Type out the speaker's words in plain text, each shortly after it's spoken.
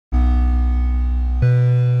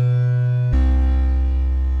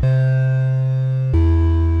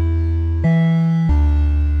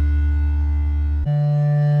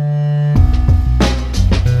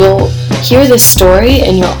hear this story,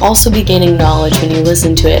 and you'll also be gaining knowledge when you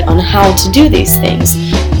listen to it on how to do these things.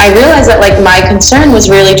 I realized that my concern was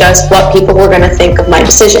really just what people were going to think of my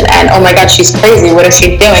decision. And oh my God, she's crazy. What is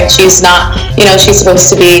she doing? She's not, she's supposed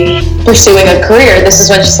to be pursuing a career. This is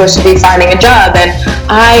when she's supposed to be finding a job. And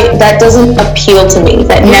that doesn't appeal to me.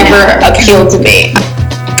 That never appealed to me.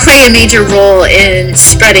 Play a major role in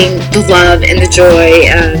spreading the love and the joy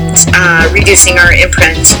and reducing our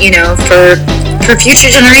imprint, for future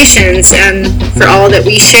generations and for all that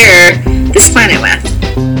we share this planet with.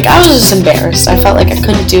 I was just embarrassed. I felt like I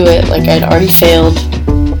couldn't do it, like I'd already failed.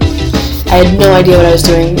 I had no idea what I was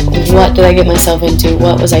doing. What did I get myself into?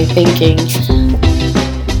 What was I thinking?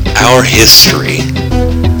 Our history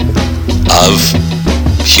of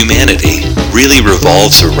humanity really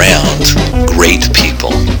revolves around great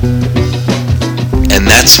people. And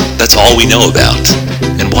that's all we know about.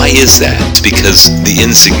 And why is that? It's because the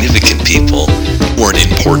insignificant people weren't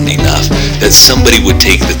important enough that somebody would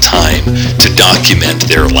take the time to document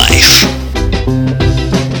their life.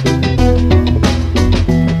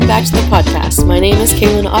 Back to the podcast. My name is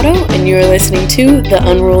Kaylin Otto, and you're listening to the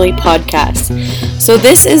Unruly Podcast. So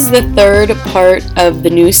this is the third part of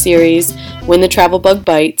the new series, When the Travel Bug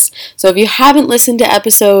Bites. So if you haven't listened to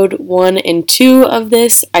episode 1 and 2 of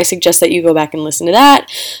this, I suggest that you go back and listen to that.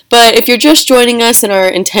 But if you're just joining us and are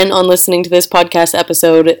intent on listening to this podcast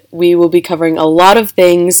episode, we will be covering a lot of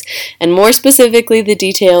things, and more specifically the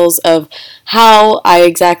details of how I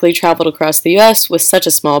exactly traveled across the US with such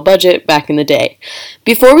a small budget back in the day.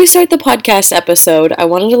 Before we start the podcast episode, I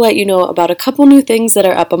wanted to let you know about a couple new things that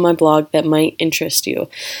are up on my blog that might interest you.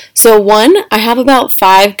 So 1, I have about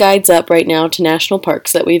 5 guides up right now to national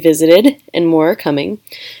parks that we visited, and more are coming.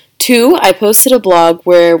 2, I posted a blog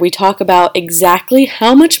where we talk about exactly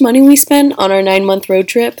how much money we spent on our 9-month road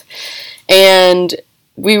trip, and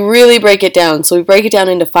we really break it down. So we break it down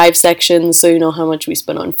into 5 sections so you know how much we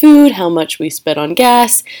spent on food, how much we spent on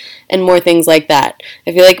gas, and more things like that.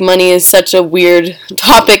 I feel like money is such a weird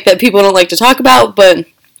topic that people don't like to talk about, but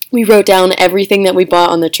we wrote down everything that we bought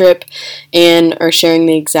on the trip and are sharing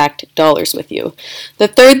the exact dollars with you. The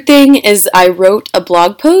third thing is I wrote a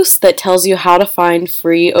blog post that tells you how to find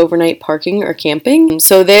free overnight parking or camping.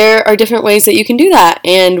 So there are different ways that you can do that,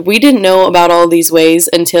 and we didn't know about all these ways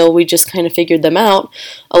until we just kind of figured them out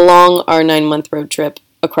along our 9-month road trip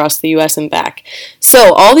across the US and back.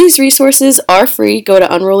 So all these resources are free. Go to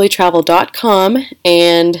unrulytravel.com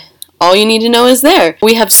and all you need to know is there.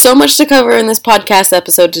 We have so much to cover in this podcast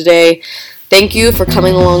episode today. Thank you for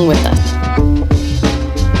coming along with us.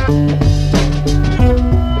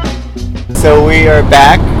 So we are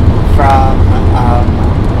back from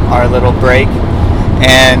our little break,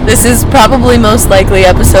 and this is probably most likely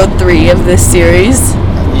episode 3 of this series.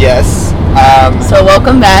 Yes. So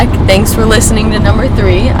welcome back. Thanks for listening to number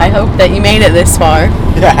 3. I hope that you made it this far.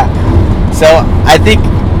 Yeah. So I think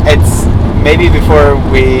it's maybe before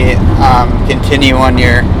we continue on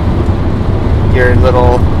your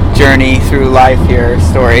little journey through life here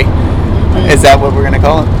story, is that what we're going to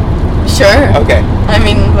call it? Sure. Okay. I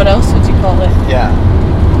mean, what else would you call it? Yeah.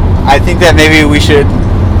 I think that maybe we should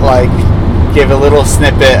give a little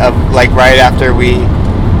snippet of right after we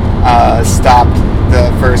stopped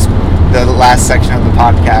the last section of the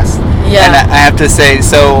podcast. Yeah. And I have to say,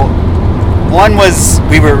 so one was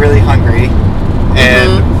we were really hungry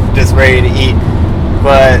and just ready to eat,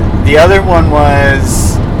 but the other one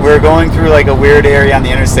was we were going through a weird area on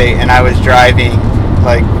the interstate, and I was driving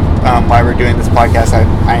while we're doing this podcast.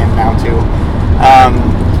 I am now too,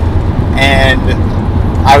 and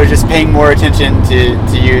I was just paying more attention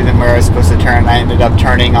to you than where I was supposed to turn. I ended up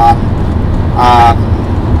turning on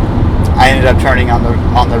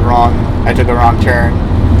the wrong. I took a wrong turn,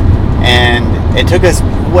 and it took us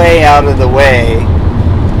way out of the way.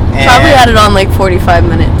 And probably added on 45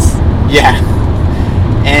 minutes. Yeah.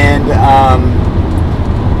 And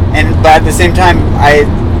but at the same time,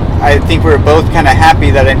 I think we were both kind of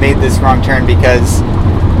happy that I made this wrong turn, because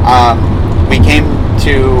we came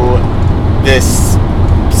to this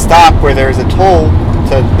stop where there was a toll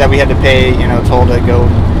that we had to pay, toll to go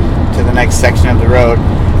to the next section of the road.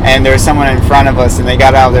 And there was someone in front of us, and they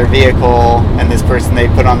got out of their vehicle, and this person, they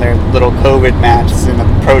put on their little COVID masks and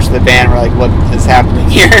approached the van. We're like, what is happening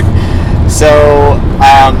here? So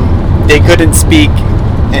they couldn't speak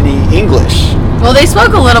any English. Well, they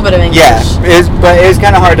spoke a little bit of English. Yeah, but it was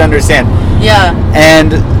kind of hard to understand. Yeah.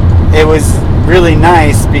 And it was really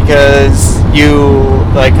nice because you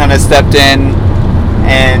kind of stepped in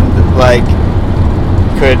and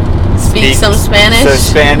could speak some Spanish.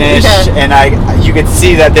 Yeah. And you could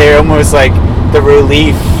see that they almost the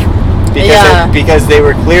relief because they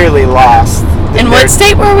were clearly lost. In what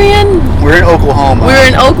state were we in? We're in Oklahoma. We were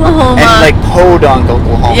in Oklahoma. And like Podunk,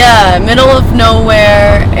 Oklahoma. Yeah, middle of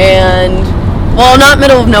nowhere, and well, not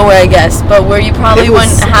middle of nowhere, I guess, but where you probably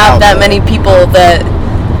wouldn't have that many people that,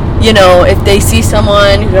 you know, if they see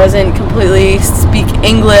someone who doesn't completely speak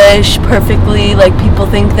English perfectly, like people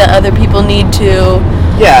think that other people need to,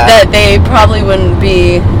 that they probably wouldn't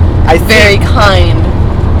be very kind.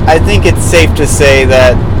 I think it's safe to say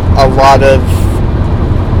that a lot of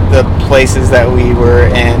the places that we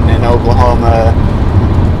were in Oklahoma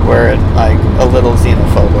were like a little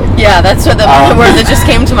xenophobic. Yeah, that's what the word that just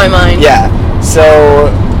came to my mind. Yeah,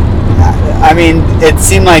 so I mean, it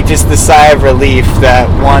seemed like just the sigh of relief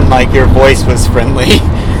that one, like your voice was friendly,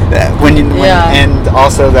 and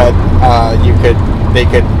also that you could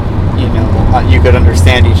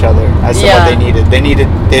understand each other as to what they needed. They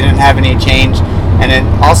didn't have any change, and it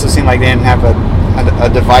also seemed like they didn't have a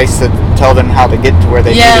device to tell them how to get to where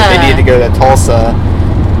they needed. They needed to go to Tulsa,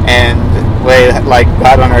 and they like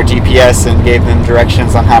got on our GPS and gave them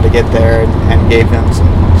directions on how to get there, and gave them some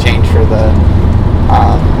change for the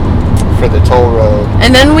toll road.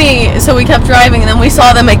 And then we kept driving, and then we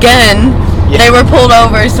saw them again. They were pulled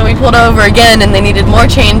over, so we pulled over again, and they needed more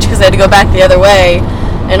change because they had to go back the other way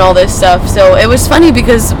and all this stuff. So it was funny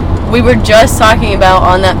because we were just talking about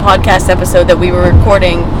on that podcast episode that we were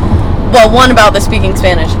recording, well, one, about the speaking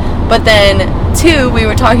Spanish, but then two, we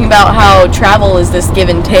were talking about how travel is this give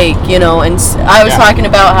and take, you know, and I was talking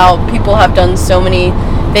about how people have done so many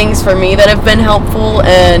things for me that have been helpful,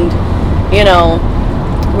 and, you know,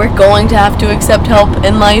 we're going to have to accept help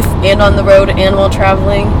in life and on the road and while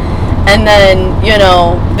traveling. And then, you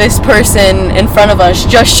know, this person in front of us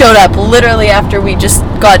just showed up literally after we just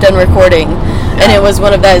got done recording. And it was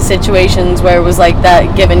one of those situations where it was like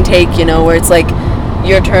that give and take, you know, where it's like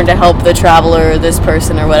your turn to help the traveler or this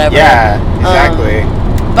person or whatever. Yeah, exactly.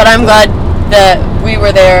 But I'm glad that we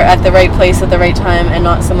were there at the right place at the right time and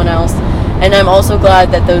not someone else. And I'm also glad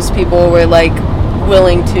that those people were like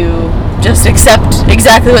willing to just accept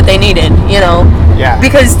exactly what they needed, you know? Yeah.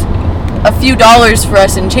 Because a few dollars for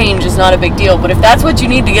us in change is not a big deal, but if that's what you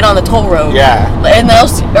need to get on the toll road, and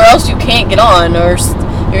else you can't get on, or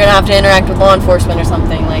you're gonna have to interact with law enforcement or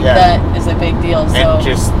something, like that is a big deal. So and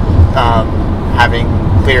just having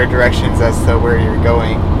clear directions as to where you're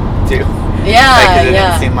going to. It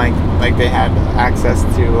didn't seem like they had access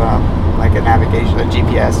to like a navigation, a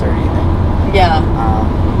GPS or anything.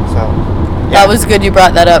 That was good you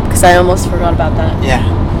brought that up, because I almost forgot about that. Yeah.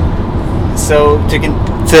 So to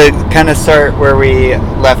kind of start where we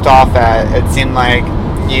left off at, it seemed like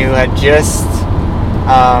you had just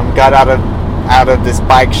got out of this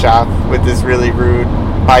bike shop with this really rude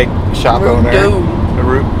bike shop owner,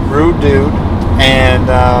 a rude dude, and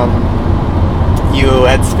you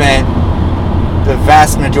had spent the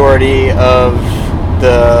vast majority of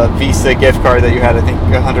the Visa gift card that you had. I think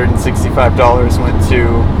 $165 went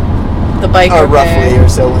to the bike repair. Roughly or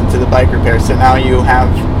so went to the bike repair. So now you have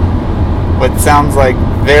what sounds like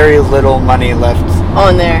very little money left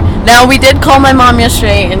on there. Now, we did call my mom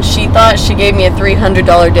yesterday, and she thought she gave me a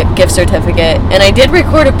 $300 gift certificate, and I did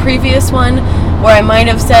record a previous one where I might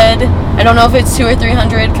have said, I don't know if it's $200 or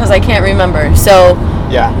 $300 because I can't remember. So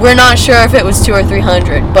we're not sure if it was $200 or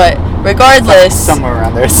 $300, but regardless, somewhere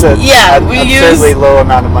around there. So we used absurdly low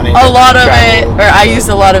amount of money. A lot of it, or I used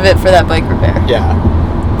a lot of it for that bike repair. Yeah.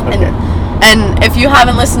 Okay. And if you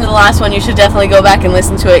haven't listened to the last one, you should definitely go back and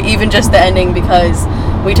listen to it, even just the ending, because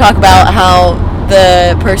we talk about how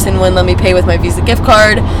the person wouldn't let me pay with my Visa gift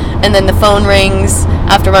card, and then the phone rings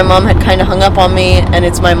after my mom had kind of hung up on me, and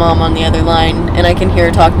it's my mom on the other line, and I can hear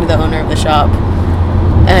her talking to the owner of the shop.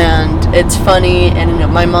 And it's funny,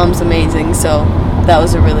 and my mom's amazing, so that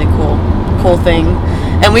was a really cool thing.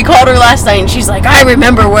 And we called her last night, and she's like, I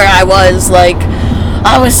remember where I was, like,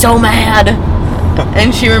 I was so mad.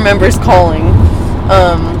 And she remembers calling.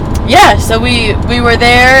 So we were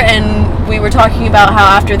there, and we were talking about how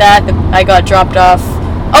after that I got dropped off.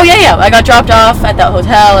 I got dropped off at that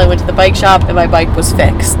hotel. I went to the bike shop, and my bike was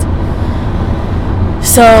fixed.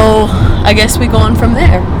 So I guess we go on from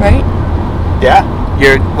there, right? Yeah.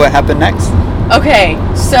 What happened next? Okay,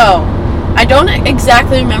 so I don't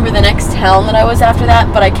exactly remember the next town that I was after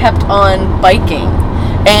that, but I kept on biking,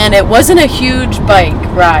 and it wasn't a huge bike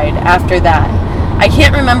ride after that. I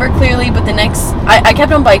can't remember clearly, but I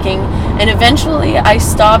kept on biking, and eventually I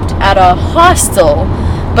stopped at a hostel,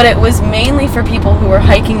 but it was mainly for people who were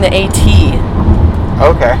hiking the AT.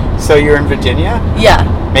 Okay, so you're in Virginia? Yeah.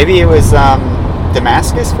 Maybe it was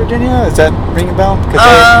Damascus, Virginia? Does that ring a bell?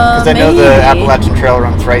 Because I know the Appalachian Trail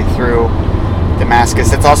runs right through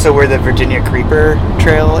Damascus. It's also where the Virginia Creeper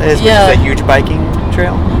Trail is, which is a huge biking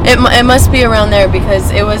trail? It must be around there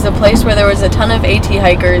because it was a place where there was a ton of AT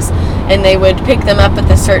hikers, and they would pick them up at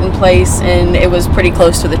this certain place, and it was pretty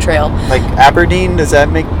close to the trail. Like Aberdeen? Is that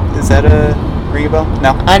a ring a bell?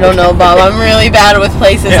 No. I don't know, Bob. I'm really bad with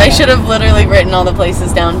places. Yeah. I should have literally written all the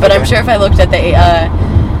places down, but I'm sure if I looked at the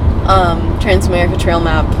Trans-America Trail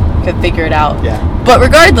map, I could figure it out. Yeah. But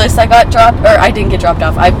regardless, I didn't get dropped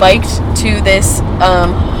off. I biked to this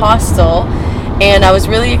hostel, and I was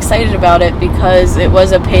really excited about it because it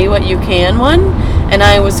was a pay-what-you-can one, and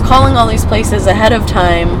I was calling all these places ahead of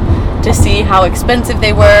time to see how expensive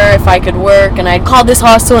they were, if I could work, and I called this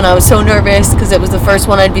hostel, and I was so nervous because it was the first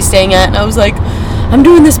one I'd be staying at, and I was like, I'm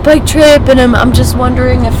doing this bike trip, and I'm just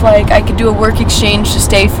wondering if, like, I could do a work exchange to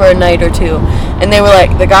stay for a night or two. And they were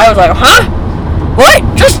like, the guy was like, huh? What?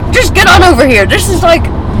 Just get on over here. This is like,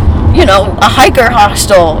 you know, a hiker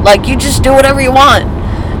hostel. Like, you just do whatever you want.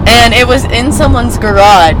 And it was in someone's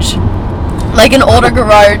garage, like an older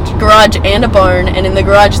garage and a barn. And in the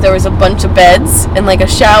garage there was a bunch of beds and like a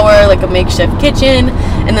shower, like a makeshift kitchen.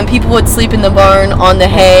 And then people would sleep in the barn on the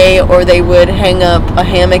hay, or they would hang up a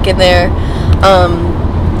hammock in there.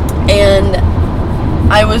 And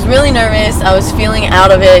I was really nervous. I was feeling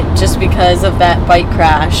out of it just because of that bike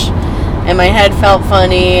crash. And my head felt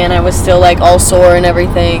funny, and I was still like all sore and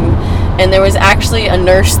everything. And there was actually a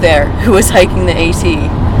nurse there who was hiking the AT,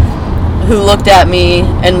 who looked at me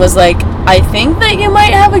and was like, I think that you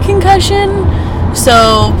might have a concussion,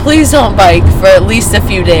 so please don't bike for at least a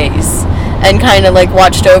few days, and kind of like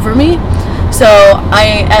watched over me. So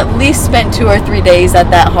I at least spent 2 or 3 days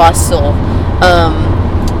at that hostel,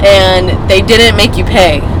 and they didn't make you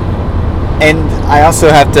pay. And I also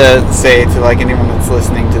have to say to like anyone that's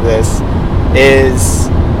listening to this is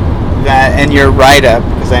that, and your write-up,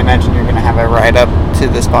 because I imagine you're going to have a write-up to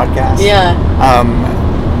this podcast. Yeah.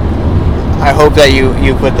 I hope that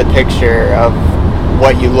you put the picture of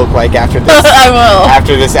what you look like after this. I will.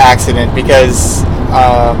 After this accident, because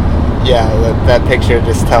that picture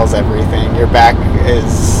just tells everything. Your back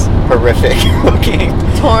is horrific looking.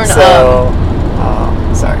 Torn up. So,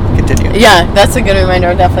 sorry, continue. Yeah, that's a good reminder.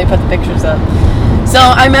 I'll definitely put the pictures up. So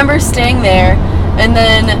I remember staying there, and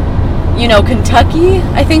then, you know, Kentucky,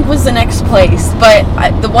 I think, was the next place. But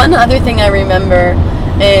the one other thing I remember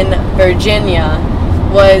in Virginia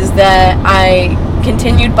was that I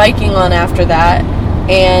continued biking on after that,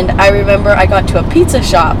 and I remember I got to a pizza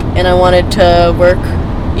shop, and I wanted to work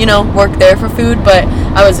there for food, but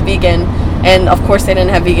I was vegan, and of course they didn't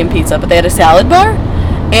have vegan pizza, but they had a salad bar.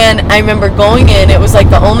 And I remember going in, it was like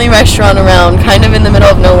the only restaurant around, kind of in the middle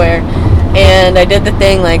of nowhere, and I did the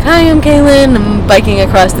thing like, hi, I'm Kaylin, I'm biking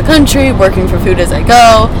across the country, working for food as I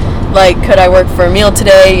go, like, could I work for a meal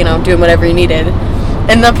today, you know, doing whatever you needed.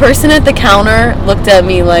 And the person at the counter looked at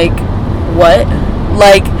me like, what?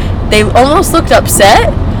 Like, they almost looked upset,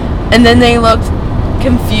 and then they looked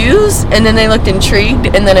confused, and then they looked intrigued,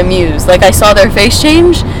 and then amused. Like, I saw their face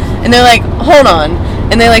change, and they're like, hold on.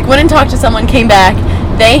 And they like went and talked to someone, came back.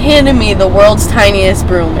 They handed me the world's tiniest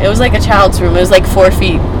broom. It was like a child's room. It was like 4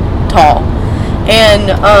 feet tall. And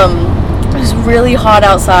it was really hot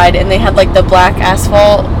outside, and they had like the black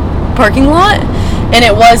asphalt parking lot, and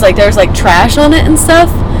it was like there was like trash on it and stuff,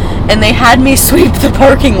 and they had me sweep the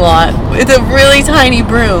parking lot with a really tiny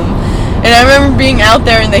broom. And I remember being out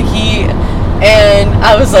there in the heat, and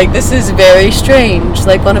I was like, this is very strange.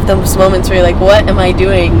 Like one of those moments where you're like, what am I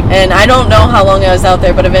doing? And I don't know how long I was out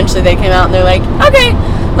there, but eventually they came out and they're like, okay,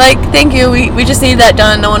 like, thank you, we just needed that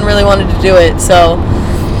done. No one really wanted to do it. So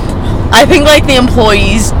I think like the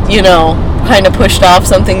employees, you know, kind of pushed off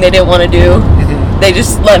something they didn't want to do. They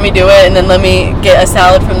just let me do it, and then let me get a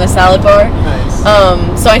salad from the salad bar.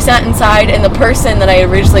 Nice. So I sat inside, and the person that I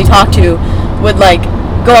originally talked to would like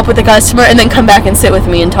go up with the customer and then come back and sit with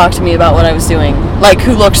me and talk to me about what I was doing, like,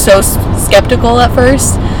 who looked so skeptical at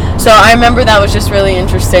first. So I remember that was just really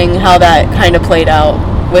interesting how that kind of played out,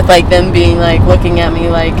 with like them being like looking at me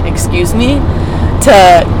like, excuse me,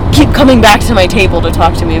 to keep coming back to my table to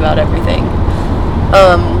talk to me about everything.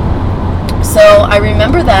 So I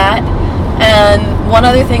remember that. And one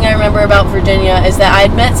other thing I remember about Virginia is that I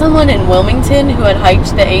had met someone in Wilmington who had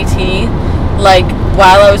hiked the AT like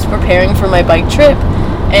while I was preparing for my bike trip,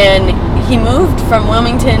 and he moved from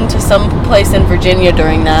Wilmington to some place in Virginia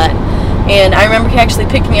during that. And I remember he actually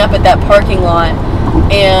picked me up at that parking lot,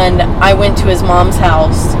 and I went to his mom's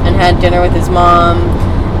house and had dinner with his mom.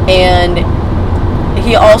 And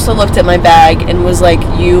he also looked at my bag and was like,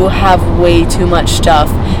 you have way too much stuff.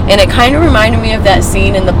 And it kind of reminded me of that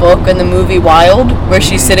scene in the book and the movie Wild, where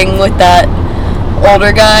she's sitting with that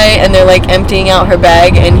older guy and they're like emptying out her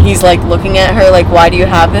bag, and he's like looking at her like, why do you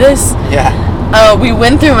have this? Yeah. we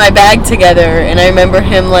went through my bag together, and I remember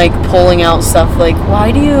him, like, pulling out stuff, like,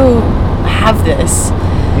 why do you have this?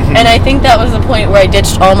 Mm-hmm. And I think that was the point where I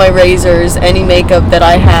ditched all my razors, any makeup that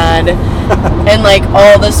I had, and, like,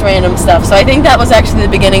 all this random stuff. So I think that was actually the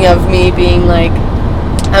beginning of me being, like,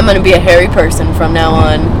 I'm going to be a hairy person from now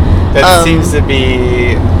on. That seems to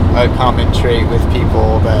be a common trait with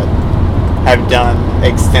people that have done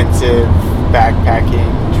extensive backpacking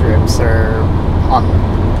trips, or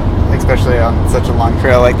especially on such a long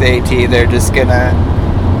trail like the AT. They're just gonna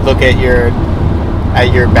look at your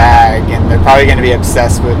bag, and they're probably gonna be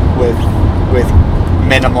obsessed with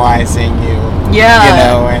minimalizing you. Yeah. You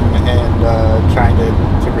know, and trying to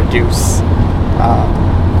reduce.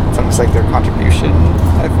 It's almost like their contribution,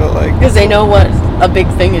 I feel like. Because they know what a big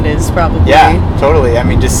thing it is, probably. Yeah, totally. I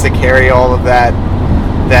mean, just to carry all of that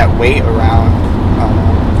weight around,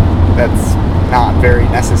 that's not very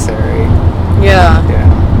necessary. Yeah.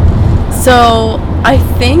 Yeah. So, I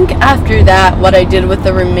think after that, what I did with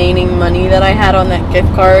the remaining money that I had on that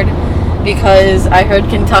gift card, because I heard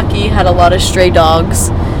Kentucky had a lot of stray dogs,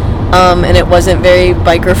 and it wasn't very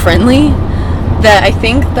biker friendly, that I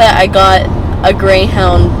think that I got a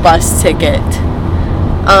Greyhound bus ticket.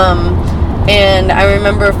 And I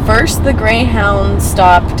remember first the Greyhound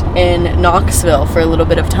stopped in Knoxville for a little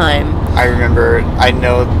bit of time. I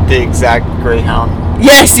know the exact Greyhound.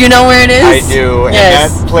 Yes, you know where it is? I do.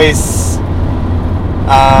 Yes. And that place,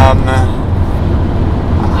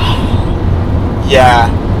 yeah,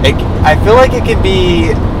 I feel like it can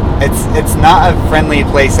be, it's not a friendly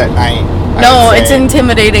place at night. No, it's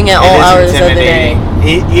intimidating at all hours of the day.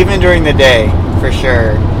 Even during the day, for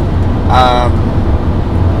sure.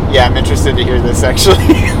 Yeah, I'm interested to hear this,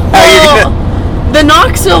 actually. The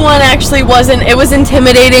Knoxville one actually wasn't, it was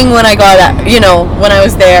intimidating when I got, when I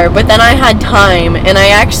was there, but then I had time, and I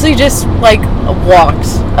actually just, like, walked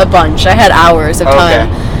a bunch. I had hours of time.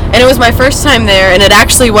 Okay. And it was my first time there, and it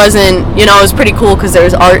actually wasn't, it was pretty cool because there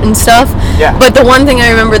was art and stuff. Yeah. But the one thing I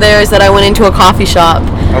remember there is that I went into a coffee shop.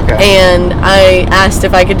 Okay. And I asked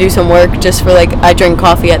if I could do some work just for, like, I drink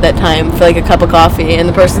coffee at that time, for, like, a cup of coffee. And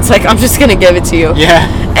the person's like, I'm just going to give it to you. Yeah.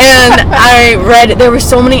 And I read, there were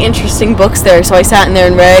so many interesting books there, so I sat in there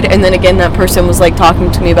and read. And then again, that person was, like,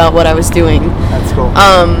 talking to me about what I was doing. That's cool.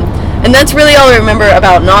 And that's really all I remember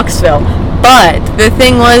about Knoxville. But the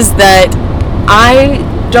thing was that I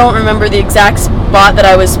don't remember the exact spot that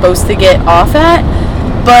I was supposed to get off at,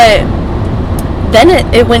 but then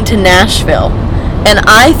it went to Nashville, and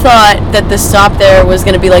I thought that the stop there was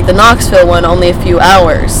going to be like the Knoxville one, only a few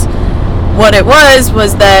hours. What it was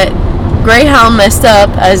that Greyhound messed up,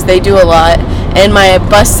 as they do a lot, and my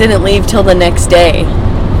bus didn't leave till the next day.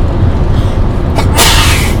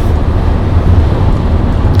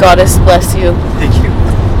 Goddess bless you. Thank you.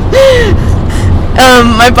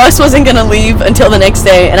 My bus wasn't going to leave until the next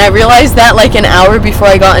day, and I realized that like an hour before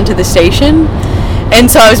I got into the station. And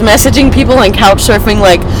so I was messaging people on Couchsurfing,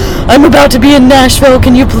 like, I'm about to be in Nashville,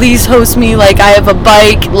 can you please host me, like, I have a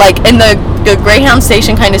bike, like, and the Greyhound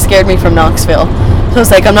station kind of scared me from Knoxville. So I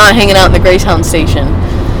was like, I'm not hanging out in the Greyhound station.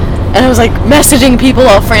 And I was like messaging people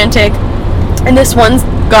all frantic, and this one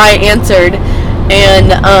guy answered,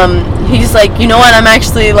 and he's like, you know what, I'm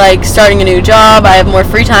actually, like, starting a new job, I have more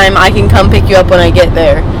free time, I can come pick you up when I get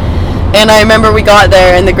there. And I remember we got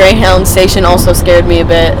there, and the Greyhound station also scared me a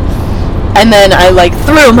bit. And then I, like,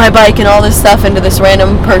 threw my bike and all this stuff into this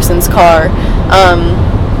random person's car.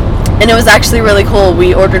 And it was actually really cool.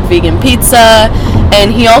 We ordered vegan pizza,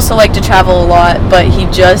 and he also liked to travel a lot, but he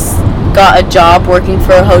just got a job working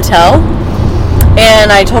for a hotel.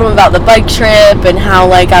 And I told him about the bike trip and how,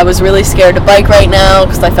 like, I was really scared to bike right now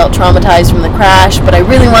because I felt traumatized from the crash, but I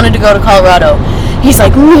really wanted to go to Colorado. He's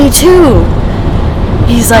like, me too.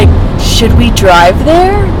 He's like, should we drive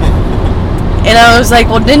there? And I was like,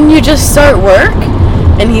 well, didn't you just start work?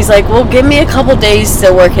 And he's like, well, give me a couple days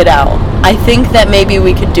to work it out. I think that maybe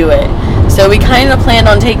we could do it. So we kind of planned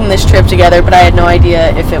on taking this trip together, but I had no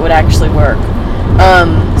idea if it would actually work.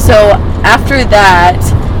 So after that,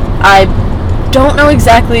 I don't know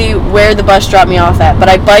exactly where the bus dropped me off at, but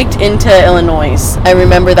I biked into Illinois. I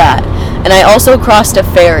remember that. And I also crossed a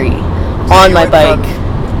ferry on my bike.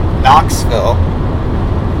 From Knoxville,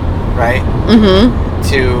 right? Mm-hmm.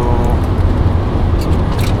 To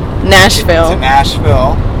Nashville. To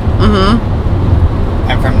Nashville. Mm-hmm.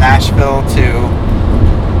 And from Nashville to...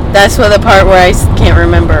 That's the part where I can't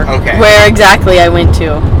remember. Okay. Where exactly I went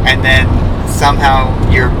to. And then somehow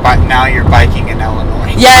now you're biking in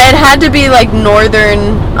Illinois. Yeah, it had to be like northern,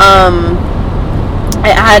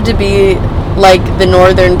 it had to be like the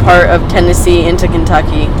northern part of Tennessee into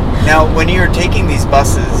Kentucky. Now, when you're taking these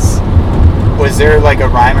buses, was there like a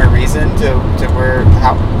rhyme or reason to where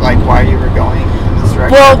why you were going in this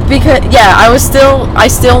direction? Well, because I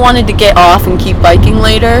still wanted to get off and keep biking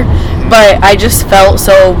later, but I just felt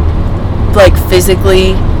so like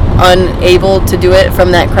physically unable to do it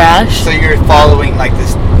from that crash. So you're following like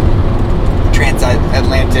this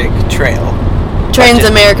Trans-Atlantic Trail.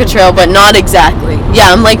 Trans-America Trail, but not exactly.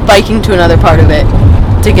 Yeah, I'm like biking to another part of it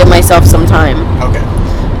to give myself some time. Okay.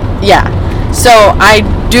 Yeah. So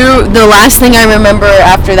the last thing I remember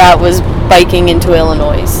after that was biking into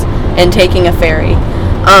Illinois and taking a ferry.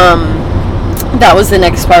 That was the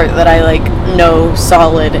next part that I like know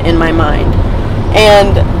solid in my mind.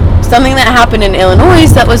 And something that happened in Illinois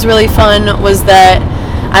that was really fun was that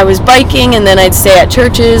I was biking and then I'd stay at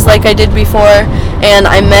churches like I did before, and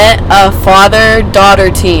I met a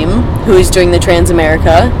father-daughter team who was doing the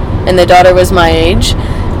Trans-America, and the daughter was my age,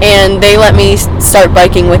 and they let me start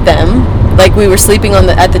biking with them. Like, we were sleeping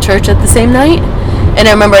at the church at the same night, and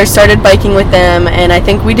I remember I started biking with them, and I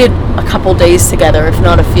think we did a couple days together, if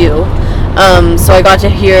not a few. So I got to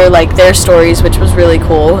hear like their stories, which was really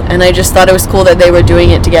cool, and I just thought it was cool that they were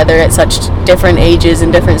doing it together at such different ages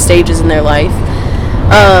and different stages in their life.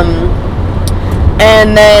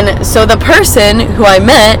 And then, so the person who I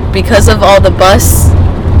met, because of all the bus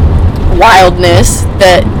wildness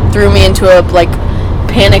that threw me into a like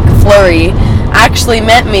panic flurry, actually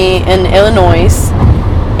met me in Illinois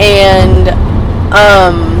and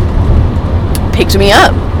picked me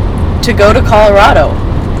up to go to Colorado.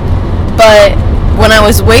 But when I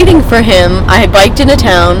was waiting for him, I had biked into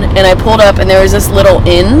town and I pulled up and there was this little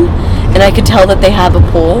inn, and I could tell that they have a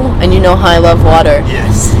pool, and you know how I love water.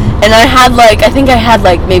 Yes. And I think I had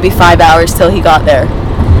maybe 5 hours till he got there.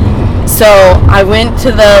 So I went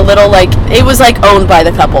to the little it was owned by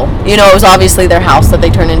the couple. You know, it was obviously their house that they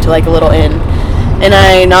turned into a little inn. And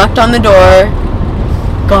I knocked on the door.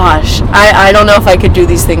 Gosh, I don't know if I could do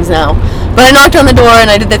these things now. But I knocked on the door and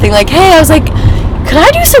I did the thing hey, I was like, could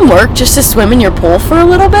I do some work just to swim in your pool for a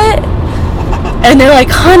little bit? And they're like,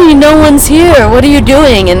 honey, no one's here. What are you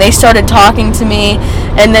doing? And they started talking to me.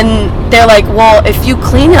 And then they're like, well, if you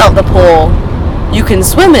clean out the pool, you can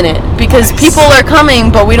swim in it. Because people are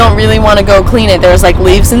coming, but we don't really want to go clean it. There's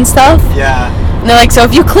leaves and stuff. Yeah. And they're like, so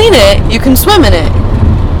if you clean it, you can swim in it.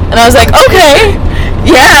 And I was like, okay.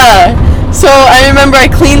 Yeah. So I remember I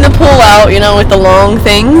cleaned the pool out, with the long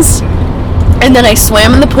things. And then I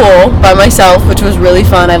swam in the pool by myself, which was really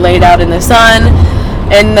fun. I laid out in the sun.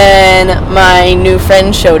 And then my new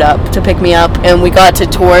friend showed up to pick me up, and we got to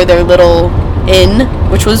tour their little inn,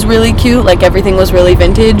 which was really cute. Everything was really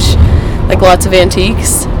vintage, lots of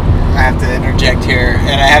antiques. I have to interject here,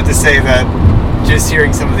 and I have to say that just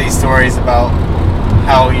hearing some of these stories about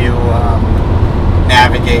how you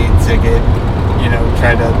navigate to get,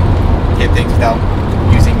 try to get things without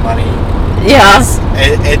using money. Yeah.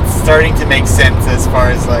 It's starting to make sense as far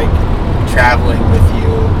as traveling with you.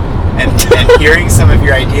 And hearing some of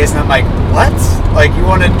your ideas, and I'm like, what? You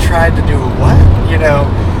want to try to do what?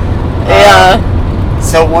 Yeah.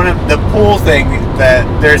 So one of the pool thing, that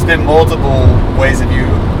there's been multiple ways of you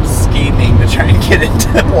scheming to try and get into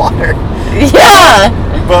the water. Yeah.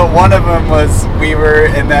 But one of them was, we were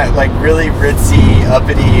in that really ritzy,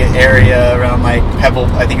 uppity area around Pebble,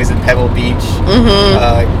 I think it was in Pebble Beach,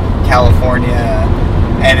 California,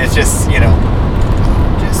 and it's just,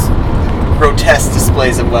 grotesque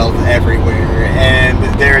displays of wealth everywhere,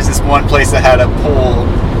 and there's this one place that had a pool,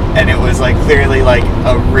 and it was clearly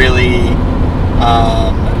a really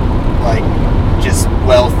just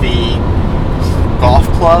wealthy golf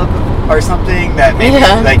club or something that maybe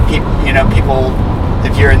people,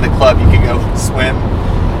 if you're in the club, you could go swim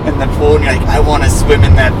in the pool, and you're like, I want to swim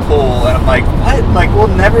in that pool, and I'm like, what? We'll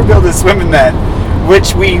never be able to swim in that.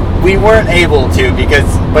 Which we weren't able to,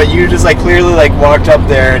 but you just clearly walked up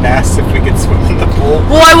there and asked if we could swim in the pool.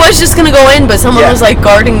 Well, I was just gonna go in, but someone was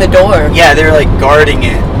guarding the door. Yeah, they're guarding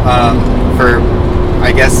it for,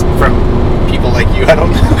 I guess, from people like you. I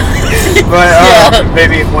don't know, but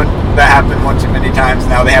maybe that happened one too many times.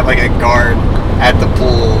 Now they have a guard at the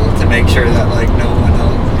pool to make sure that no one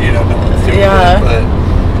else, no one's doing it. But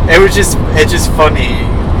it's just funny.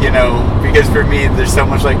 Because for me, there's so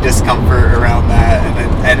much discomfort around that,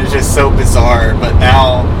 and it's just so bizarre. But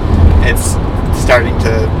now it's starting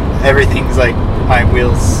to, everything's my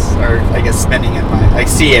wheels are, I guess, spinning in I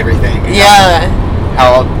see everything. Yeah.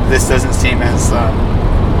 How this doesn't seem as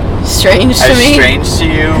strange to me. Strange to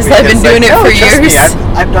you, because I've been doing it for years. Me,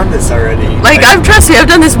 I've done this already. Trust me, I've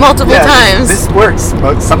done this multiple times. This works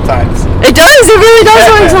sometimes. It does. It really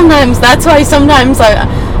does work sometimes. That's why sometimes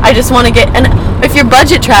I just want to get. And if you're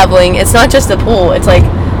budget traveling, it's not just the pool. It's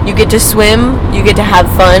You get to swim, you get to have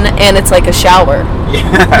fun, and it's like a shower.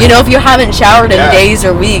 Yeah. You know, if you haven't showered in Yeah. days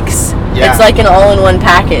or weeks, Yeah. it's like an all-in-one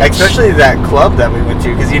package. Especially that club that we went to,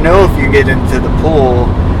 because you know if you get into the pool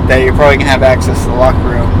that you're probably going to have access to the locker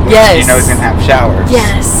room, which Yes. you know is going to have showers.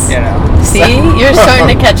 Yes. You know. See? You're starting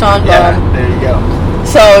to catch on, Bob. Yeah, there you go.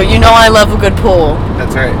 So, you know I love a good pool.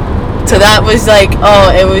 That's right. So that was like, oh,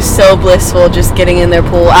 it was so blissful just getting in their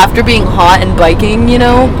pool. After being hot and biking, you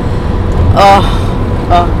know? Oh,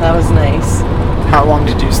 that was nice. How long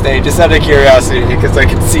did you stay? Just out of curiosity, because I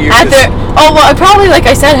could see you. I probably, like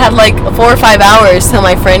I said, had like 4 or 5 hours till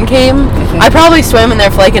my friend came. I probably swam in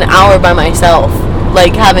there for like an hour by myself.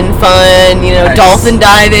 Like having fun, you know, Nice. dolphin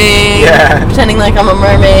diving, Yeah. pretending like I'm a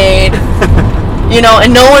mermaid. You know,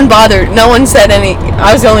 and no one bothered. No one said any.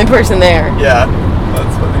 I was the only person there. Yeah,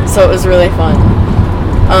 that's funny. So it was really fun.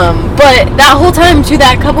 But that whole time, too,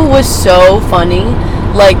 that couple was so funny.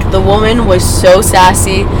 Like, the woman was so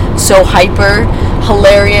sassy, so hyper,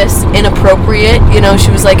 hilarious, inappropriate. You know,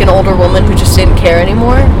 she was like an older woman who just didn't care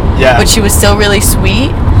anymore. Yeah. But she was still really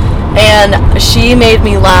sweet. And she made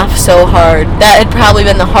me laugh so hard. That had probably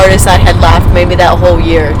been the hardest I had laughed maybe that whole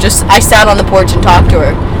year. Just, I sat on the porch and talked to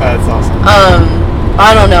her. That's awesome.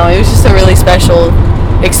 I don't know. It was just a really special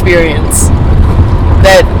experience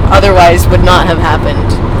that otherwise would not have happened.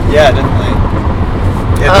 Yeah, definitely.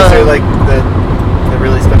 Yeah, those are like the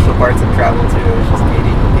really special parts of travel too. Is just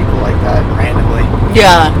meeting people like that randomly.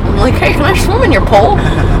 Yeah. I'm like, hey, can I swim in your pool?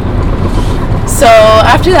 So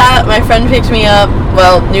after that, my friend picked me up.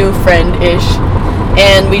 Well, new friend-ish.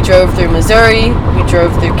 And we drove through Missouri. We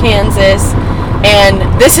drove through Kansas. And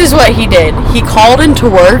this is what he did. He called into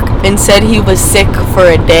work and said he was sick for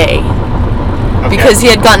a day. Okay. Because he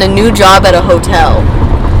had gotten a new job at a hotel.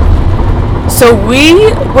 So we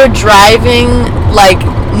were driving like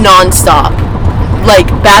non-stop. Like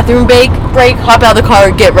bathroom break, hop out of the car,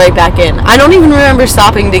 get right back in. I don't even remember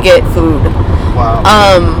stopping to get food. Wow.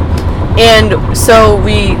 And so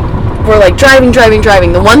we were like driving.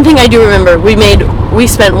 The one thing I do remember, we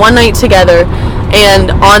spent one night together,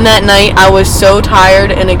 and on that night I was so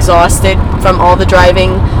tired and exhausted from all the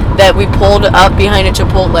driving that we pulled up behind a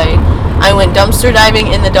Chipotle. I went dumpster diving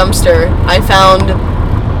in the dumpster. I found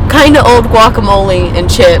kind of old guacamole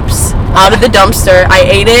and chips out of the dumpster. I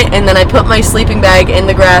ate it, and then I put my sleeping bag in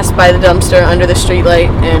the grass by the dumpster under the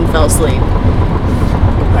streetlight and fell asleep.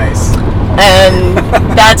 Nice. And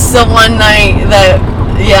that's the one night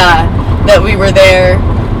that we were there.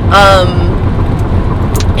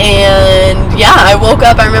 And yeah, I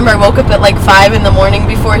remember I woke up at like 5 in the morning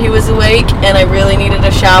before he was awake, and I really needed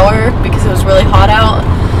a shower because it was really hot out.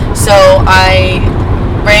 So I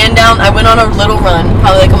ran down, I went on a little run,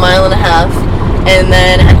 probably like 1.5 miles, and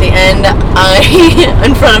then at the end, I,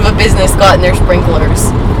 in front of a business, got in their sprinklers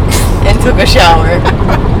and took a shower.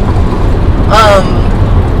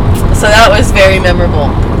 So that was very memorable.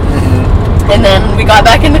 And then we got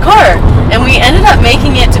back in the car, and we ended up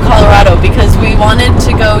making it to Colorado because we wanted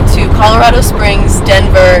to go to Colorado Springs,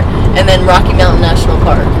 Denver, and then Rocky Mountain National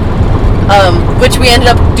Park. Which we ended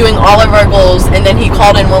up doing all of our goals, and then he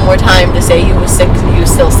called in one more time to say he was sick. He was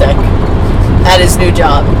still sick at his new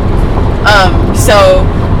job. So,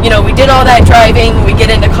 you know, we did all that driving. We get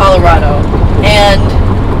into Colorado, and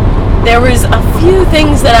there was a few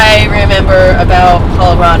things that I remember about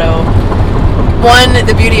Colorado. One,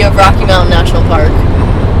 the beauty of Rocky Mountain National Park,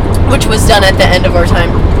 which was done at the end of our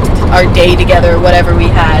day together, whatever we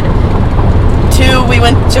had. 2, we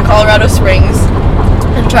went to Colorado Springs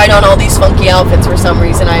and tried on all these funky outfits for some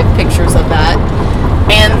reason. I have pictures of that.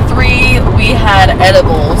 And 3, we had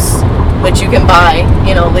edibles, which you can buy,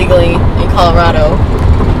 you know, legally in Colorado.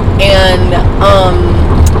 And,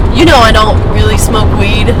 you know, I don't really smoke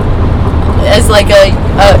weed as like a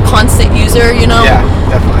constant user, you know? Yeah,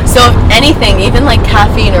 definitely. So if anything, even like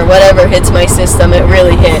caffeine or whatever hits my system, it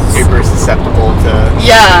really hits. Super susceptible to...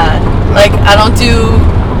 Yeah, like I don't do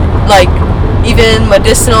like even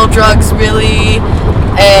medicinal drugs really,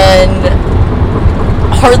 and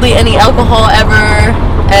hardly any alcohol ever,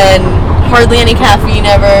 and hardly any caffeine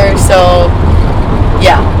ever. So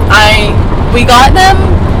yeah, we got them,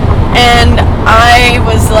 and I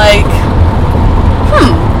was like,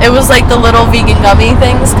 it was like the little vegan gummy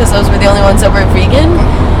things, because those were the only ones that were vegan.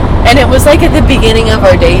 And it was like at the beginning of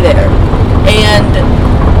our day there. And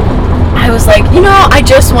I was like, you know, I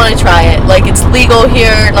just want to try it. Like, it's legal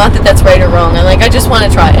here. Not that that's right or wrong. I just want to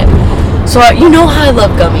try it. So, you know how I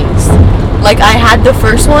love gummies. Like, I had the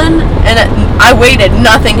first one, and I waited.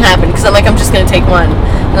 Nothing happened, because I'm like, I'm just going to take one.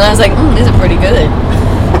 And I was like, these are pretty good.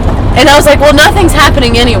 And I was like, well, nothing's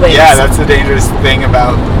happening anyways. Yeah, that's the dangerous thing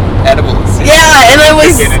about edibles. Yeah, and I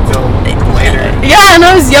was... Until later. Yeah, and when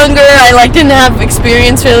I was younger, I like didn't have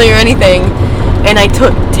experience really or anything, and I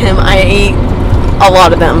ate a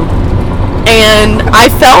lot of them, and I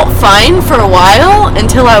felt fine for a while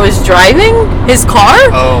until I was driving his car.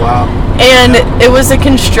 Oh wow. And it was a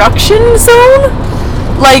construction zone,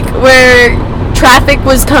 like where traffic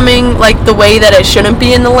was coming like the way that it shouldn't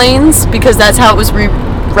be in the lanes, because that's how it was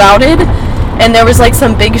rerouted. And there was like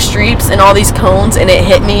some big streets and all these cones, and it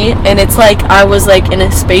hit me, and it's like I was like in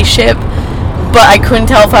a spaceship, but I couldn't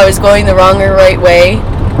tell if I was going the wrong or right way.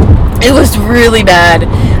 It was really bad,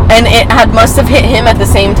 and it must have hit him at the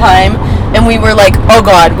same time, and we were like, oh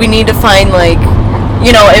god, we need to find, like,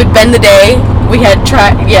 you know, it had been the day, we had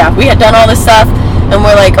done all this stuff, and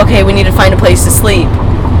we're like, okay, we need to find a place to sleep.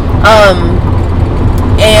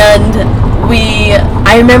 And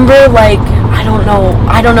I remember, like, I don't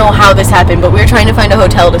know how this happened, but we were trying to find a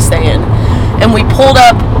hotel to stay in, and we pulled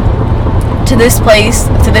up to this place,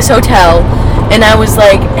 to this hotel, and I was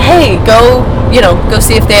like, hey, go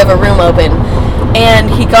see if they have a room open. And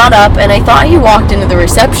he got up, and I thought he walked into the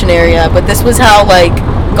reception area, but this was how, like,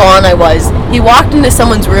 gone I was. He walked into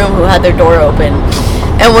someone's room who had their door open,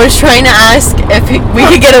 and was trying to ask if we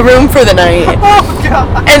could get a room for the night. Oh,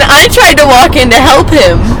 God. And I tried to walk in to help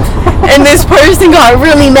him, and this person got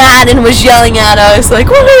really mad and was yelling at us, like,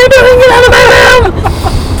 what are you doing? Get out of my room!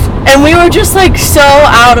 And we were just, like, so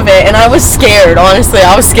out of it, and I was scared, honestly,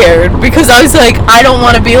 I was scared, because I was like, I don't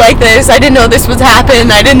want to be like this, I didn't know this would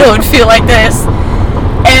happen, I didn't know it would feel like this.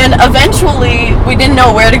 And eventually, we didn't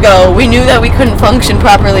know where to go. We knew that we couldn't function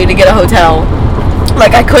properly to get a hotel.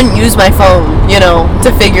 Like, I couldn't use my phone, you know,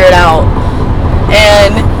 to figure it out.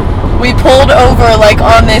 And we pulled over, like,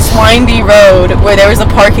 on this windy road where there was a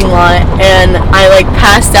parking lot, and I, like,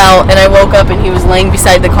 passed out, and I woke up, and he was laying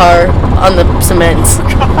beside the car on the cement.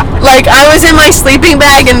 Like, I was in my sleeping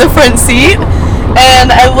bag in the front seat,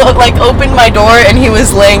 and I, opened my door, and he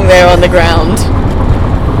was laying there on the ground.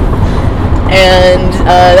 And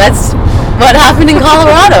that's what happened in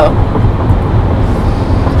Colorado.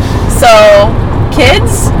 So,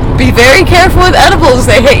 kids, be very careful with edibles.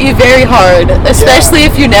 They hit you very hard, especially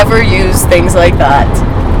if you never use things like that.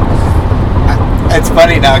 It's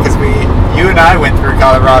funny now because you and I went through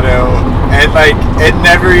Colorado, and like it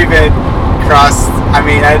never even crossed. I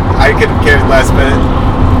mean, I could have cared less, but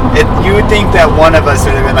you would think that one of us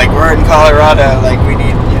would have been like, we're in Colorado, like we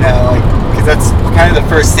need, you know, like. Because that's kind of the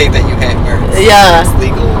first state that you hit where it's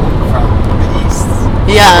legal from the east.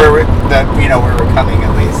 Yeah. Where we're coming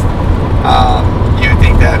at least. You would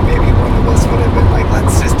think that maybe one of us would have been like,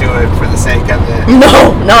 let's just do it for the sake of it.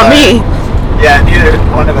 No, not me. Yeah, neither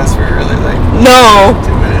one of us were really like, no. Do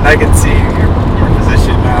it. And I can see your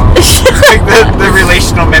position now. Like the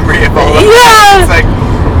relational memory of all of it. Yeah. It's like,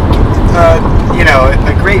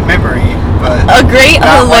 a great memory, but a great,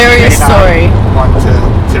 hilarious story. Want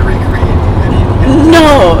to recreate.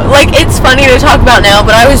 No, like, it's funny to talk about now,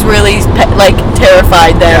 but I was really,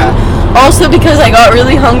 terrified then. Yeah. Also because I got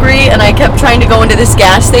really hungry, and I kept trying to go into this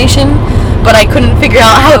gas station, but I couldn't figure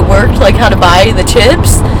out how it worked, like how to buy the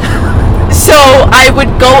chips. So I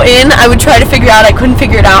would go in, I would try to figure out, I couldn't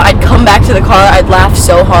figure it out, I'd come back to the car, I'd laugh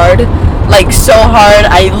so hard,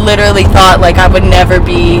 I literally thought, like, I would never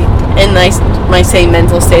be in my same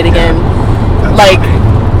mental state again. Yeah. Like,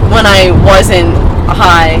 when I wasn't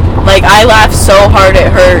high. Like, I laughed so hard it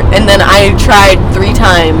hurt, and then I tried 3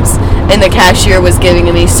 times, and the cashier was giving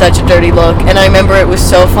me such a dirty look, and I remember it was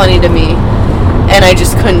so funny to me, and I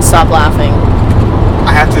just couldn't stop laughing.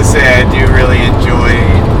 I have to say I do really enjoy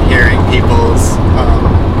hearing people's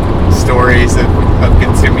stories of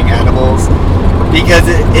consuming edibles, because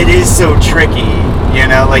it is so tricky, you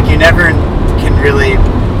know, like you never can really,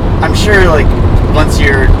 I'm sure, like, once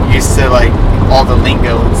you're used to, like, all the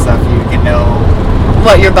lingo and stuff, you can know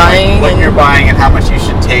what you're buying, what you're buying and how much you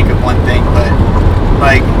should take of one thing, but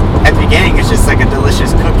like at the beginning it's just like a delicious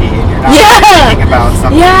cookie and you're not really thinking about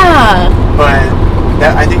something. Yeah. But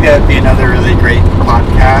I think that would be another really great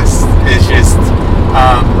podcast, is just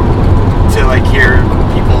to like hear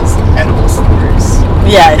people's edible stories.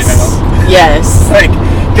 Yes. You know? Yes. Like,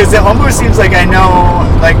 because it almost seems like I know,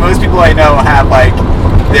 like most people I know have like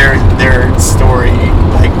their story,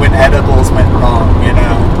 like when edibles went wrong, you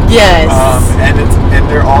know. Yes. And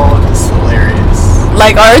they're all just hilarious.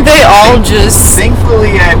 Like, aren't they all just...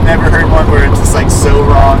 Thankfully, I've never heard one where it's just like so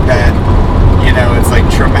wrong that, you know, it's like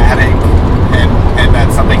traumatic and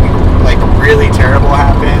that something like really terrible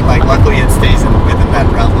happened. Like, luckily it stays within that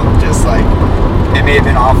realm of just like, it may have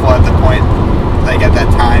been awful at the point, like at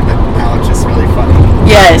that time, but now it's just really funny.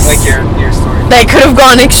 Yes. Like your story. They could have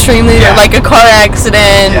gone extremely, like a car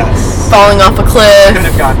accident, falling off a cliff. Could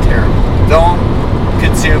have gone terrible. Don't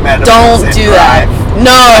consume edibles. Don't do that.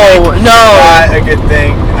 No. Not a good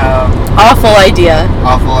thing. Awful idea.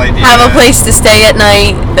 Awful idea. Have a place to stay at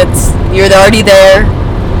night. You're already there.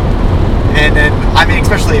 And then, I mean,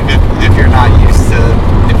 especially if you're not used to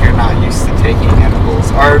taking edibles,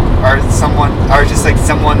 or just like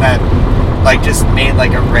someone that like just made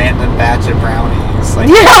like a random batch of brownies. Like,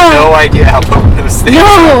 you have no idea how potent those things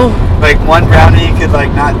are. Like, one brownie could like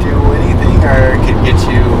not do anything, or it could get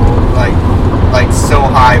you like so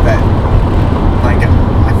high that like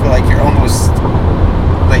I feel like you're almost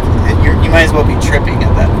like you might as well be tripping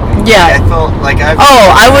at that point. Yeah. Like, I felt like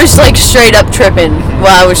I was like straight up tripping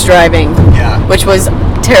while I was driving. Yeah. Which was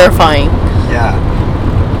terrifying. Yeah.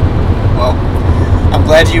 Well, I'm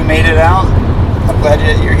glad you made it out. I'm glad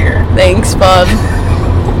that you're here. Thanks, Bob.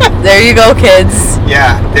 There you go, kids.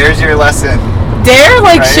 Yeah, there's your lesson. DARE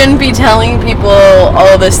right? shouldn't be telling people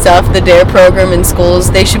all this stuff, the DARE program in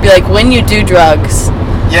schools. They should be like, when you do drugs.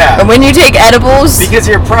 Yeah. Or when you take edibles. Because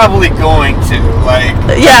you're probably going to. Like,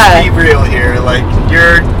 let's be real here. Like,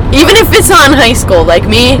 you're... Even if it's not in high school. Like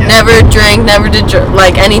me, never drank, never did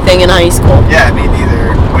like anything in high school. Yeah, me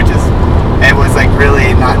neither. It was like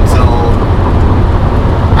really not until...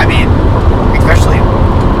 I mean, especially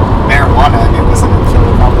marijuana, it wasn't until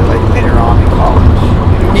probably like later on in college.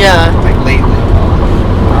 You know? Yeah. Like lately in college.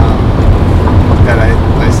 That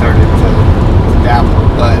I started to dabble,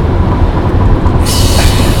 but...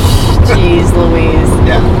 Jeez Louise.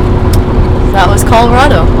 Yeah. That was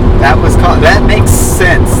Colorado. That makes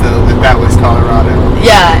sense though that was Colorado.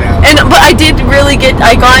 Yeah. But I did really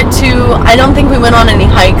I don't think we went on any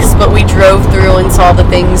hikes, but we drove through and saw the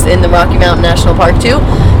things in the Rocky Mountain National Park too.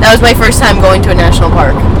 That was my first time going to a national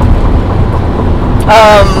park.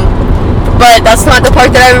 But that's not the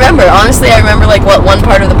park that I remember. Honestly, I remember like what one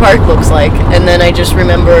part of the park looks like, and then I just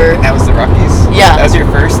remember. And that was the Rockies? Yeah. That was your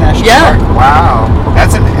first national park? Wow. That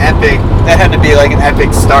had to be like an epic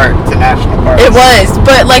start to national parks. It was,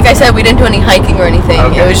 but like I said, we didn't do any hiking or anything.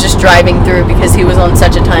 Okay. It was just driving through because he was on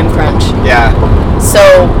such a time crunch. Yeah. So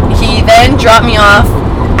he then dropped me off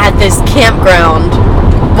at this campground.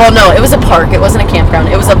 Well, no, it was a park. It wasn't a campground.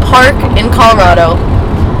 It was a park in Colorado,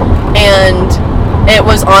 and it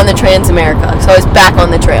was on the Trans-America, so I was back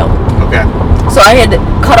on the trail. Okay. So I had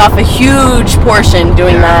cut off a huge portion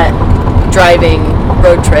doing that driving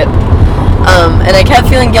road trip. And I kept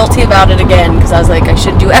feeling guilty about it again, because I was like, I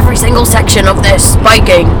should do every single section of this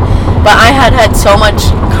biking. But I had so much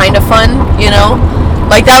kind of fun, you know?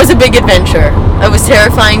 Like, that was a big adventure. It was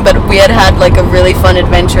terrifying, but we had like a really fun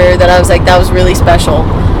adventure that I was like, that was really special.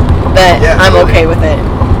 That I'm okay with it.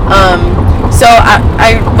 So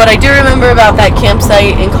what I do remember about that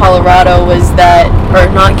campsite in Colorado was that, or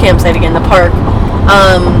not campsite again, the park,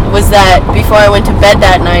 was that before I went to bed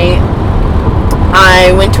that night,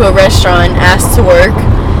 I went to a restaurant, asked to work,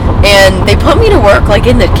 and they put me to work like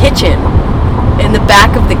in the kitchen, in the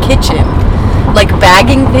back of the kitchen, like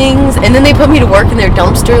bagging things, and then they put me to work in their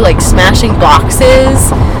dumpster, like smashing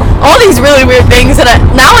boxes, all these really weird things, and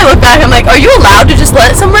now I look back, I'm like, are you allowed to just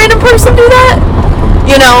let some random person do that?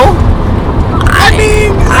 You know? I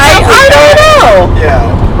mean, I don't know.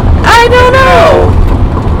 Yeah. I don't know.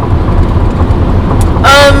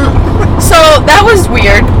 So that was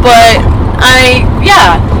weird, but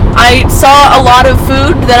I saw a lot of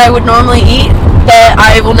food that I would normally eat that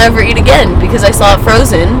I will never eat again because I saw it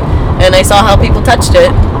frozen, and I saw how people touched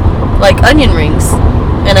it, like onion rings,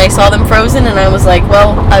 and I saw them frozen, and I was like,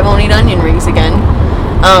 well, I won't eat onion rings again.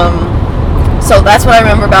 So that's what I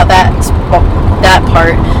remember about that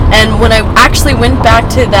part. And when I actually went back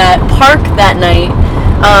to that park that night,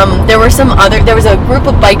 there was a group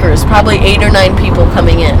of bikers, probably 8 or 9 people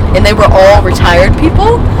coming in, and they were all retired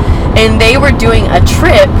people, and they were doing a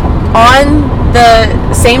trip on the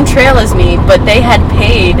same trail as me, but they had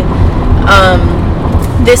paid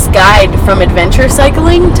this guide from Adventure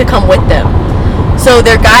Cycling to come with them. So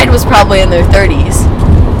their guide was probably in their 30s,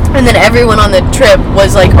 and then everyone on the trip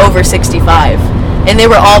was like over 65, and they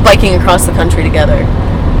were all biking across the country together,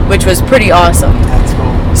 which was pretty awesome. That's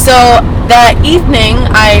cool. So that evening,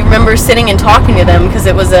 I remember sitting and talking to them because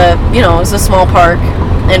it was a small park,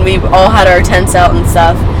 and we all had our tents out and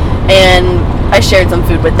stuff. And I shared some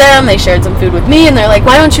food with them. They shared some food with me, and they're like,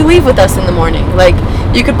 "Why don't you leave with us in the morning? Like,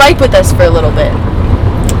 you could bike with us for a little bit."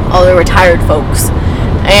 All the retired folks.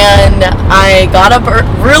 And I got up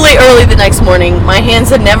really early the next morning. My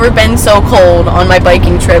hands had never been so cold on my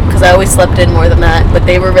biking trip because I always slept in more than that, but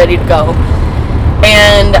they were ready to go.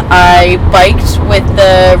 And I biked with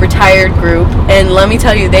the retired group, and let me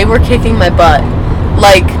tell you, they were kicking my butt.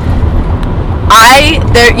 Like,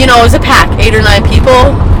 it was a pack, 8 or 9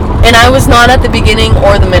 people, and I was not at the beginning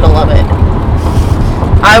or the middle of it.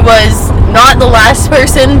 I was not the last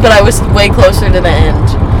person, but I was way closer to the end.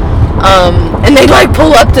 And they'd like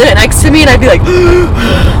pull up to next to me, and I'd be like,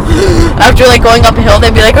 after like going up a hill,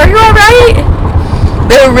 they'd be like, "Are you all right?"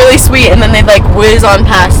 They were really sweet, and then they'd like whiz on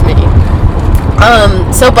past me.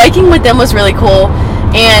 So biking with them was really cool,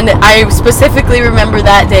 and I specifically remember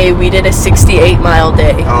that day we did a 68-mile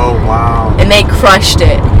day. Oh, wow. And they crushed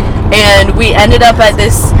it. And we ended up at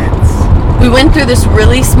this, we went through this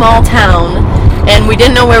really small town, and we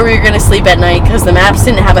didn't know where we were going to sleep at night because the maps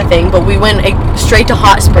didn't have a thing, but we went straight to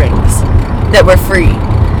hot springs that were free.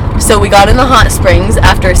 So we got in the hot springs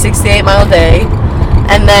after a 68-mile day,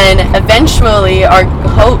 and then eventually our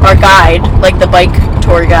guide, like the bike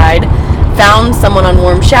tour guide, found someone on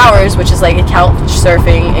Warm Showers, which is like a couch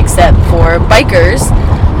surfing except for bikers,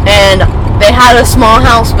 and they had a small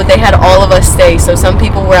house, but they had all of us stay. So some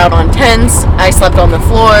people were out on tents, I slept on the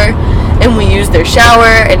floor, and we used their shower,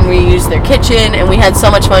 and we used their kitchen, and we had so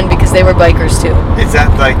much fun because they were bikers too. Is that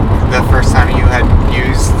like the first time you had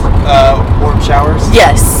used Warm Showers?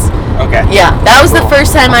 Yes. Okay. Yeah, that was Cool. the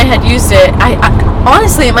first time I had used it. I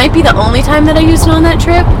honestly, it might be the only time that I used it on that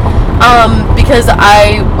trip, because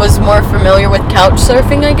I was more familiar with couch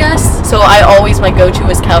surfing, I guess. So my go-to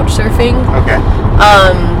was couch surfing. Okay.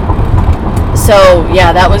 So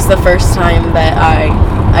yeah, that was the first time that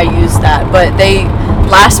I used that. But they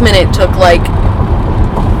last minute took like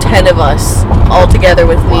 10 of us all together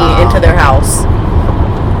with me Wow. into their house,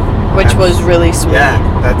 which was really sweet. Yeah,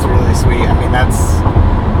 that's really sweet. I mean, that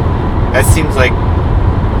seems like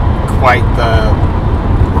quite the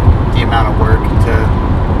amount of work to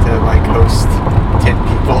like host 10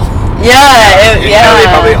 people. Yeah, You know, they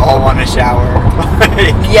probably all want to shower.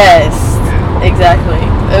 Yes, Yeah. exactly.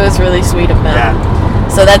 It was really sweet of them. Yeah.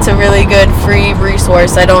 So that's a really good free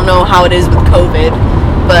resource. I don't know how it is with COVID,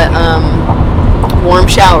 but Warm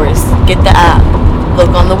Showers. Get the app. Look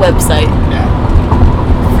on the website. Yeah.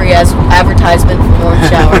 Free as advertisement for Warm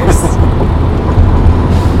Showers.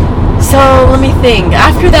 So let me think.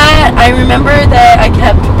 After that, I remember that I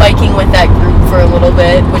kept biking with that group for a little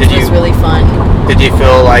bit, which was really fun. Did you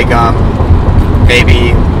feel like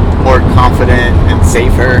maybe more confident and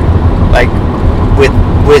safer, like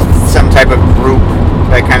with some type of group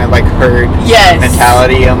that kind of like herd Yes.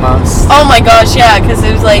 mentality almost? Oh my gosh, yeah, because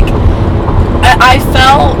it was like, I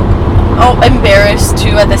felt embarrassed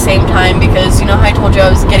too at the same time, because you know how I told you I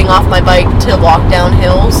was getting off my bike to walk down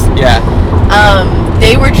hills? Yeah.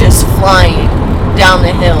 They were just flying down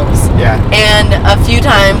the hills. Yeah. And a few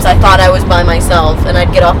times I thought I was by myself, and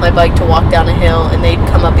I'd get off my bike to walk down a hill, and they'd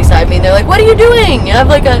come up beside me and they're like, "What are you doing? You have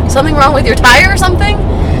like something wrong with your tire or something?"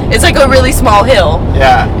 It's like a really small hill.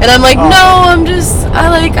 Yeah. And I'm like, Oh. "No,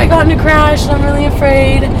 I got in a crash and I'm really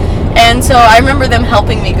afraid." And so I remember them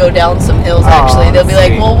helping me go down some hills, actually. They'll be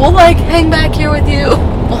like, sweet. "Well, we'll like hang back here with you."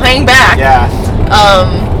 We'll hang back. Yeah.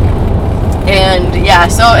 And yeah,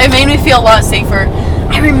 so it made me feel a lot safer.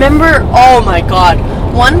 I remember, oh my god,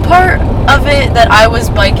 one part of it that I was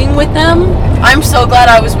biking with them, I'm so glad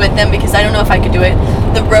I was with them because I don't know if I could do it.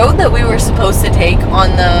 The road that we were supposed to take on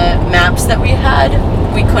the maps that we had,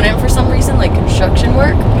 we couldn't for some reason, like construction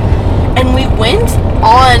work. And we went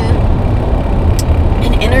on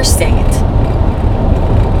an interstate,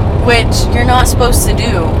 which you're not supposed to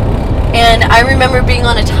do. And I remember being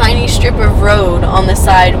on a tiny strip of road on the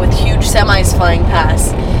side with huge semis flying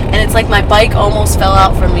past. And it's like my bike almost fell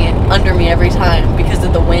out from me, under me every time because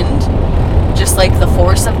of the wind. Just like the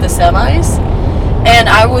force of the semis. And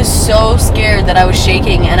I was so scared that I was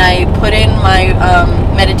shaking. And I put in my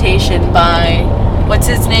meditation by, what's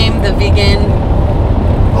his name? The vegan...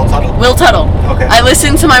 Will Tuttle? Will Tuttle. Okay. I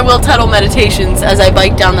listened to my Will Tuttle meditations as I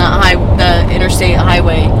biked down the interstate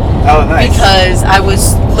highway. Oh, nice. Because I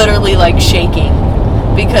was literally like shaking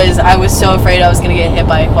because I was so afraid I was going to get hit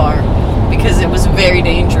by a car because it was a very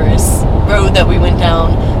dangerous road that we went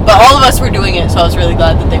down. But all of us were doing it, so I was really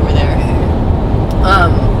glad that they were there.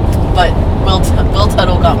 But Will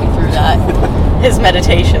Tuttle got me through that. His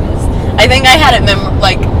meditations. I think I had it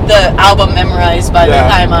the album memorized by the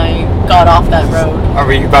time I got off that road. Are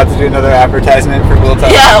we about to do another advertisement for Will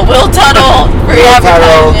Tuttle? Yeah, Will Tuttle. Free Will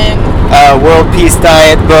Tuttle. advertising. World Peace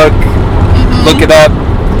Diet book. Mm-hmm. Look it up.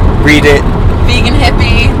 Read it. Vegan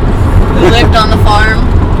hippie who lived on the farm.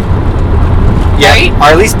 Yeah. Right?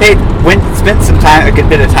 Or at least spent a good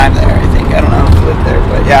bit of time there, I think. I don't know if he lived there,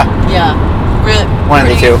 but yeah. Yeah. Really, One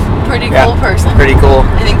of the two. Pretty Yeah. cool person. Pretty cool.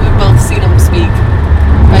 I think we've both seen him speak.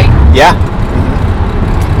 Right? Yeah.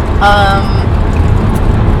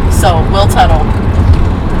 So, Will Tuttle.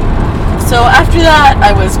 So after that,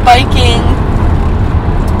 I was biking.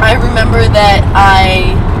 I remember that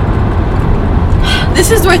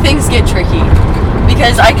this is where things get tricky.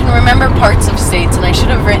 because I can remember parts of states, and I should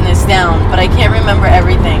have written this down, but I can't remember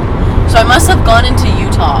everything. So I must have gone into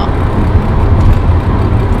Utah.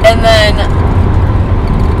 And then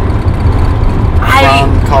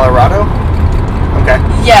From Colorado? Okay.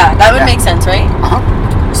 Yeah, that would Yeah. make sense, right? Uh-huh.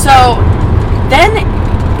 So then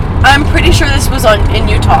I'm pretty sure this was in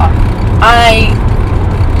Utah. I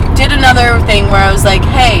did another thing where I was like,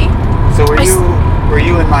 hey. So were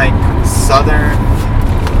you in like southern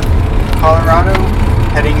Colorado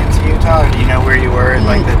heading into Utah, or do you know where you were?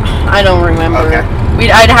 Like I don't remember. Okay.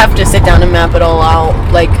 I'd have to sit down and map it all out,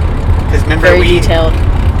 like, because remember very detailed.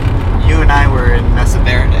 you and I were in Mesa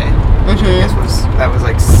Verde, which I guess was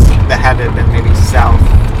like that had to have been maybe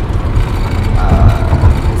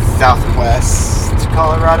southwest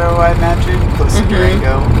Colorado, I imagine, close to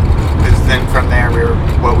Durango. Because then from there we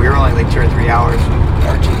were only like 2 or 3 hours from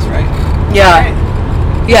Arches, right? Yeah. Right?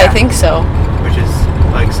 Yeah, I think so. Which is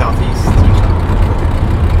like southeast Utah.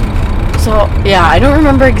 So, yeah, I don't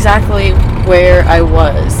remember exactly where I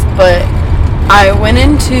was, but I went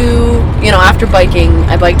into, after biking,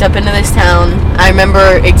 I biked up into this town. I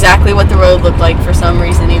remember exactly what the road looked like for some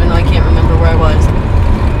reason, even though I can't remember where I was.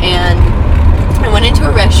 And I went into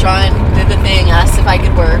a restaurant, did the thing, asked if I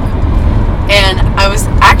could work. And I was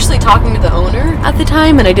actually talking to the owner at the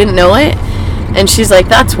time, and I didn't know it. And she's like,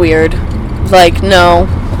 that's weird. Like, no.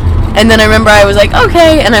 And then I remember I was like,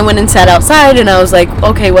 okay. And I went and sat outside, and I was like,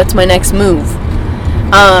 okay, what's my next move?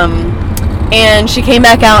 And she came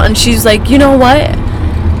back out, and she's like, you know what?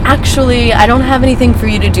 Actually, I don't have anything for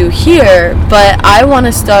you to do here, but I want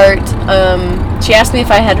to start, she asked me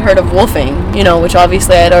if I had heard of wolfing, which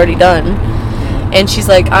obviously I had already done. And she's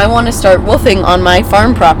like, I want to start wolfing on my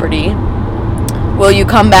farm property. Will you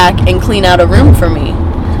come back and clean out a room for me?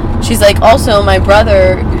 She's like, also, my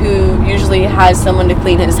brother, who usually has someone to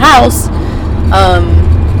clean his house,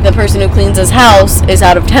 the person who cleans his house is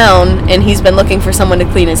out of town, and he's been looking for someone to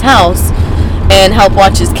clean his house and help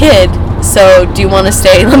watch his kid. So, do you want to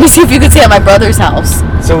stay? Let me see if you can stay at my brother's house.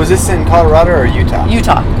 So was this in Colorado or Utah?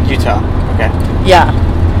 Utah. Okay. Yeah.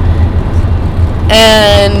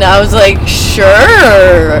 And I was like,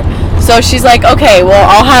 sure. So she's like, okay,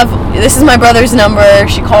 well, this is my brother's number.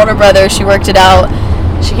 She called her brother. She worked it out.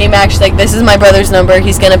 She came back. She's like, this is my brother's number.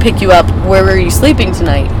 He's going to pick you up. Where were you sleeping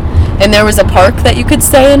tonight? And there was a park that you could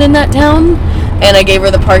stay in that town. And I gave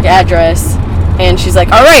her the park address. And she's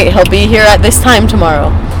like, all right, he'll be here at this time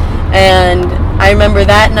tomorrow. And I remember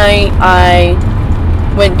that night I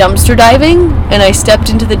went dumpster diving. And I stepped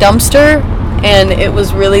into the dumpster. And it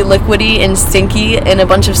was really liquidy and stinky, and a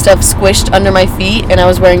bunch of stuff squished under my feet, and I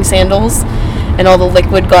was wearing sandals, and all the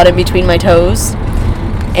liquid got in between my toes.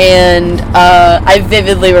 And I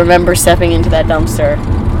vividly remember stepping into that dumpster,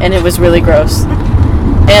 and it was really gross.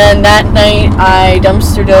 And that night I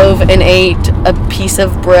dumpster dove and ate a piece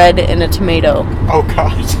of bread and a tomato. Oh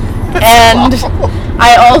God. And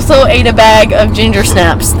I also ate a bag of ginger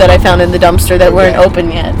snaps that I found in the dumpster that weren't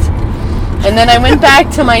open yet. And then I went back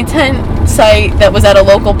to my tent site that was at a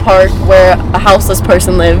local park where a houseless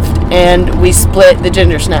person lived, and we split the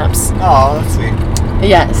ginger snaps. Oh, that's sweet.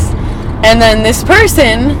 Yes. And then this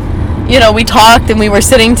person, we talked, and we were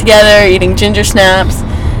sitting together eating ginger snaps,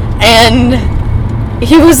 and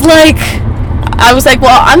he was like, I was like,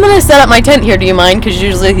 well, I'm going to set up my tent here, do you mind? Because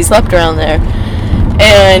usually he slept around there.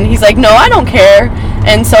 And he's like, no, I don't care.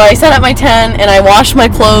 And so I set up my tent, and I washed my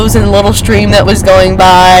clothes in a little stream that was going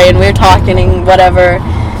by, and we were talking and whatever.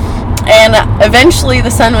 And eventually the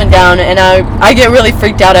sun went down, and I get really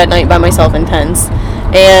freaked out at night by myself in tents.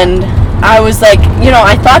 And I was like,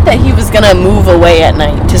 I thought that he was going to move away at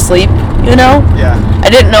night to sleep, Yeah. I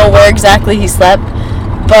didn't know where exactly he slept,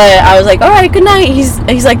 but I was like, all right, good night. He's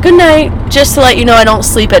like, good night, just to let you know I don't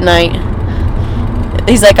sleep at night.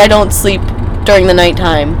 He's like, I don't sleep during the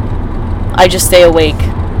nighttime. I just stay awake.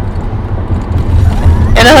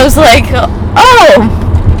 And I was like, oh,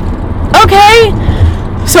 okay.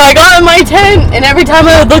 So I got in my tent, and every time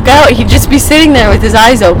I would look out, he'd just be sitting there with his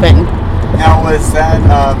eyes open. Now, was that,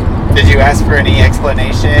 did you ask for any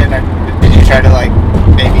explanation, or did you try to, like,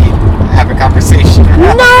 maybe have a conversation?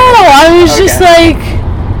 No, I was just like,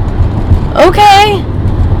 okay.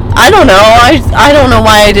 I don't know. I don't know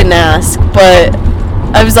why I didn't ask, but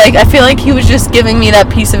I was like, I feel like he was just giving me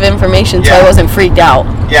that piece of information so I wasn't freaked out.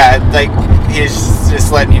 Yeah, like, he's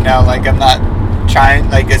just letting you know, like, I'm not trying,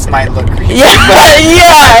 like, this might look creepy. Yeah,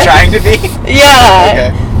 I'm trying to be. Yeah.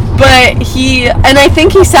 Okay. But and I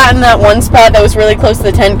think he sat in that one spot that was really close to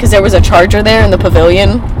the tent because there was a charger there in the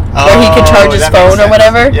pavilion where he could charge his phone or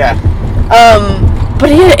whatever. Yeah.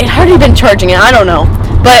 But he had already been charging it. I don't know.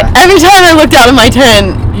 But every time I looked out of my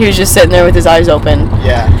tent, he was just sitting there with his eyes open.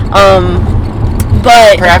 Yeah.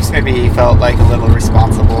 But perhaps maybe he felt like a little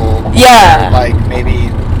responsible. Yeah. Or like maybe,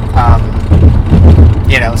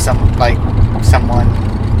 someone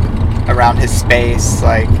around his space,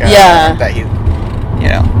 like that he,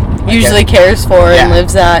 usually cares for and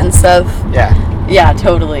lives at and stuff. Yeah. Yeah,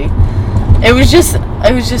 totally. It was just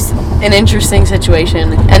an interesting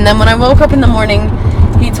situation. And then when I woke up in the morning,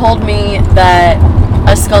 he told me that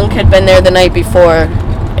a skunk had been there the night before,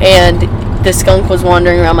 and the skunk was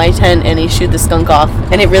wandering around my tent, and he shooed the skunk off.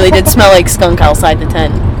 And it really did smell like skunk outside the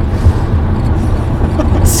tent.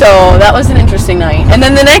 So that was an interesting night. And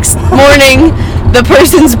then the next morning, the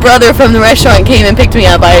person's brother from the restaurant came and picked me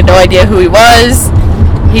up. I had no idea who he was.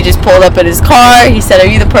 He just pulled up in his car. He said, "Are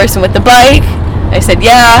you the person with the bike?" I said,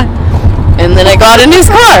 "Yeah." And then I got in his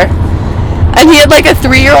car. And he had like a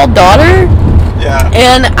 3-year-old daughter. Yeah.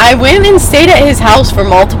 And I went and stayed at his house for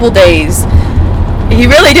multiple days. He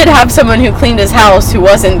really did have someone who cleaned his house who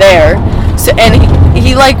wasn't there. So, and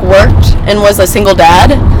he like worked and was a single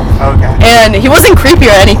dad. Okay. And he wasn't creepy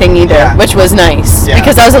or anything either, which was nice. Yeah.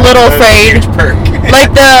 Because I was a little afraid. Huge perk.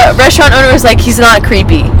 Like the restaurant owner was like, "He's not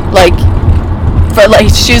creepy."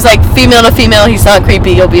 She was like, "Female to female, he's not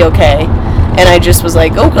creepy, you'll be okay." And I just was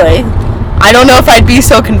like, okay. I don't know if I'd be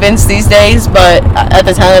so convinced these days, but at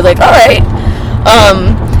the time I was like, all right.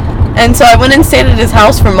 And so I went and stayed at his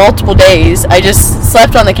house for multiple days. I just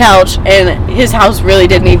slept on the couch, and his house really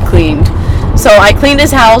did need cleaned. So I cleaned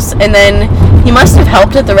his house, and then he must have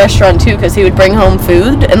helped at the restaurant too, because he would bring home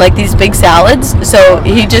food and like these big salads. So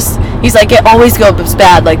he's like, "It always goes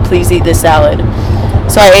bad, like please eat this salad."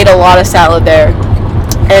 So I ate a lot of salad there.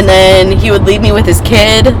 And then he would leave me with his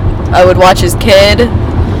kid. I would watch his kid.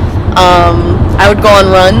 I would go on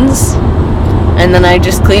runs, and then I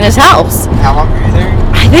just clean his house. How long were you there?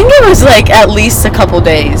 I think it was like at least a couple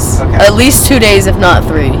days. Okay. At least 2 days, if not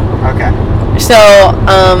 3. Okay. So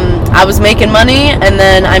I was making money, and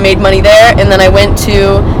then I made money there, and then I went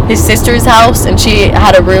to his sister's house, and she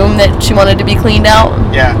had a room that she wanted to be cleaned out.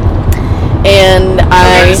 Yeah. And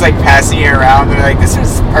they're just like passing you around. They're like, "This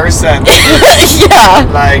is person." Yeah.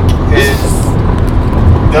 Like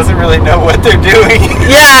doesn't really know what they're doing.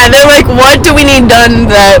 Yeah, they're like, "What do we need done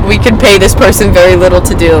that we could pay this person very little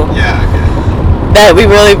to do?" Yeah. Okay. That we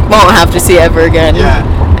really won't have to see ever again. Yeah.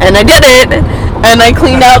 And I did it, and I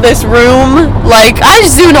cleaned out this room. Like, I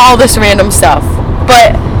just doing all this random stuff.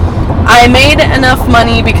 But I made enough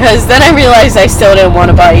money because then I realized I still didn't want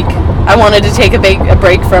to bike. I wanted to take a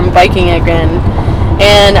break from biking again.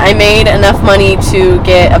 And I made enough money to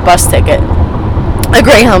get a bus ticket. A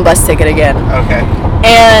Greyhound bus ticket again. Okay.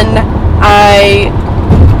 And I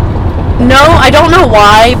don't know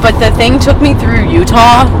why, but the thing took me through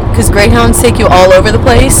Utah, because Greyhounds take you all over the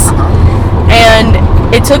place. And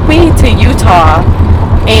it took me to Utah,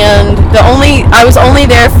 and I was only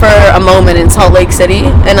there for a moment in Salt Lake City,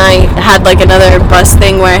 and I had like another bus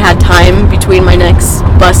thing where I had time between my next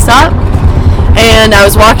bus stop. And I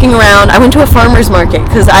was walking around. I went to a farmer's market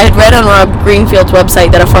because I had read on Rob Greenfield's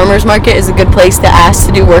website that a farmer's market is a good place to ask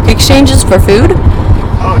to do work exchanges for food.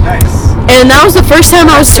 Oh, nice. And that was the first time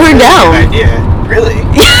I was turned down. Good idea. Really?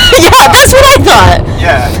 Yeah, that's what I thought.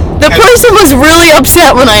 Yeah. The person was really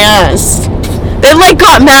upset when I asked. They like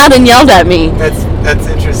got mad and yelled at me. That's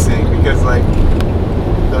interesting because like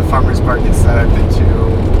the farmers markets that I've been to,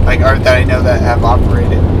 like that I know that have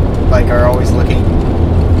operated, like are always looking.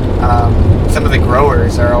 Some of the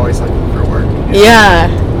growers are always looking for work. Yeah.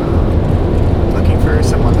 Looking for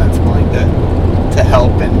someone that's willing to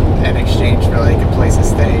help and exchange for like a place to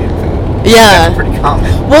stay and food. Yeah. That's pretty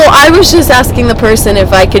common. Well, I was just asking the person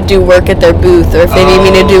if I could do work at their booth, or if they need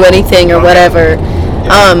me to do anything or whatever.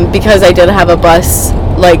 Yeah. Because I did have a bus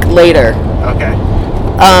like later. Okay.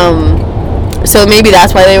 So maybe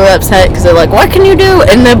that's why they were upset, because they're like, "What can you do?"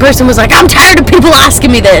 And the person was like, "I'm tired of people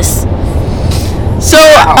asking me this." So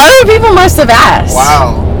other people must have asked.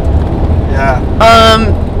 Wow. Yeah.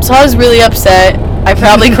 So I was really upset. I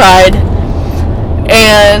probably cried.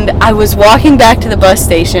 And I was walking back to the bus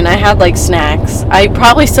station. I had like snacks. I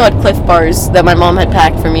probably still had Cliff Bars that my mom had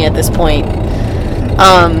packed for me at this point.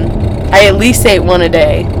 I at least ate one a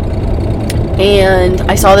day. And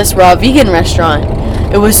I saw this raw vegan restaurant.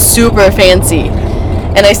 It was super fancy.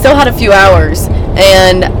 And I still had a few hours.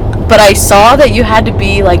 But I saw that you had to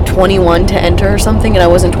be like 21 to enter or something, and I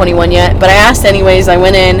wasn't 21 yet. But I asked anyways. I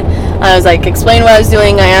went in. I was like, explain what I was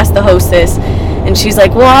doing. I asked the hostess, and she's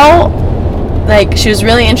like, well, like, she was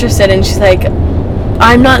really interested, and she's like,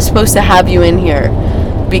 I'm not supposed to have you in here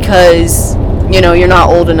because, you're not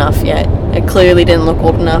old enough yet. It clearly didn't look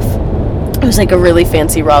old enough. It was like a really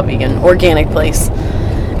fancy raw vegan, organic place.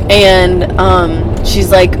 And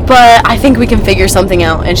she's like, but I think we can figure something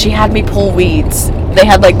out. And she had me pull weeds. They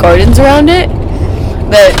had like gardens around it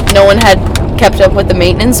that no one had kept up with the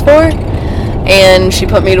maintenance for. And she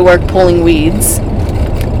put me to work pulling weeds.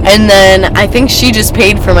 And then I think she just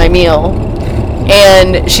paid for my meal.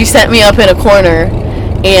 And she set me up in a corner.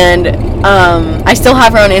 And I still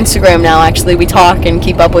have her on Instagram now, actually. We talk and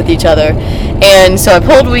keep up with each other. And so I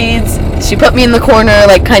pulled weeds. She put me in the corner,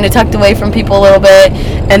 like kind of tucked away from people a little bit.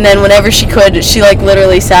 And then whenever she could, she like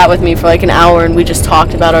literally sat with me for like an hour and we just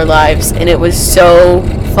talked about our lives. And it was so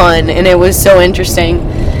fun and it was so interesting.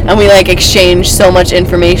 And we like exchanged so much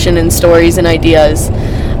information and stories and ideas.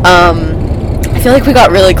 I feel like we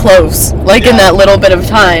got really close, like in that little bit of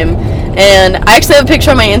time. And I actually have a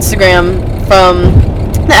picture on my Instagram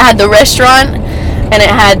that had the restaurant and it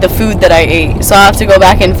had the food that I ate. So I'll have to go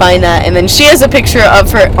back and find that. And then she has a picture of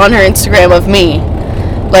her on her Instagram of me.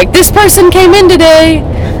 Like, this person came in today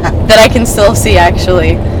that I can still see,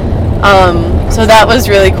 actually. So that was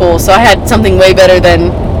really cool. So I had something way better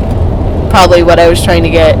than probably what I was trying to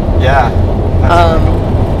get. Yeah.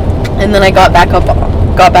 And then I got back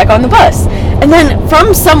on the bus. And then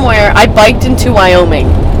from somewhere, I biked into Wyoming.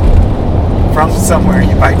 From somewhere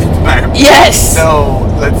you biked into Wyoming? Yes! So,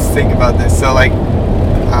 let's think about this. So, like,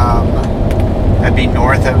 that'd be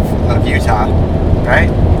north of Utah, right?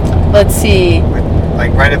 Let's see.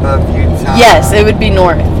 Like, right above Utah? Yes, it would be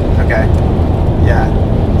north. Okay. Yeah.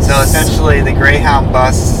 So, essentially, the Greyhound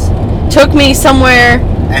bus took me somewhere.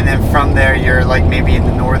 And then from there, you're, like, maybe in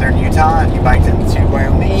the northern Utah, and you biked into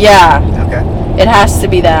Wyoming? Yeah. Okay. It has to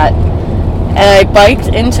be that. And I biked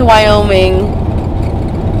into Wyoming,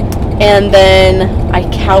 and then I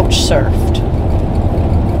couch surfed.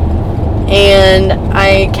 And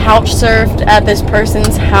I couch surfed at this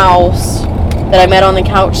person's house that I met on the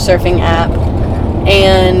couch surfing app.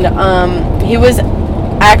 And he was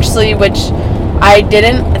actually, which I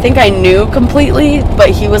didn't think I knew completely, but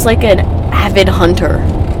he was like an avid hunter.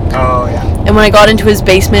 Oh, yeah. And when I got into his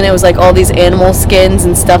basement, it was like all these animal skins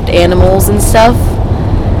and stuffed animals and stuff.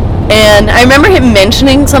 And I remember him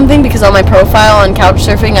mentioning something because on my profile on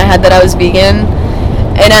Couchsurfing, I had that I was vegan.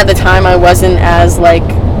 And at the time, I wasn't as, like,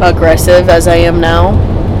 aggressive as I am now.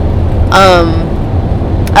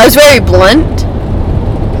 I was very blunt,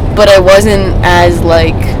 but I wasn't as,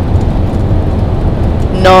 like,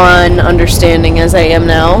 non-understanding as I am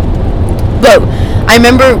now. But I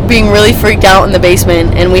remember being really freaked out in the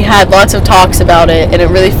basement, and we had lots of talks about it, and it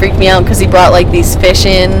really freaked me out because he brought like these fish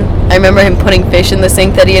in. I remember him putting fish in the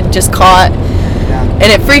sink that he had just caught, and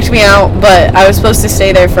it freaked me out, but I was supposed to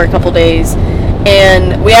stay there for a couple days.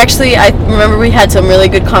 And I remember we had some really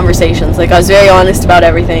good conversations. Like, I was very honest about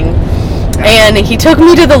everything. And he took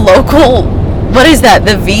me to the local, what is that,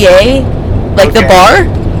 the VA? Like the bar?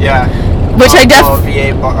 Yeah. Which I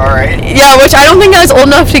VA bar, alright. Yeah, which I don't think I was old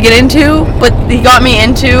enough to get into, but he got me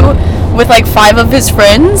into with like 5 of his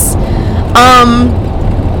friends.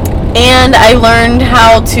 And I learned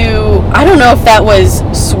how to, I don't know if that was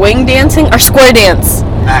swing dancing or square dance.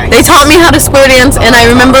 Nice. They taught me how to square dance, and I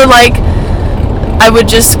remember like I would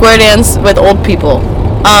just square dance with old people.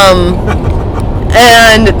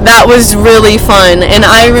 And that was really fun. And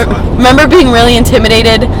I remember being really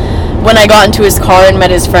intimidated when I got into his car and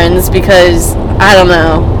met his friends because, I don't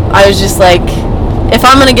know, I was just like, if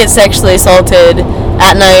I'm gonna get sexually assaulted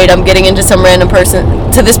at night, I'm getting into some random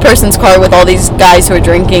to this person's car with all these guys who are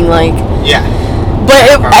drinking, like. Yeah.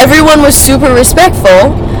 But everyone was super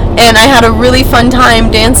respectful, and I had a really fun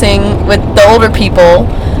time dancing with the older people,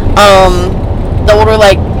 the older,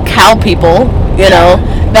 like, cow people, you know,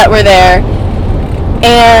 that were there.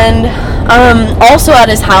 And also at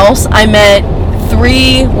his house, I met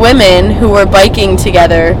 3 women who were biking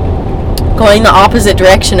together, going the opposite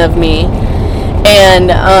direction of me. And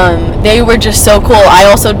they were just so cool. I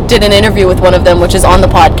also did an interview with one of them, which is on the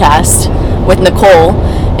podcast, with Nicole.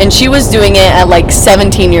 And she was doing it at like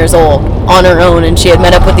 17 years old on her own, and she had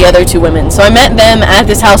met up with the other 2 women. So I met them at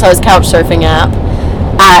this house I was couch surfing at.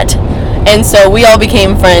 And so we all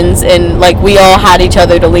became friends, and like we all had each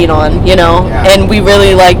other to lean on, you know. Yeah. And we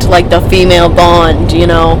really liked like the female bond, you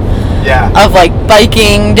know. Yeah. Of like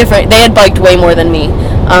biking different. They had biked way more than me.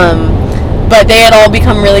 But they had all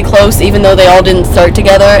become really close, even though they all didn't start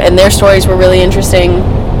together, and their stories were really interesting.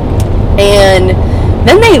 And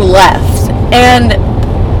then they left, and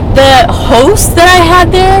the host that I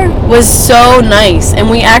had there was so nice, and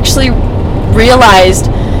we actually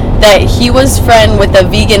realized that he was friend with a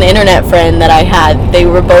vegan internet friend that I had. They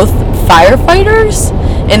were both firefighters,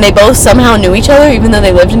 and they both somehow knew each other, even though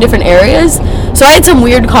they lived in different areas. So I had some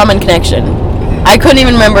weird common connection. I couldn't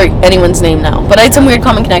even remember anyone's name now, but I had some weird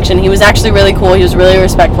common connection. He was actually really cool. He was really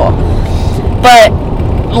respectful. But,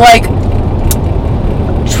 like,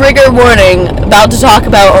 trigger warning, about to talk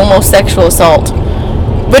about almost sexual assault,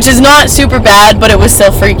 which is not super bad, but it was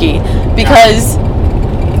still freaky, because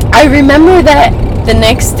I remember that the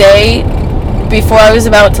next day, before I was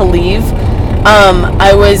about to leave,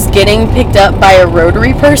 I was getting picked up by a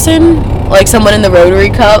Rotary person, like someone in the Rotary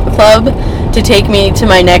Club, to take me to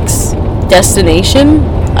my next destination.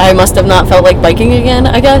 I must have not felt like biking again,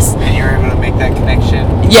 I guess. And you were able to make that connection.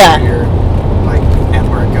 Yeah. Through your, like,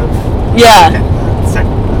 network of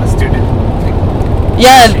student.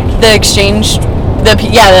 Yeah, the exchange, the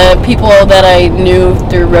people that I knew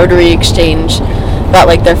through Rotary Exchange got,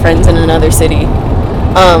 like, their friends in another city.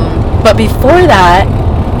 But before that,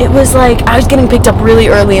 it was like I was getting picked up really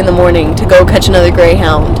early in the morning to go catch another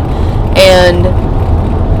Greyhound, and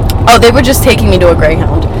they were just taking me to a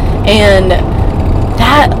Greyhound, and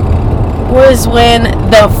that was when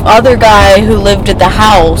the other guy who lived at the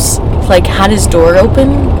house, like, had his door open,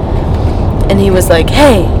 and he was like,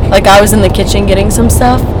 hey, like, I was in the kitchen getting some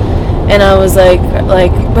stuff, and I was like,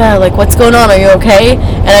 well, like, what's going on, are you okay?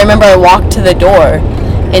 And I remember I walked to the door,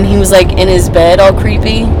 and he was, like, in his bed all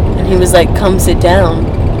creepy, and he was like, come sit down.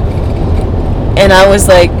 And I was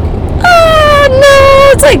like,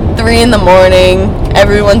 no, it's like 3 a.m,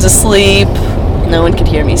 everyone's asleep, no one could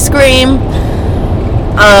hear me scream.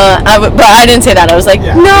 But I didn't say that. I was like,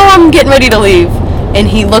 no, I'm getting ready to leave. And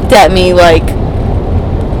he looked at me like,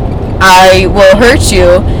 I will hurt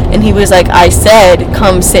you. And he was like, I said,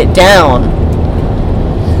 come sit down.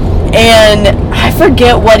 And I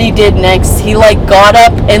forget what he did next. He, like, got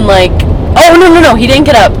up and, like, no, he didn't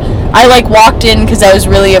get up. I, like, walked in because I was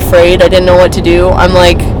really afraid. I didn't know what to do. I'm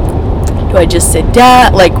like, do I just sit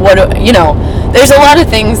down? Like, there's a lot of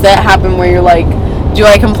things that happen where you're like, do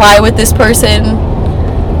I comply with this person?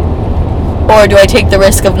 Or do I take the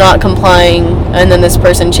risk of not complying and then this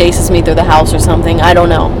person chases me through the house or something? I don't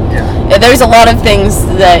know. Yeah. There's a lot of things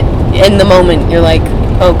that in the moment you're like,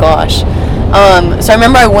 oh gosh. So I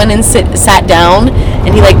remember I went and sat down,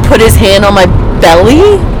 and he, like, put his hand on my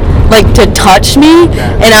belly, like, to touch me,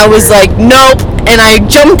 and I was like, nope, and I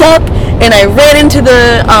jumped up, and I ran into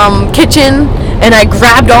the kitchen, and I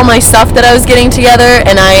grabbed all my stuff that I was getting together,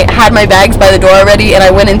 and I had my bags by the door already, and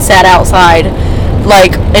I went and sat outside,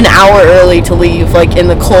 like, an hour early to leave, like, in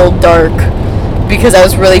the cold dark, because I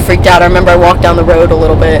was really freaked out. I remember I walked down the road a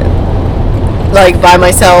little bit, like, by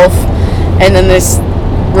myself, and then this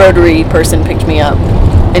Rotary person picked me up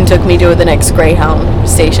and took me to the next Greyhound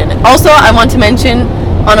station. Also, I want to mention,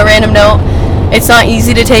 on a random note, it's not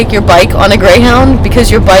easy to take your bike on a Greyhound because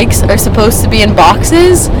your bikes are supposed to be in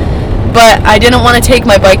boxes, but I didn't want to take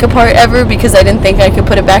my bike apart ever because I didn't think I could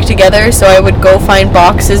put it back together, so I would go find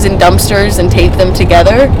boxes and dumpsters and tape them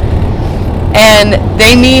together. And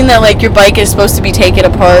they mean that, like, your bike is supposed to be taken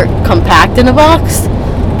apart compact in a box,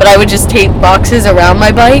 but I would just tape boxes around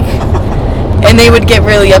my bike, and they would get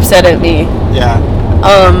really upset at me. Yeah.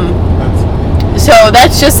 So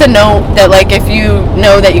that's just a note that, like, if you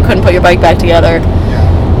know that you couldn't put your bike back together,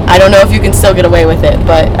 I don't know if you can still get away with it,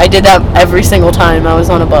 but I did that every single time I was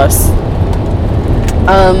on a bus.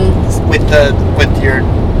 With your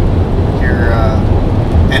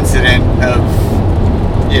incident of,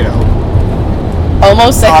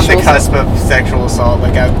 almost sexual on the cusp of sexual assault,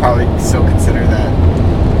 like, I would probably still consider that,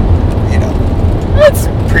 it's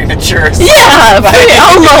premature. Yeah,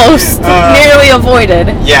 almost nearly avoided.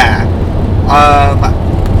 Yeah.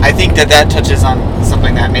 I think that touches on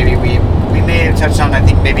something that maybe we may have touched on, I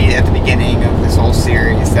think maybe at the beginning of this whole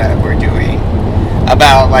series that we're doing,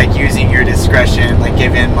 about, like, using your discretion, like,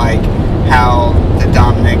 given, like, how the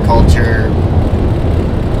dominant culture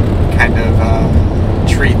kind of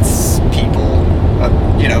treats people,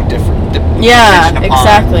 different. Yeah, upon,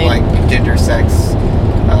 exactly. Like, gender, sex,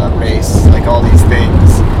 race, like, all these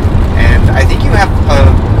things. And I think you have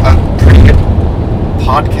a pretty good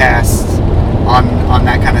podcast on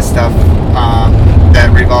that kind of stuff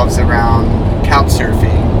that revolves around couch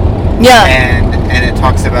surfing. Yeah. And it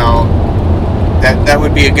talks about that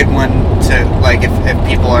would be a good one to, like, if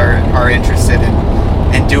people are interested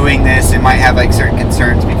in doing this and might have, like, certain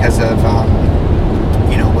concerns because of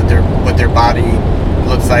what their body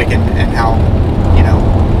looks like and how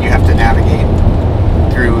you have to navigate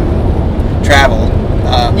through travel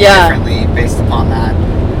differently based upon that.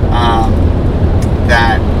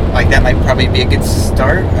 That might probably be a good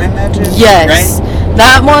start, I imagine. Yes. Right?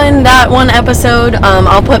 That one episode,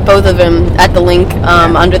 I'll put both of them at the link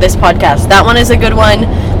under this podcast. That one is a good one,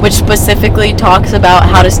 which specifically talks about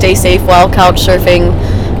how to stay safe while couch surfing.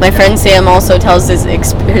 My friend Sam also tells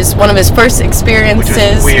one of his first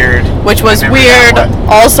experiences, which was weird,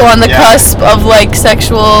 also on the cusp of like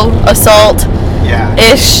sexual assault.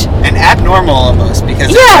 Ish. And abnormal almost, because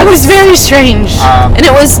it was very strange. And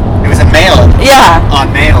it was a male. Yeah.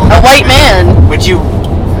 On male. A white man. Which you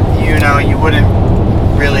wouldn't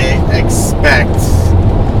really expect.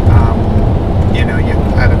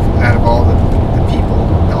 Out of all the people,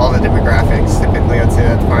 all the demographics, typically I'd say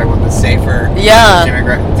that's probably one of the safer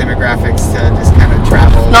demographics to just kind of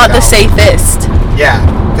travel. Not the safest. Yeah,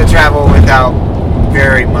 to travel without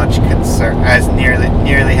very much concern, as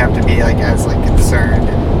nearly have to be like as like concerned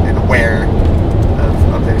and aware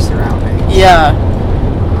of their surroundings. Yeah.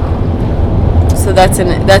 So that's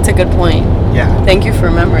a good point. Yeah. Thank you for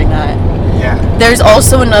remembering that. Yeah. There's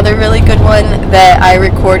also another really good one that I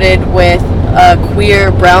recorded with a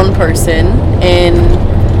queer brown person in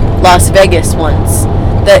Las Vegas once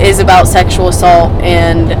that is about sexual assault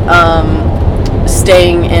and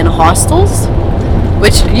staying in hostels,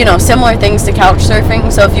 which, similar things to couch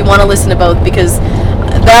surfing. So if you want to listen to both, because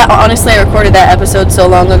that, honestly, I recorded that episode so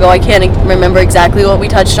long ago, I can't remember exactly what we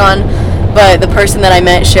touched on, but the person that I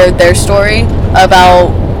met shared their story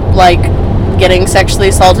about, like, getting sexually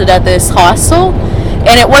assaulted at this hostel,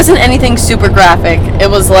 and it wasn't anything super graphic. It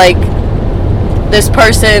was like, this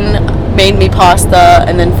person made me pasta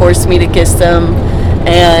and then forced me to kiss them,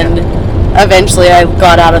 and eventually I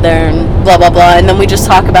got out of there and blah blah blah, and then we just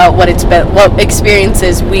talk about what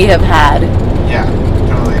experiences we have had. Yeah,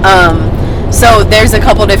 totally. So there's a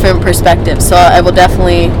couple different perspectives, so I will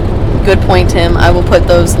definitely, good point, Tim, I will put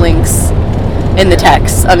those links in the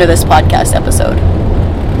text under this podcast episode.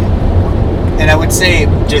 And I would say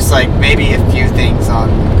just like maybe a few things on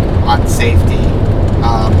safety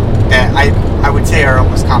that I would say are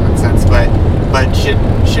almost common sense, but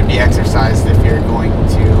should be exercised if you're going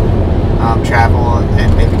to travel,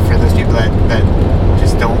 and maybe for those people that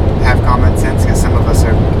just don't have common sense, because some of us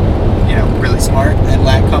are really smart and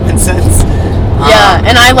lack common sense. Yeah,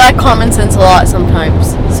 and I lack common sense a lot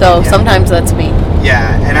sometimes, so sometimes that's me.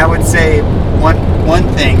 Yeah, and I would say one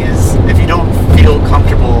thing is, if you don't feel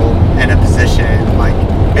comfortable in a position, like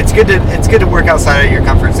it's good to work outside of your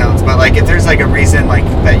comfort zones, but like if there's like a reason like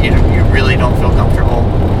that you really don't feel comfortable,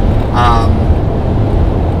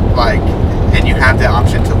 like, and you have the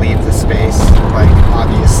option to leave the space, like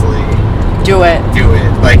obviously do it.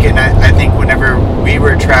 Like, and I think whenever we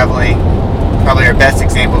were traveling, probably our best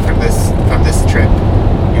example from this trip,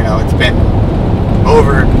 it's been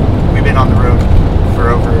we've been on the road for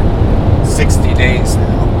over 60 days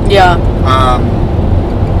now. Yeah.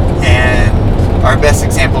 And our best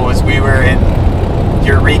example was we were in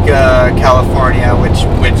Eureka, California, which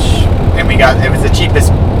it was the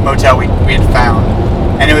cheapest motel we had found,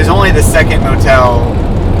 and it was only the second motel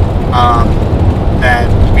that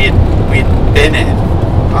we had been in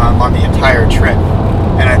on the entire trip,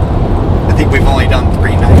 and I think we've only done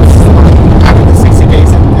 3 nights out of the 60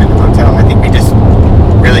 days in the motel. I think we just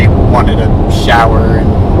really wanted a shower, and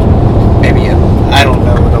maybe I don't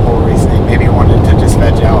know the whole reasoning. Maybe wanted to just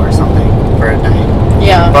veg out or something for a night.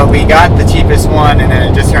 Yeah. But we got the cheapest one, and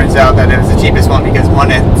then it just turns out that it was the cheapest one because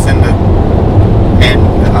one, it's in the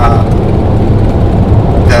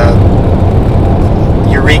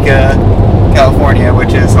Eureka, California,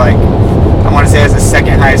 which is like, I want to say has the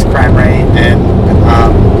second highest crime rate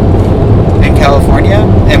in California,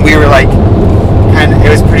 and we were like, it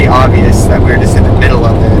was pretty obvious that we were just in the middle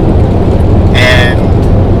of it, and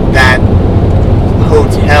that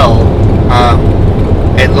hotel,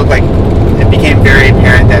 it looked like it became very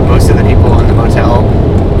apparent that most of the people in the motel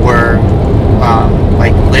were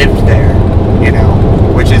like lived there,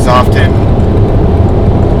 which is often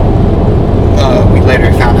we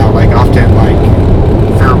later found out, like, often like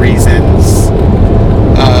for reasons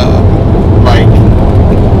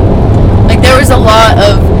like there was a lot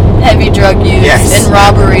of heavy drug use and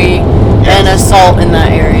robbery and assault in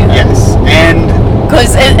that area. Yes. And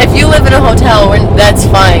because if you live in a hotel, that's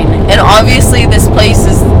fine, and obviously this place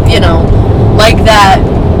is like that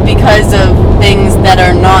because of things that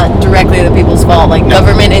are not directly the people's fault, like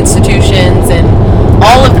government institutions and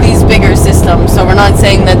all of these bigger systems. So we're not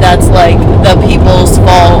saying that that's like the people's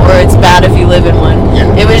fault or it's bad if you live in one.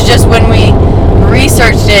 It was just when we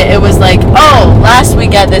researched it, it was like, oh, last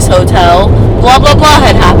week at this hotel, blah blah blah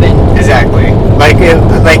had happened. Exactly. Like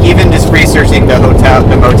even just researching the motel,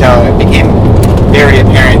 it became very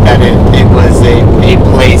apparent that it was a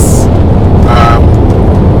place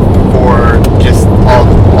for just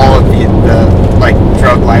all of the like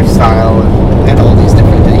drug lifestyle and all these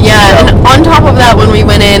different things. Yeah, and on top of that, when we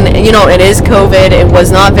went in, it is COVID. It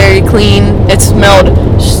was not very clean. It smelled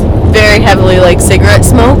very heavily like cigarette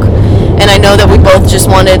smoke, and I know that we both just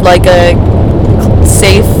wanted like a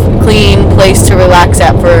safe, clean place to relax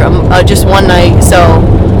at for just one night. So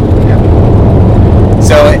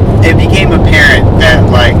it became apparent that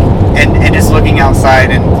like, and just looking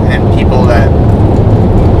outside and people that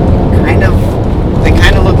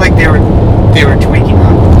kind of looked like they were tweaking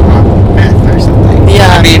on meth or something.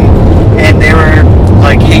 Yeah. I mean, and they were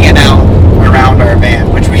like hanging out around our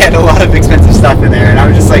van, which we had a lot of expensive stuff in there, and I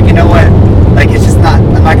was just like, you know what? Like, it's just not.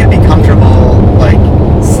 I'm not gonna be comfortable like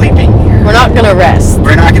sleeping here. we're not gonna rest.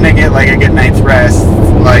 We're not gonna get like a good night's rest.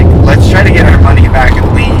 Like, let's try to get our money back and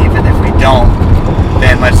leave, and if we don't,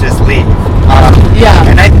 then let's just leave. Yeah.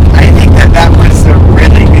 And I think that was a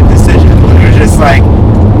really good decision. It was just like,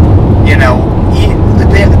 you know,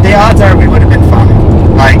 the odds are we would have been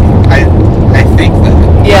fine. Like, I think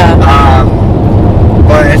that. Yeah.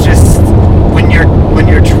 But it's just when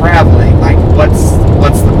you're traveling, like,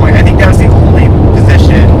 what's the point? I think that was the only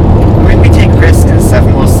position. I mean, we take risks and stuff,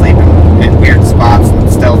 and we'll sleep in weird spots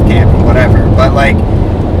and stealth camp and whatever. But like,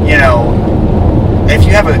 you know, if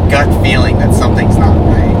you have a gut feeling that something's not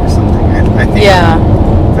right or something, I think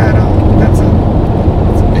that's a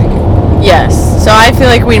big. Yes. So I feel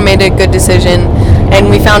like we made a good decision, and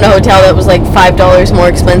we found a hotel that was like $5 more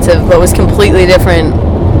expensive, but was completely different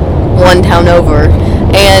one town over.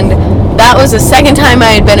 And that was the second time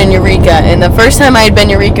I had been in Eureka, and the first time I had been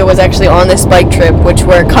in Eureka was actually on this bike trip, which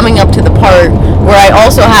we're coming up to the part where I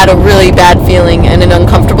also had a really bad feeling and an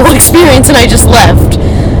uncomfortable experience, and I just left.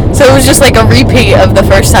 So it was just like a repeat of the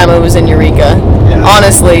first time I was in Eureka,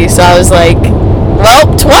 honestly. So I was like, well,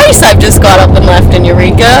 twice I've just got up and left in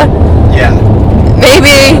Eureka. Yeah.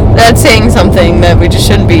 Maybe that's saying something that we just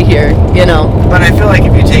shouldn't be here, you know. But I feel like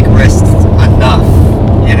if you take risks enough,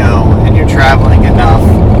 you know, and you're traveling enough,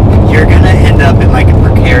 you're gonna end up in like a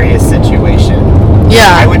precarious situation.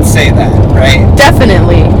 Yeah. I would say that, right?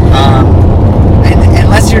 Definitely. And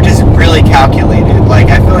unless you're just really calculated. Like,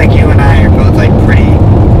 I feel like you and I are both like pretty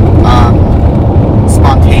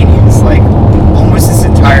spontaneous. Like, almost this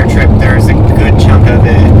entire trip, there's a good chunk of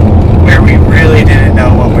it where we really didn't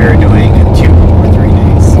know what we were doing in 2 or 3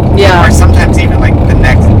 days. Yeah. Or sometimes even like the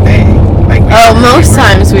next day. Like, Most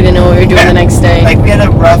times we didn't know what we were doing the next day. Like, we had a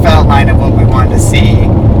rough outline of what we wanted to see,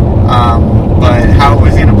 but how it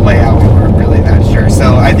was going to play out, we weren't really that sure.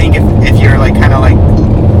 So I think if you're like kind of like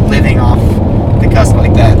living off the cusp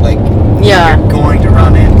like that, like, Yeah. you're going to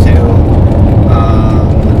run into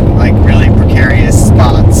like really precarious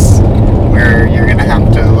spots where you're going to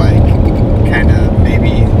have to like kind of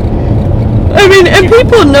maybe. I mean, and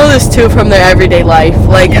people know this too from their everyday life.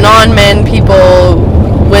 Like, non-men people,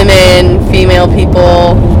 women, female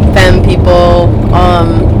people, femme people,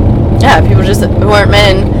 people just who aren't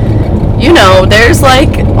men. You know, there's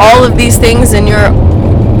like all of these things in your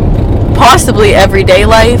possibly everyday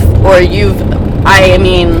life, or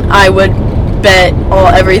I would bet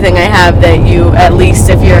everything I have that you, at least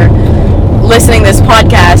if you're listening to this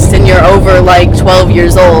podcast and you're over like 12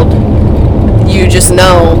 years old, you just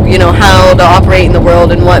know, how to operate in the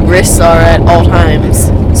world and what risks are at all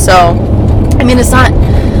times. So, I mean, it's not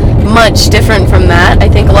much different from that. I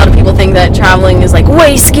think a lot of people think that traveling is like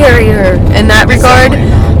way scarier in that regard,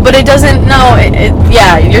 but it doesn't. No,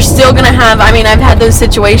 you're still gonna have. I mean, I've had those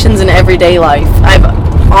situations in everyday life. I've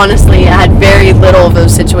honestly had very little of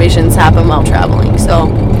those situations happen while traveling. So,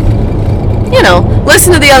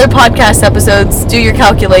 listen to the other podcast episodes, do your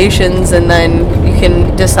calculations, and then you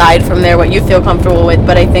can decide from there what you feel comfortable with.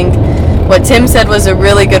 But I think what Tim said was a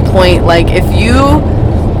really good point. Like, if you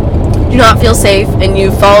do not feel safe and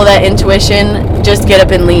you follow that intuition, just get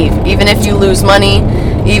up and leave. Even if you lose money,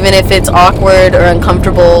 even if it's awkward or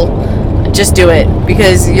uncomfortable, just do it,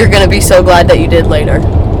 because you're going to be so glad that you did later.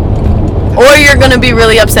 Or you're going to be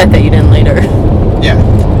really upset that you didn't later. Yeah.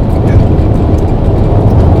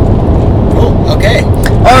 Cool. Okay.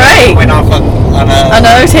 All right. Went off on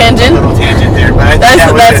another tangent. A little tangent there, but I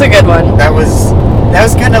think that's a good one. That was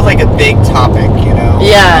kind of like a big topic,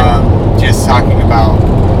 Yeah. Just talking about.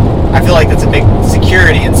 I feel like that's a big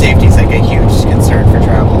security and safety is like a huge concern for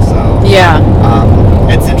travel. So yeah.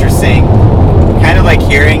 It's interesting, kind of like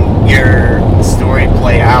hearing your story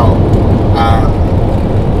play out.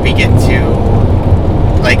 We get to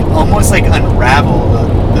like almost like unravel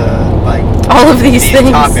the like all of these things.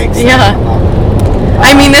 Topics. Yeah.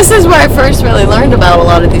 I mean, this is where I first really learned about a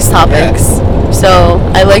lot of these topics. Yeah. So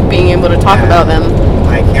I like being able to talk about them.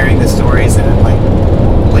 Like hearing the stories and then like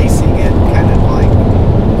placing it, kind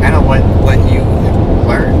of what you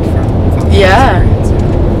learned from the experience.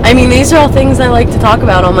 I mean, these are all things I like to talk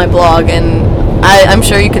about on my blog, and I'm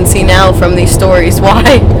sure you can see now from these stories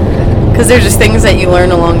why. Because because there's just things that you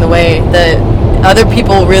learn along the way that other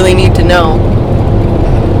people really need to know.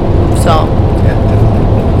 So. Yeah,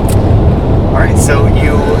 definitely. All right, so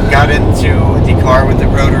you got into the car with the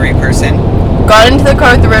rotary person. Got into the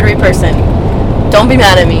car with the rotary person. Don't be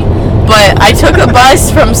mad at me. But I took a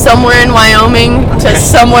bus from somewhere in Wyoming to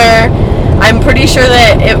somewhere, I'm pretty sure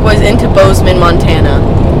that it was into Bozeman, Montana.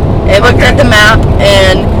 I looked at the map,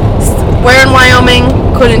 and where in Wyoming,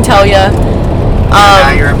 couldn't tell you.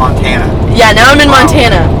 Now you're in Montana. Yeah, now I'm in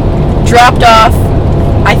Montana. Dropped off.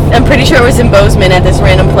 I'm pretty sure it was in Bozeman at this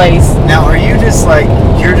random place. Now, are you just like,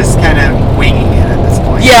 you're just kind of winging it at this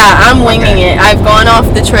point? Yeah, I'm winging it. I've gone off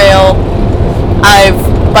the trail. I've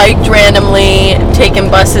biked randomly,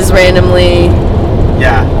 taken buses randomly.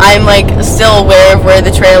 Yeah. I'm like still aware of where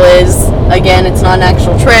the trail is. Again, it's not an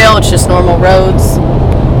actual trail, it's just normal roads.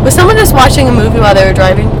 Was someone just watching a movie while they were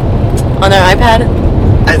driving? On their iPad?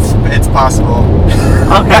 It's possible.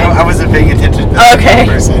 Okay. I wasn't paying attention to this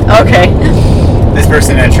person. Okay. This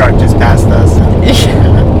person in a truck just passed us. And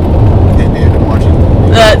they've been watching.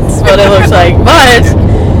 That's what it looks like. But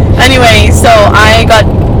anyway, so I got,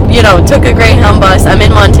 took a Greyhound bus. I'm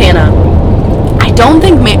in Montana. I don't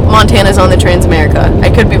think Montana's on the Transamerica. I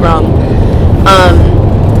could be wrong.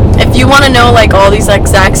 If you want to know like all these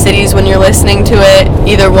exact cities when you're listening to it,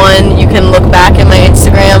 either one, you can look back at my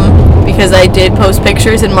Instagram because I did post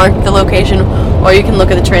pictures and mark the location, or you can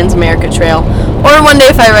look at the Transamerica Trail. Or one day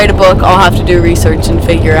if I write a book, I'll have to do research and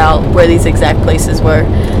figure out where these exact places were.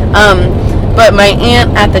 But my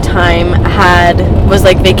aunt at the time was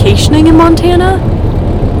like vacationing in Montana,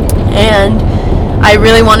 and I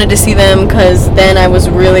really wanted to see them because then I was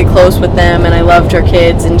really close with them and I loved her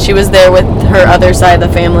kids, and she was there with her other side of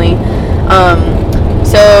the family.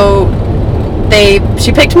 So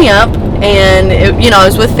she picked me up, and I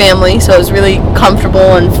was with family, so it was really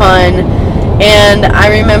comfortable and fun. And I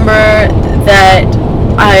remember that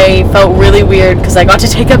I felt really weird because I got to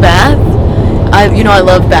take a bath. I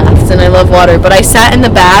love baths and I love water, but I sat in the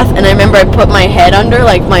bath and I remember I put my head under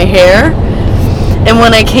like my hair. And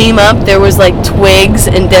when I came up, there was like twigs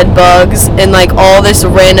and dead bugs and like all this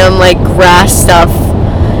random like grass stuff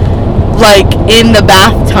like in the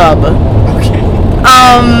bathtub. Okay.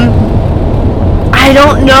 I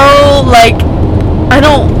don't know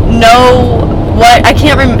what,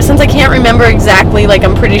 since I can't remember exactly, like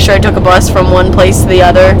I'm pretty sure I took a bus from one place to the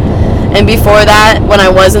other. And before that, when I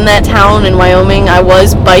was in that town in Wyoming, I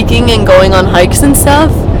was biking and going on hikes and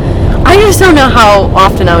stuff. I just don't know how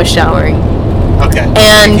often I was showering. Okay. And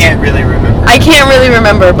I can't really remember. I can't really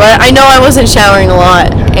remember, but I know I wasn't showering a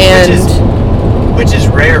lot. Yeah. And which is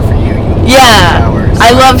rare for you. Showers.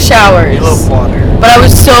 I love showers. You love water. But I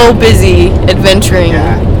was so busy adventuring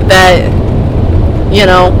that,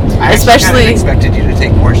 I especially kind of expected you to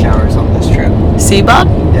take more showers on this trip. Seabug?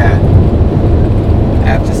 Yeah. I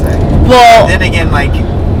have to say. Well, then again, like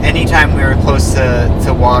anytime we were close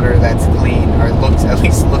to water that's clean, or at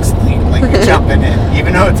least looks clean, like you're jumping in,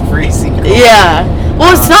 even though it's freezing cold. Yeah.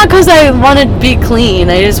 Well, it's not because I want to be clean.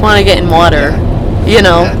 I just want to get in water. Yeah,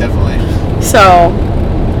 definitely. So,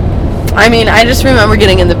 I mean, I just remember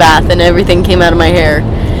getting in the bath and everything came out of my hair,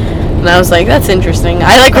 and I was like, "That's interesting."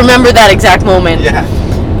 I remember that exact moment. Yeah.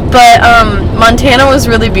 But Montana was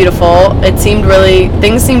really beautiful. Things seemed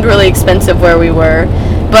really expensive where we were.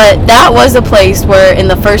 But that was a place where in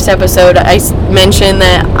the first episode I mentioned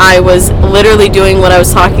that I was literally doing what I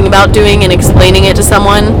was talking about doing and explaining it to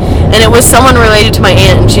someone. And it was someone related to my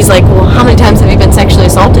aunt. And she's like, well, how many times have you been sexually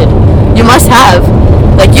assaulted? You must have.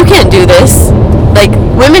 Like, you can't do this. Like,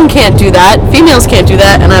 women can't do that. Females can't do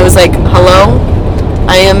that. And I was like, hello?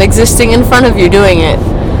 I am existing in front of you doing it.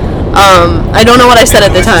 I don't know what I said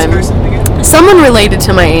at the time. Someone related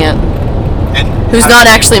to my aunt. And who's not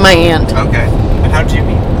actually my aunt. Okay. And how did you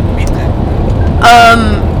meet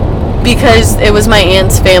them? Because it was my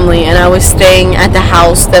aunt's family, and I was staying at the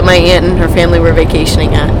house that my aunt and her family were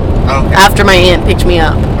vacationing at. Okay. After my aunt picked me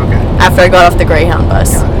up. Okay. After I got off the Greyhound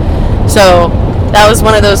bus. So that was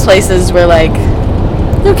one of those places where like,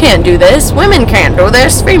 you can't do this. Women can't do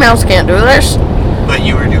this. Females can't do this. But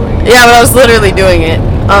you were doing it. Yeah, but I was literally doing it.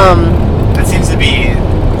 That seems to be.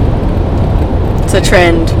 It's a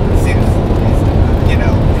trend.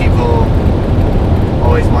 People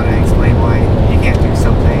always want to explain why you can't do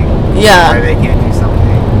something. Yeah. Why they can't do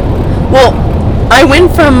something. Well, I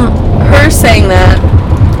went from her saying that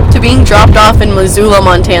to being dropped off in Missoula,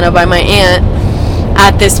 Montana by my aunt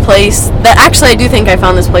at this place that actually I do think I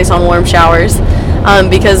found this place on Warm Showers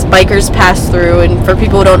because bikers pass through, and for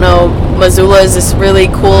people who don't know, Missoula is this really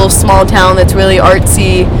cool small town that's really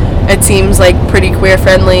artsy. It seems like pretty queer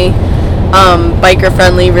friendly, biker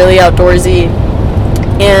friendly, really outdoorsy.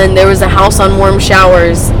 and there was a house on Warm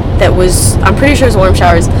Showers that was, I'm pretty sure it was Warm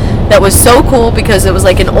Showers, that was so cool because it was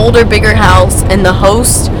like an older, bigger house, and the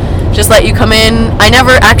host just let you come in. I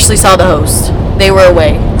never actually saw the host. They were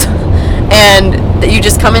away. And you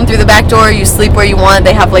just come in through the back door, you sleep where you want.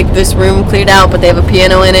 They have like this room cleared out, but they have a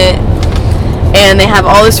piano in it. And they have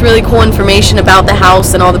all this really cool information about the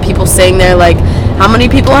house and all the people staying there, like how many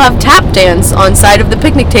people have tap dance on side of the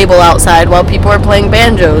picnic table outside while people are playing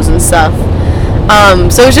banjos and stuff.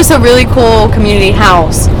 So it's just a really cool community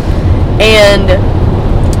house. And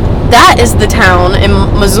that is the town in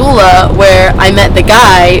Missoula where I met the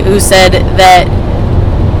guy who said that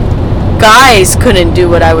guys couldn't do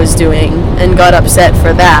what I was doing and got upset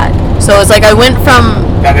for that. So it's like I went from...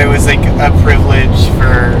 That it was like a privilege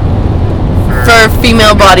for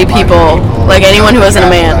female body people, like anyone who wasn't a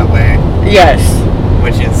man. That way, yes.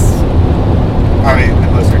 which is probably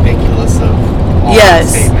the most ridiculous of all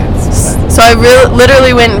statements. But. So I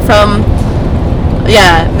literally went from,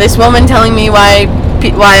 this woman telling me why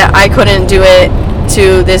I couldn't do it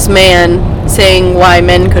to this man saying why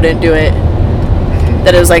men couldn't do it.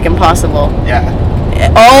 That it was like impossible.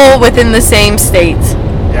 Yeah. All within the same state.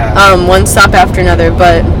 Yeah. One stop after another,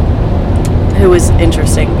 but it was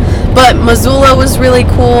interesting. But Missoula was really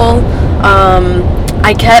cool.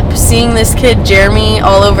 I kept seeing this kid, Jeremy,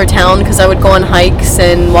 all over town because I would go on hikes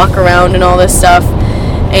and walk around and all this stuff.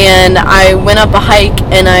 And I went up a hike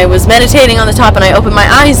and I was meditating on the top and I opened my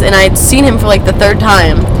eyes and I'd seen him for like the third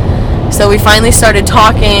time. So we finally started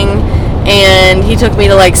talking and he took me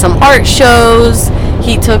to like some art shows.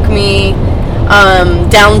 He took me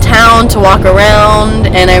downtown to walk around,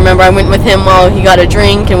 and I remember I went with him while he got a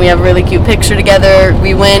drink and we have a really cute picture together.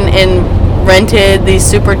 We went and rented these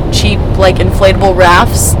super cheap like inflatable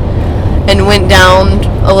rafts and went down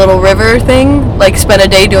a little river thing, like spent a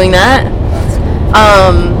day doing that.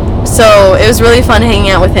 So it was really fun hanging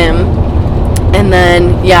out with him. And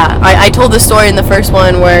then I told the story in the first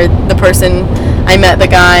one where the person I met, the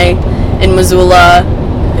guy in Missoula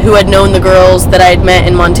who had known the girls that I had met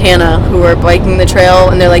in Montana who were biking the trail,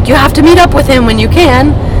 and they're like, you have to meet up with him when you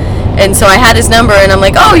can. And so I had his number and I'm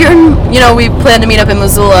like, oh, we planned to meet up in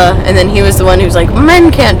Missoula. And then he was the one who's like,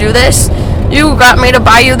 men can't do this, you got me to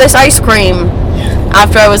buy you this ice cream.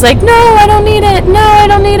 After I was like, no, I don't need it, no, I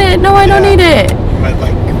don't need it, no, I don't need it. But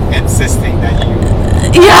like insisting that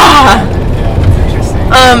you... Yeah, it's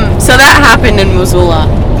interesting. So that happened in Missoula.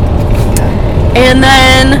 And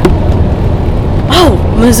then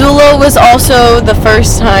Missoula was also the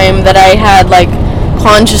first time that I had like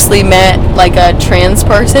consciously met like a trans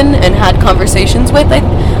person and had conversations with.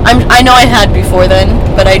 I know I had before then,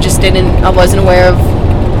 but I wasn't aware of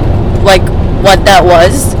like what that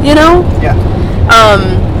was, you know? Yeah.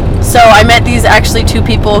 So I met these actually two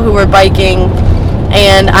people who were biking,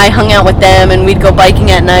 and I hung out with them and we'd go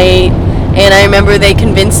biking at night, and I remember they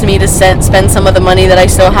convinced me to spend some of the money that I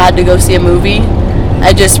still had to go see a movie.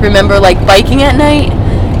 I just remember like biking at night,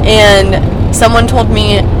 and someone told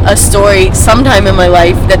me a story sometime in my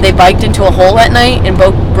life that they biked into a hole at night and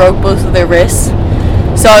broke both of their wrists.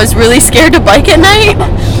 So I was really scared to bike at night.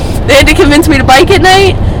 They had to convince me to bike at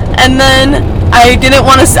night, and then I didn't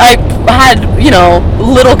want to. I had,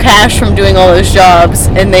 little cash from doing all those jobs,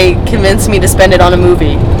 and they convinced me to spend it on a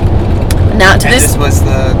movie. Now to this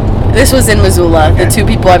was in Missoula. Okay. The two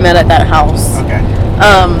people I met at that house. Okay.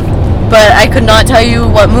 But I could not tell you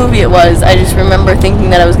what movie it was. I just remember thinking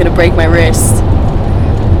that I was going to break my wrist.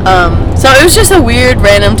 So it was just a weird,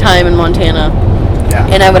 random time in Montana. Yeah.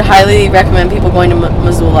 And I would highly recommend people going to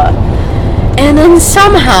Missoula. And then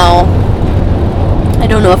somehow, I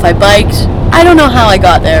don't know if I biked. I don't know how I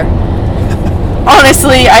got there.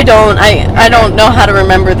 Honestly, I don't. I don't know how to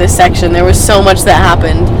remember this section. There was so much that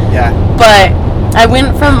happened. Yeah. But I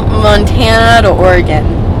went from Montana to Oregon.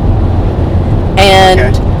 And...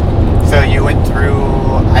 Okay. So you went through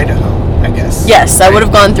Idaho, I guess. Yes, right? I would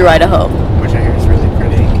have gone through Idaho. Which I hear is really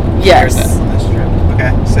pretty. Yes. On this trip.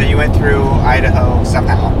 Okay, so you went through Idaho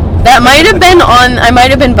somehow. That might have been I might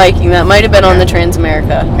have been biking. That might have been on the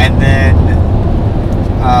Transamerica. And then,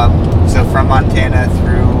 so from Montana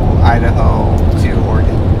through Idaho to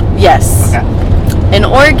Oregon. Yes. Okay. In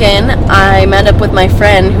Oregon, I met up with my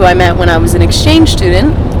friend who I met when I was an exchange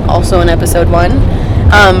student, also in episode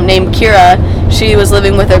 1, named Kira. She was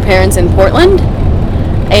living with her parents in Portland,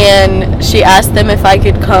 and she asked them if I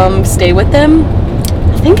could come stay with them.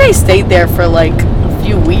 I think I stayed there for like a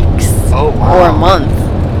few weeks. Oh, wow. Or a month.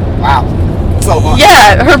 Wow. So long.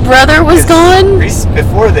 Yeah, her brother was gone.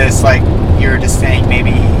 Before this, like, you were just staying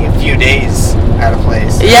maybe a few days at a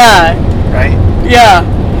place. Yeah. Right? Yeah.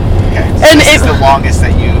 Okay. So And this is the longest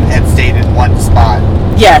that you had stayed in one spot.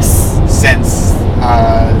 Yes. Since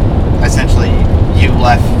essentially you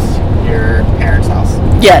left your parents' house.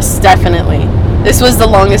 Yes, definitely. This was the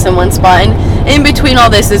longest in one spot, and in between all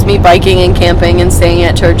this is me biking and camping and staying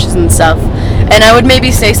at churches and stuff. And I would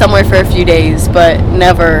maybe stay somewhere for a few days, but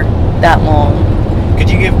never that long. Could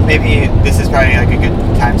you give, maybe this is probably like a good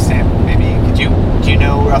timestamp, maybe do you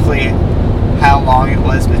know roughly how long it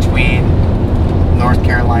was between North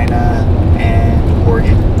Carolina and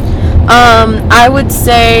Oregon? I would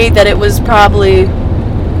say that it was probably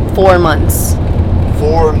 4 months.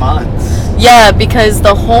 4 months? Yeah, because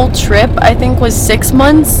the whole trip, I think, was 6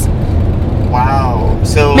 months. Wow.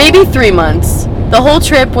 So maybe 3 months. The whole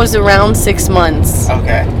trip was around 6 months.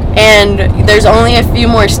 Okay. And there's only a few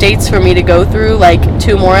more states for me to go through, like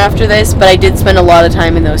 2 more after this, but I did spend a lot of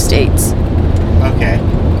time in those states. Okay.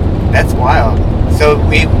 That's wild. So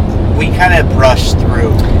we kind of brushed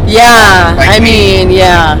through. Yeah, Like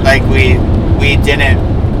yeah. Like we didn't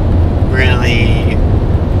really,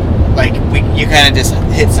 like, you kind of just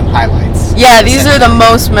hit some highlights. Yeah, these are the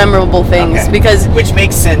most memorable things, Okay. because... Which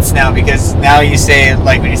makes sense now, because now you say,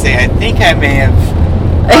 like, when you say, I think I may have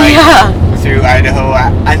biked through Idaho,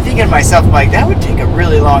 I'm thinking to myself, I'm like, that would take a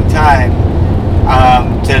really long time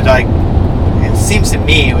to, like, it seems to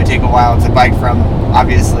me it would take a while to bike from,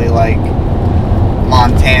 obviously, like,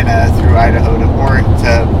 Montana through Idaho to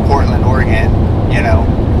Portland, Oregon, you know.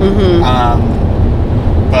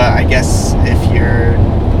 But I guess if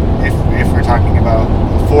we're talking about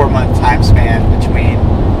a 4-month time span between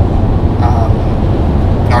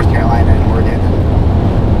North Carolina and Oregon,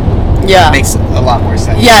 yeah, it makes a lot more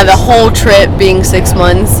sense. Yeah, the whole trip being 6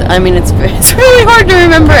 months. I mean, it's really hard to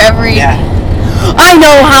remember every. Yeah. I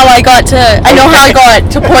know how I got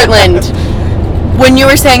to Portland. When you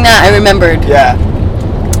were saying that, I remembered. Yeah.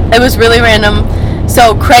 It was really random.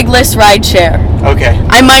 So, Craigslist rideshare. Okay.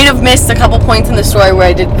 I might have missed a couple points in the story where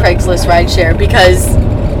I did Craigslist rideshare because,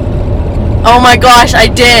 oh my gosh, I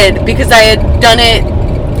did, because I had done it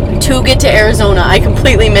to get to Arizona. I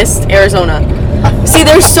completely missed Arizona. See,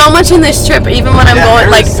 there's so much in this trip, even when I'm going,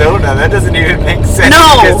 like... Arizona, that doesn't even make sense.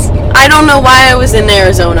 No, I don't know why I was in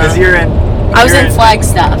Arizona. Because I was in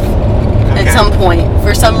Flagstaff at some point,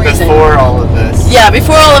 for some reason. Before all of this. Yeah,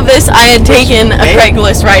 before all of this, I had taken a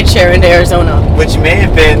Craigslist rideshare into Arizona. Which may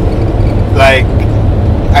have been, like,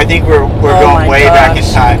 I think we're going way back in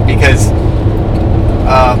time, because,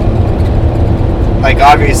 like,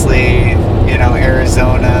 obviously, you know,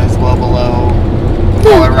 Arizona is well below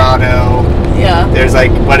Colorado. Yeah. There's,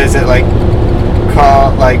 like, what is it, like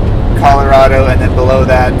Colorado, and then below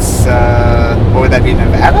that's, what would that be,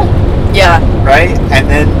 Nevada? Yeah. Right? And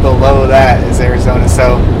then below that is Arizona,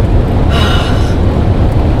 so...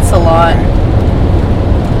 It's a lot.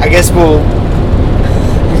 I guess we'll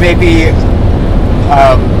maybe,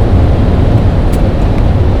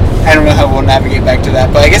 I don't know how we'll navigate back to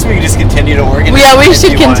that, but I guess we can just continue to Oregon. Yeah, we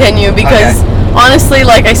should continue, because honestly,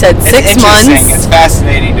 like I said, 6 months. It's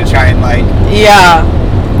fascinating to try and, like... Yeah.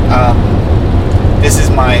 This is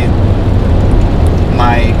my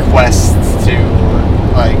quest to,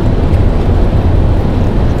 like,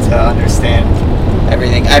 to understand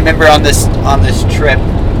everything. I remember on this trip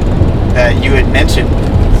that you had mentioned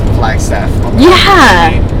Flagstaff.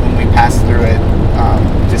 When we passed through it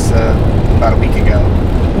just about a week ago.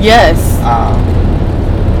 Yes.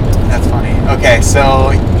 That's funny. Okay,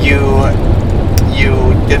 so you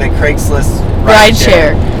did a Craigslist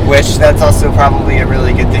rideshare, which that's also probably a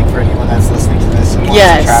really good thing for anyone that's listening to this and wants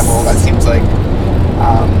to travel. That seems like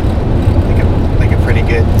a pretty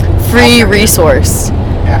good free resource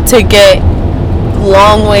to get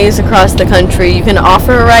long ways across the country. You can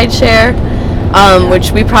offer a rideshare,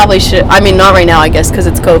 which we probably should. I mean, not right now, I guess, because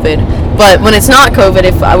it's COVID. But when it's not COVID,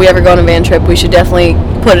 if we ever go on a van trip, we should definitely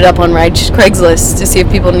put it up on Craigslist to see if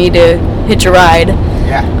people need to hitch a ride.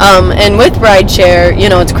 Yeah. And with rideshare, you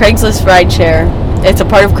know, it's Craigslist rideshare. It's a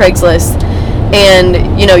part of Craigslist, and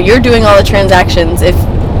you know, you're doing all the transactions.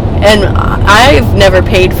 And I've never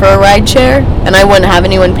paid for a rideshare, and I wouldn't have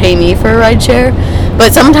anyone pay me for a rideshare.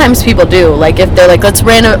 But sometimes people do. Like, if they're like,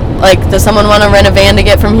 does someone want to rent a van to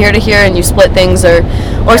get from here to here, and you split things, or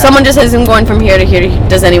someone just says, I'm going from here to here,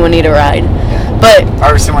 does anyone need a ride? Yeah. But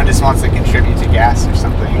or if someone just wants to contribute to gas or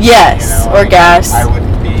something. Yes, you know, or gas. I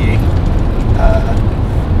wouldn't be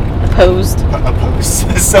opposed.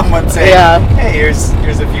 Someone saying, hey,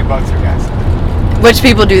 here's a few bucks for gas. Which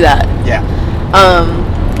people do that. Yeah.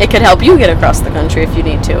 It could help you get across the country if you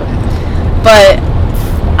need to. But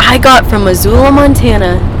I got from Missoula,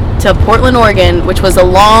 Montana to Portland, Oregon, which was a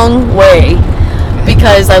long way,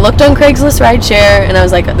 because I looked on Craigslist rideshare and I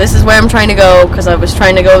was like, this is where I'm trying to go, because I was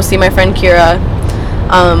trying to go see my friend Kira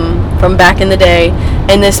from back in the day.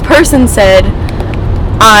 And this person said,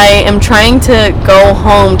 I am trying to go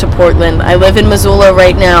home to Portland. I live in Missoula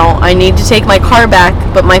right now. I need to take my car back,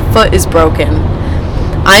 but my foot is broken.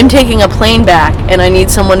 I'm taking a plane back, and I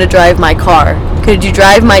need someone to drive my car. Could you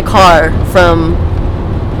drive my car from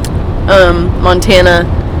Montana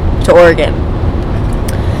to Oregon?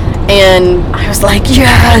 And I was like,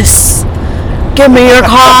 yes! Give me your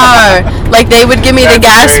car! Like, they would give me the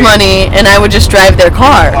gas money, and I would just drive their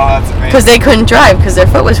car. Oh, that's amazing. Because they couldn't drive, because their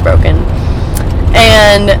foot was broken.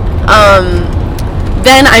 And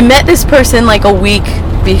then I met this person like a week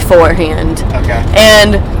beforehand. Okay.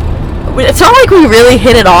 And it's not like we really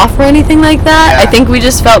hit it off or anything like that. Yeah. I think we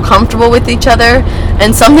just felt comfortable with each other.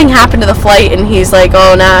 And something happened to the flight, and he's like,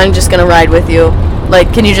 oh, nah, I'm just going to ride with you.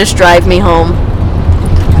 Like, can you just drive me home?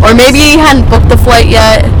 Or maybe he hadn't booked the flight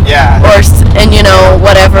yet. Yeah. And you know,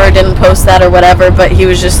 whatever, didn't post that or whatever, but he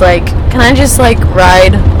was just like, can I just like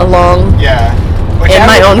ride along? Yeah. Which in I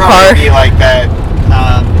my would own car. Be like that.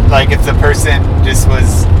 Like if the person just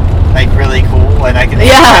was like really cool, and I can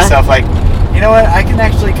see myself like, you know what, I can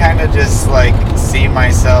actually kind of just like see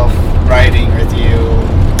myself riding with you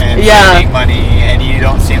and making money, and you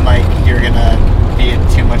don't seem like you're gonna be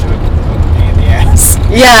too much of a pain in the ass.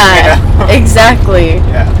 Yeah, you know? Exactly.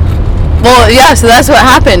 Yeah. Well, yeah, so that's what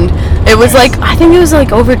happened. It was like, I think it was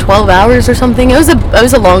like over 12 hours or something. It was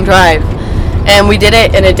a long drive. And we did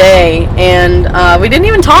it in a day, and we didn't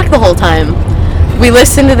even talk the whole time. We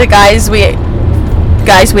listened to the Guys We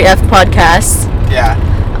F podcast. Yeah.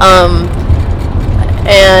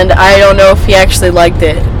 And I don't know if he actually liked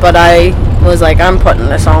it, but I was like, I'm putting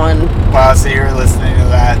this on. Wow, so you were listening to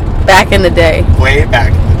that back in the day. way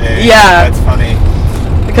back in the day. Yeah. That's funny.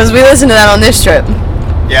 Because we listened to that on this trip.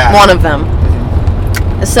 Yeah. One of them.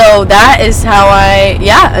 So that is how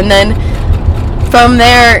and then from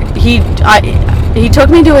there, he took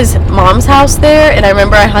me to his mom's house there, and I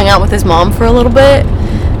remember I hung out with his mom for a little bit.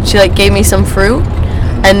 She like gave me some fruit,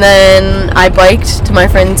 and then I biked to my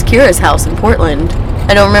friend Kira's house in Portland.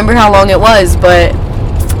 I don't remember how long it was, but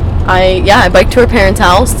I biked to her parents'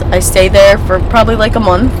 house. I stayed there for probably like a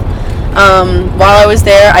month. While I was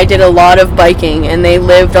there, I did a lot of biking, and they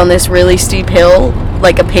lived on this really steep hill,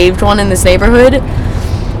 like a paved one in this neighborhood,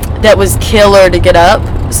 that was killer to get up.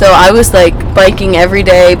 So I was like biking every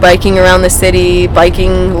day, biking around the city,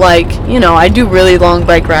 biking like, you know, I do really long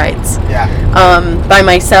bike rides. Yeah. By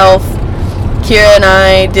myself. Kira and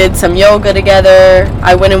I did some yoga together.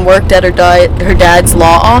 I went and worked at her dad's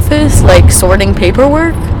law office, like sorting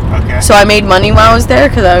paperwork. Okay. So I made money while I was there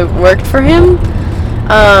because I worked for him.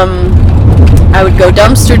 I would go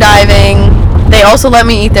dumpster diving. They also let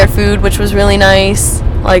me eat their food, which was really nice.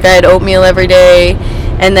 Like I had oatmeal every day.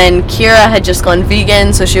 And then Kira had just gone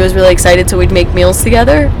vegan, so she was really excited, so we'd make meals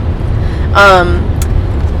together.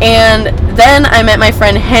 And then I met my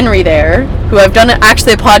friend Henry there, who I've done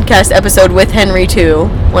actually a podcast episode with Henry too,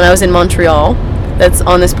 when I was in Montreal. That's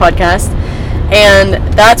on this podcast. And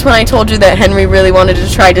that's when I told you that Henry really wanted to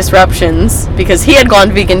try Disruptions, because he had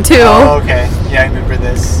gone vegan too. Oh, okay. Yeah, I remember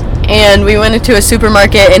this. And we went into a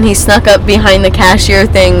supermarket, and he snuck up behind the cashier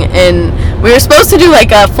thing, and we were supposed to do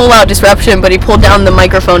like a full-out disruption, but he pulled down the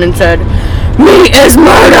microphone and said, "Meat is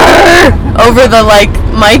murder!" over the like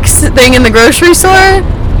mics thing in the grocery store,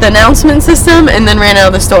 the announcement system, and then ran out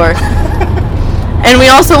of the store. And we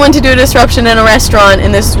also went to do a disruption in a restaurant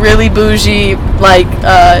in this really bougie like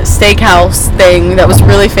steakhouse thing that was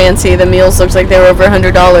really fancy. The meals looked like they were over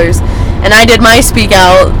 $100. And I did my speak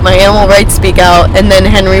out, my animal rights speak out, and then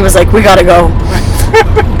Henry was like, "We gotta go,"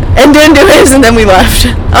 and didn't do his, and then we left.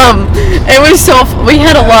 It was we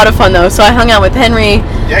had a lot of fun though. So I hung out with Henry.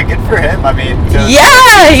 Yeah, good for him. I mean,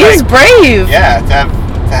 he's brave. Yeah, to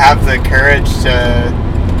have the courage to,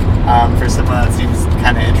 for someone that seems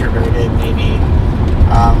kind of introverted, maybe,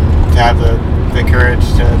 to have the courage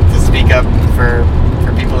to speak up for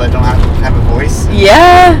people that don't have a voice.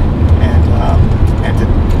 Yeah. And to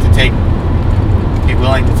be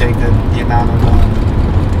willing to take the amount of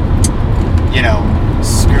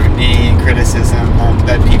scrutiny and criticism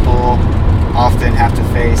that people often have to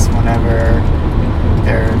face whenever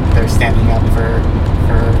they're standing up for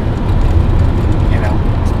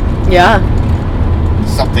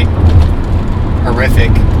something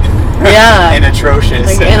horrific. Yeah. And atrocious.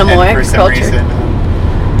 Like animal and for some agriculture. reason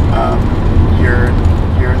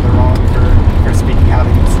you're in the wrong for speaking out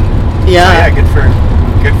against it. Yeah. So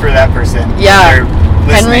good for that person. Yeah.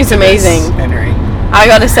 They're Henry's listening to this, amazing. Henry. I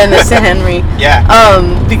gotta send this to Henry. Yeah.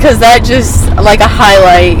 Because that just, like a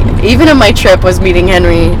highlight, even of my trip, was meeting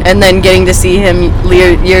Henry, and then getting to see him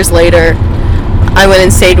years later. I went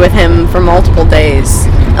and stayed with him for multiple days,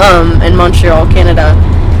 in Montreal, Canada.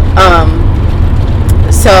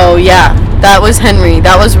 So yeah, That was Henry.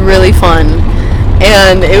 That was really fun.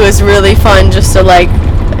 And it was really fun just to, like,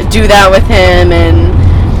 do that with him. And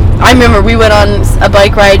I remember we went on a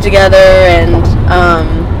bike ride together and,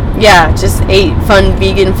 just ate fun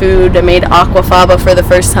vegan food. I made aquafaba for the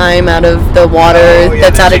first time out of the water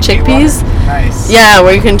that's out of chickpeas. Nice. Yeah,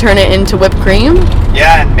 where you can turn it into whipped cream.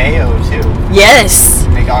 Yeah, and mayo, too. Yes.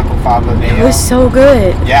 Make aquafaba mayo. It was so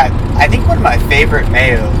good. Yeah, I think one of my favorite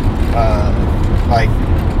mayo,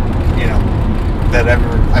 that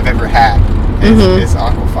I've ever had is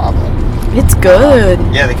aquafaba. It's good.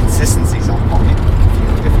 Yeah, the consistency's on point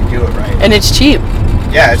if you do it right. And it's cheap.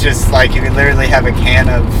 Yeah, it's just like you can literally have a can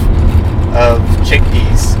of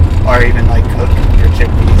chickpeas, or even like cook your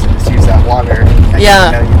chickpeas and just use that water. And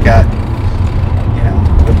you've got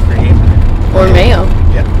whipped cream or mayo.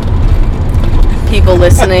 Yep. People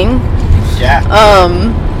listening. Yeah.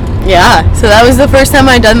 So that was the first time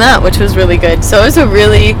I'd done that, which was really good. So it was a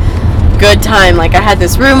really good time. Like, I had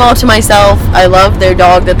this room all to myself. I loved their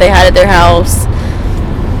dog that they had at their house.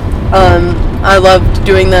 I loved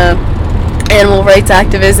doing the animal rights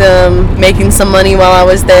activism, making some money while I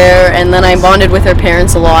was there, and then I bonded with her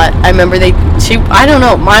parents a lot. I remember I don't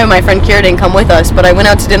know, my friend Kira didn't come with us, but I went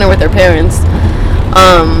out to dinner with her parents,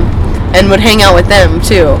 and would hang out with them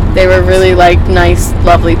too. They were really, like, nice,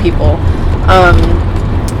 lovely people.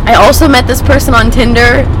 I also met this person on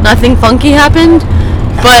Tinder. Nothing funky happened,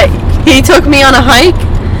 but he took me on a hike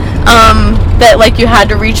that, like, you had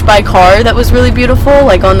to reach by car that was really beautiful,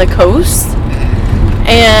 like, on the coast.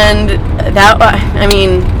 And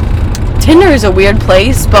Tinder is a weird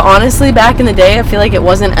place, but honestly, back in the day, I feel like it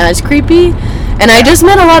wasn't as creepy. And I just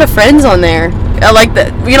met a lot of friends on there.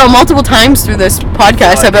 Multiple times through this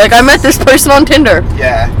podcast, I'd be like, I met this person on Tinder.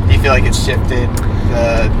 Yeah. Do you feel like it's shifted?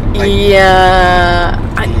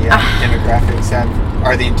 Demographics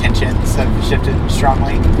or the intentions have shifted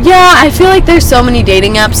strongly? Yeah, I feel like there's so many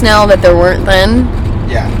dating apps now that there weren't then.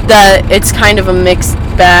 Yeah. That it's kind of a mixed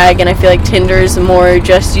bag, and I feel like Tinder's more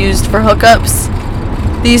just used for hookups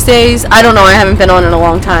these days. I don't know, I haven't been on in a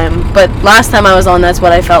long time, but last time I was on, that's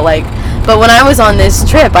what I felt like. But when I was on this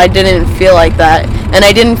trip, I didn't feel like that, and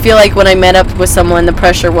I didn't feel like when I met up with someone, the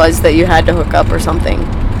pressure was that you had to hook up or something.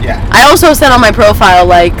 Yeah. I also said on my profile,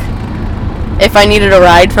 like, if I needed a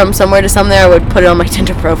ride from somewhere to somewhere, I would put it on my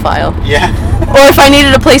Tinder profile. Yeah. Or if I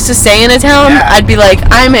needed a place to stay in a town, I'd be like,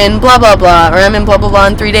 I'm in blah, blah, blah, or I'm in blah, blah, blah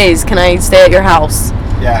in 3 days. Can I stay at your house?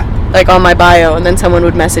 Yeah. Like, on my bio, and then someone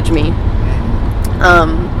would message me.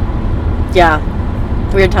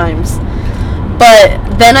 Weird times. But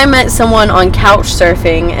then I met someone on couch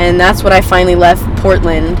surfing, and that's when I finally left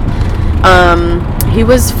Portland. He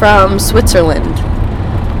was from Switzerland.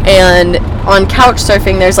 And on couch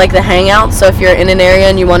surfing, there's, like, the hangout, so if you're in an area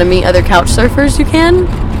and you want to meet other couch surfers, you can.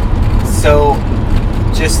 So,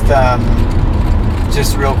 just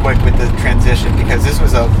real quick with the transition, because this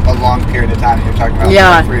was a long period of time. You're talking about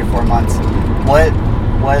like 3 or 4 months.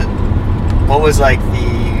 What was, like,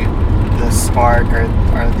 the spark or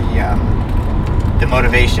the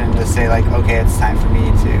motivation to say, like, okay, it's time for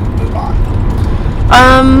me to move on?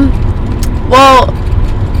 Well,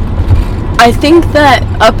 I think that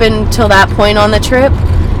up until that point on the trip,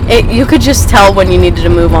 you could just tell when you needed to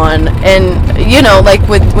move on. And, like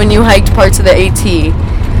when you hiked parts of the AT,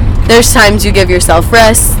 there's times you give yourself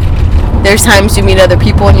rest. There's times you meet other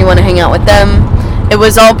people and you want to hang out with them. It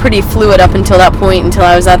was all pretty fluid up until that point, until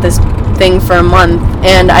I was at this thing for a month.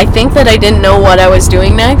 And I think that I didn't know what I was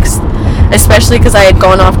doing next, especially because I had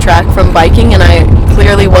gone off track from biking, and I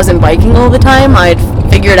clearly wasn't biking all the time. I had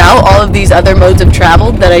figured out all of these other modes of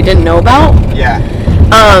travel that I didn't know about. Yeah.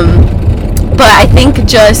 But I think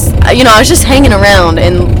just, I was just hanging around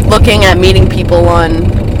and looking at meeting people on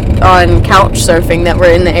couch surfing that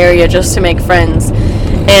were in the area just to make friends.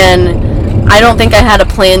 And I don't think I had a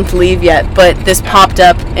plan to leave yet, but this popped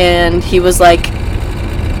up, and he was like,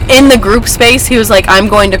 in the group space, he was like, I'm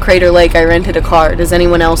going to Crater Lake. I rented a car. Does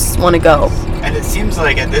anyone else want to go? And it seems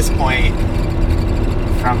like at this point,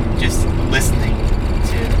 from just listening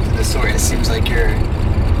to the story, it seems like your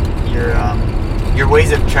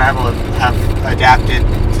ways of travel have adapted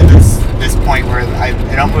to this point where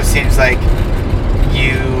it almost seems like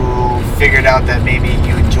you figured out that maybe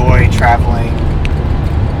you enjoy traveling.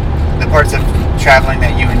 The parts of traveling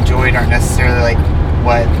that you enjoyed aren't necessarily like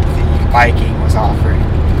what the biking was offering.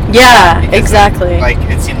 Yeah, because exactly. Like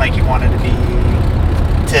it seemed like you wanted to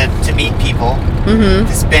meet people, mm-hmm.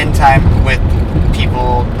 to spend time with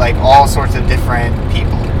people, like all sorts of different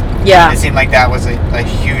people. Yeah. It seemed like that was a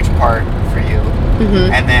huge part for you.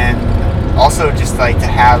 Mm-hmm. And then also just like to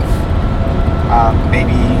have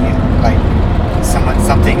maybe like someone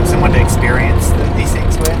to experience these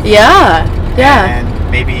things with. Yeah.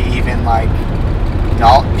 And maybe even like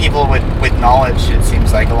people with knowledge, it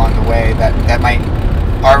seems like, along the way that might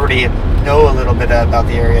already know a little bit about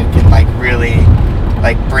the area and can like really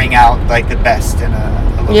like bring out like the best in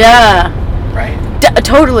a location, right?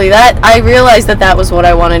 Totally. That I realized that was what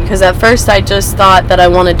I wanted, because at first I just thought that I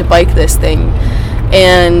wanted to bike this thing,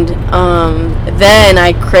 and then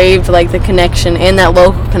I craved like the connection and that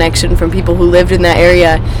local connection from people who lived in that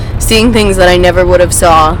area, seeing things that I never would have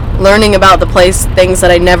saw, learning about the place, things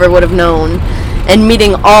that I never would have known, and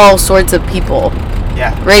meeting all sorts of people.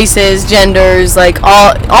 Yeah. Races, genders, like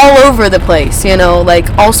all over the place, you know, like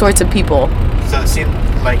all sorts of people. So it seemed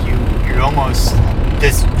like you almost,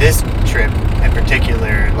 this trip in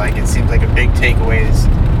particular, like it seems like a big takeaway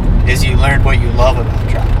is you learned what you love about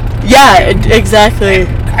travel. Yeah, exactly.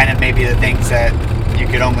 And kind of maybe the things that you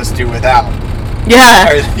could almost do without. Yeah.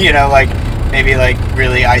 Or, you know, like maybe like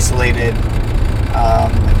really isolated,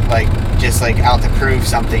 like just like out to prove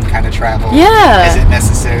something kind of travel. Yeah. Isn't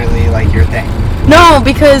necessarily like your thing. No,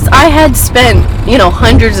 because I had spent,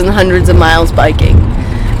 hundreds and hundreds of miles biking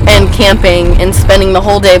and camping and spending the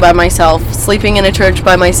whole day by myself, sleeping in a church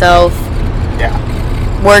by myself. Yeah.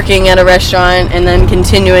 Working at a restaurant, and then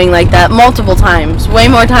continuing like that multiple times. Way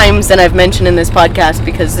more times than I've mentioned in this podcast,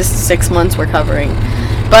 because this is 6 months we're covering.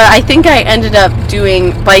 But I think I ended up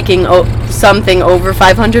biking something over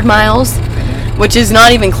 500 miles, which is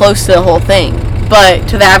not even close to the whole thing. But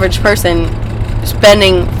to the average person,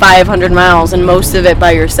 spending 500 miles and most of it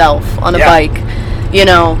by yourself on a bike,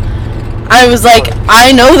 I was like,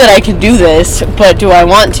 I know that I can do this, but do I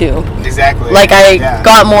want to? Exactly. Like, I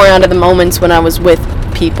got more out of the moments when I was with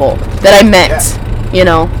people that I met,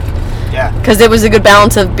 Yeah. Because it was a good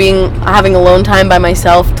balance of having alone time by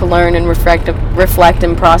myself to learn and reflect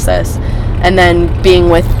and process, and then being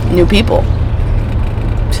with new people.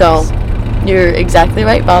 So, you're exactly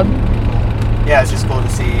right, Bob. Yeah, it's just cool to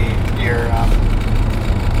see your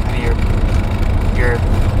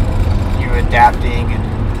you adapting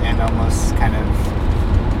and almost kind of,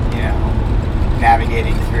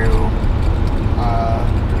 navigating through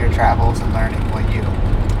your travels and learning what you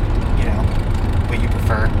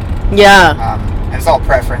prefer. Yeah. And it's all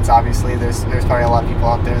preference, obviously. There's probably a lot of people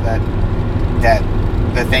out there that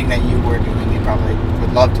the thing that you were doing, they probably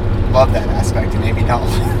would love that aspect, and maybe don't.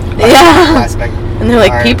 Yeah. Aspect, and they're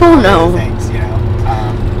like, people know. Things,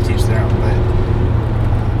 teach their own. But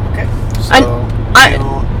okay. So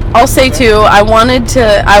I'll say too,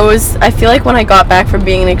 I feel like when I got back from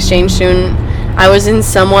being an exchange student, I was in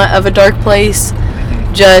somewhat of a dark place,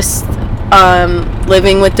 just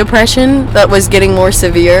living with depression that was getting more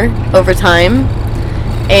severe over time,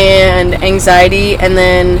 and anxiety, and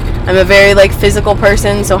then I'm a very physical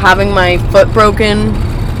person, so having my foot broken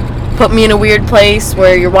put me in a weird place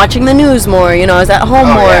where you're watching the news more, I was at home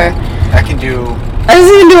more. Yeah. That can do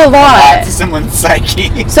a lot to someone's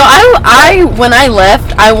psyche. So I when I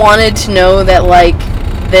left, I wanted to know that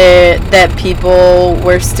that people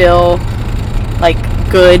were still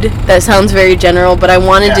good. That sounds very general, but I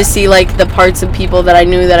wanted to see the parts of people that I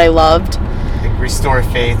knew that I loved. Restore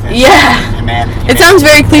faith in humanity. It sounds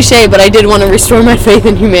very cliche, but I did want to restore my faith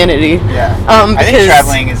in humanity. Yeah. I think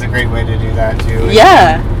traveling is a great way to do that too.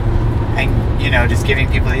 Yeah. And just giving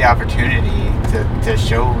people the opportunity to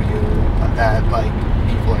show you that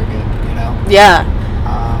people are good, Yeah.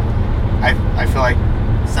 I feel like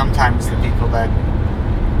sometimes the people that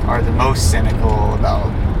are the most cynical about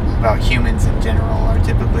humans in general are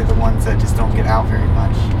typically the ones that just don't get out very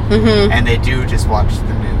much, and they do just watch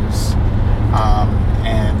the news,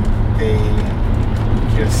 and they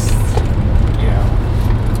just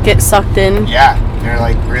get sucked in. Yeah,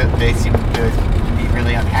 they're they seem to be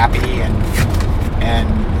really unhappy, and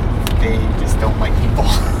they just don't like people.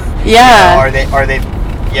 Yeah. Are they?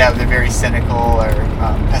 Yeah, they're very cynical or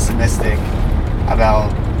pessimistic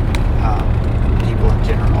about people in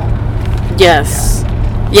general. Yes. Yeah.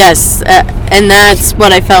 Yes, and that's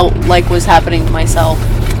what I felt like was happening to myself.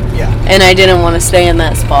 Yeah. And I didn't want to stay in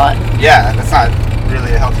that spot. Yeah, that's not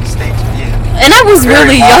really a healthy state to be in. And I was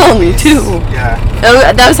really young, too. Yeah.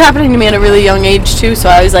 That was happening to me at a really young age, too, so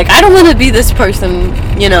I was like, I don't want to be this person,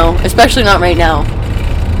 especially not right now.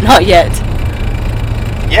 Not yet.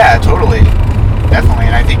 Yeah, totally. Definitely,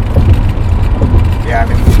 and I think,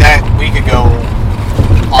 that we could go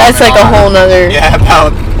on. That's a whole nother... Yeah,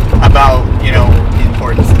 about the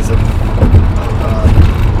importances of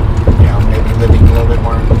maybe living a little bit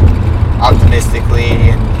more optimistically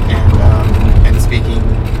and speaking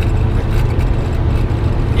with,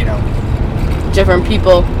 different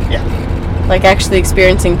people. Yeah. Actually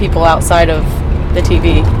experiencing people outside of the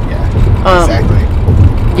TV. Yeah, exactly.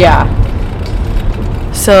 Yeah.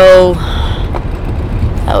 So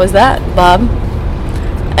that was that, Bob.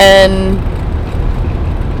 And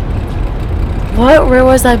where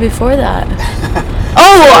was I before that?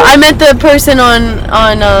 Oh, I met the person on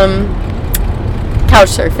couch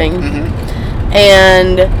surfing. Mm-hmm.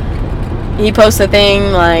 And he posted a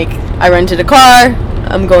thing like, I rented a car,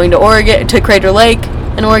 I'm going to Crater Lake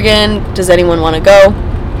in Oregon, does anyone want to go?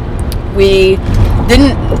 We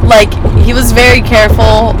didn't, like, he was very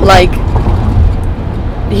careful, like,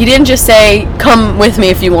 he didn't just say, come with me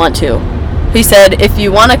if you want to. He said, if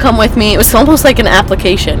you want to come with me, it was almost like an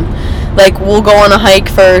application. Like, we'll go on a hike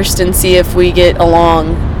first and see if we get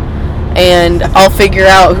along, and I'll figure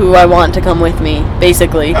out who I want to come with me,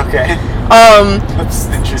 basically. Okay. That's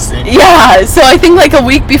interesting. Yeah, so I think like a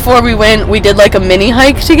week before we went, we did like a mini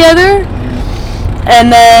hike together, and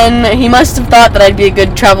then he must have thought that I'd be a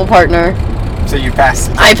good travel partner. So you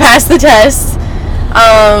passed the test. I passed the test.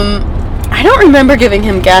 I don't remember giving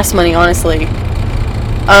him gas money, honestly.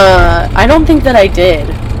 I don't think that I did.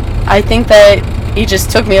 I think that he just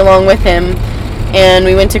took me along with him, and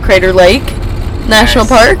we went to Crater Lake National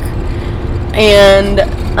Park, and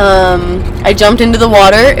I jumped into the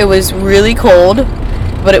water. It was really cold,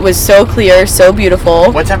 but it was so clear, so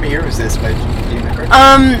beautiful. What time of year was this? Do you remember?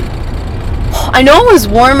 I know it was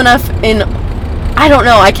warm enough I don't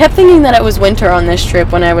know. I kept thinking that it was winter on this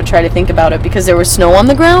trip when I would try to think about it because there was snow on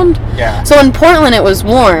the ground. Yeah. So in Portland it was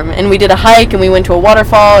warm, and we did a hike and we went to a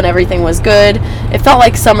waterfall and everything was good. It felt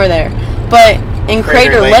like summer there. But in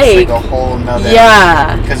Crater Lake, like a whole nother.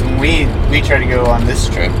 Yeah. Because when we tried to go on this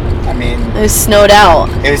trip, I mean, it was snowed out.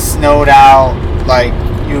 It was snowed out. Like,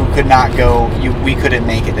 you could not go. We couldn't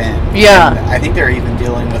make it in. Yeah. And I think they're even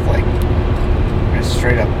dealing with like just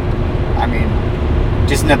straight up. I mean,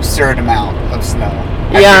 just an absurd amount of snow.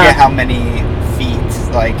 I forget how many feet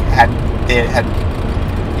like had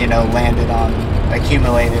landed on,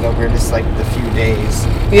 accumulated over just like the few days.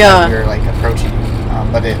 Yeah. We were like approaching.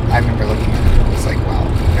 But I remember looking at it. It was like, wow,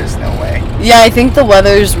 there's no way. Yeah, I think the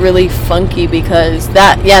weather's really funky because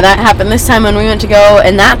that happened this time when we went to go,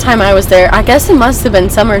 and that time I was there. I guess it must have been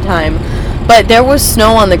summertime, but there was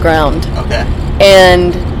snow on the ground. Okay.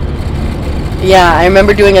 And yeah, I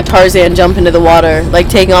remember doing a Tarzan jump into the water, like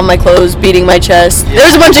taking off my clothes, beating my chest. Yeah. There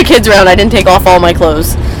was a bunch of kids around. I didn't take off all my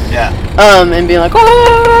clothes. Yeah. And being like,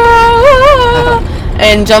 ah,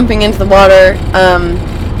 and jumping into the water.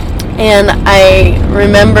 And I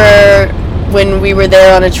remember when we were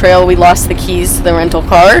there on a trail, we lost the keys to the rental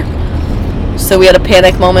car. So we had a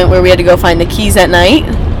panic moment where we had to go find the keys at night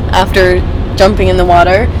after jumping in the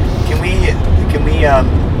water.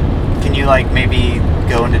 Can you like maybe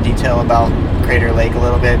go into detail about Crater Lake a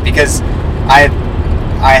little bit? Because I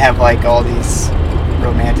have like all these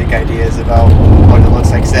romantic ideas about what it looks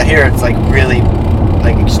like. So here it's like really,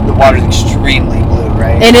 like the water's extremely blue,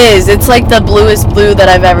 right? It is. It's like the bluest blue that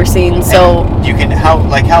I've ever seen. So you can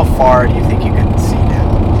how far do you think you can see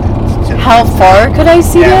down? How far could I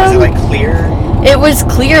see down? Was it like clear? It was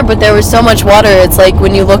clear, but there was so much water. It's like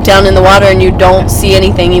when you look down in the water and you don't see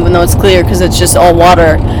anything, even though it's clear, because it's just all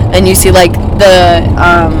water, and you see like the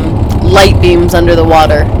light beams under the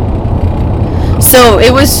water. So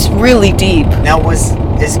it was really deep. Now, is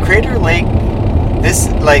Crater Lake this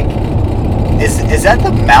like is that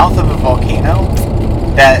the mouth of a volcano?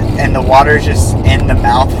 And the water's just in the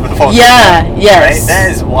mouth of the volcano? Yeah. Yes. Right?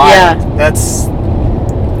 That is wild. Yeah.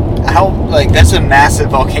 That's a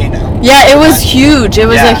massive volcano. Yeah, it was huge. It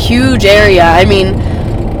was a huge area. I mean,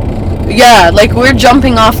 yeah, like we're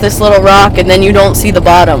jumping off this little rock and then you don't see the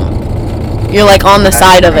bottom. You're like on the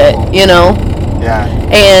side of it, you know? Yeah.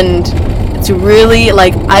 And it's really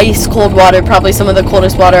like ice cold water, probably some of the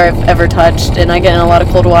coldest water I've ever touched, and I get in a lot of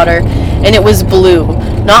cold water. And it was blue.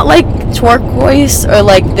 Not like turquoise or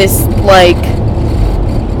like this like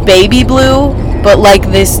baby blue, but like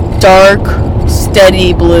this dark,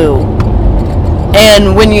 steady blue.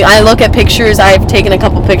 And when I look at pictures, I've taken a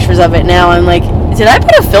couple pictures of it now, I'm like, did I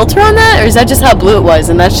put a filter on that, or is that just how blue it was?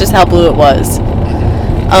 And that's just how blue it was.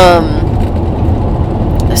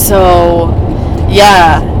 So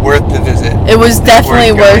yeah, worth the visit. It was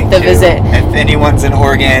definitely worth the visit. If anyone's in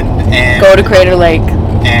Oregon and go to Crater Lake,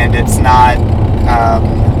 and it's not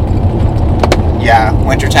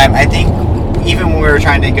wintertime, I think even when we were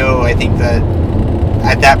trying to go, I think that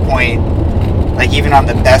at that point, like even on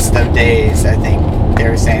the best of days, I think they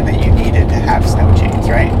were saying that you needed to have snow chains,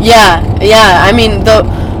 right? Yeah. I mean,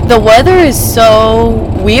 the weather is so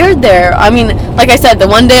weird there. I mean, like I said, the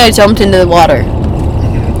one day I jumped into the water.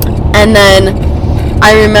 Mm-hmm. And then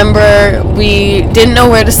I remember we didn't know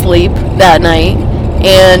where to sleep that night.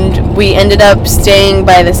 And we ended up staying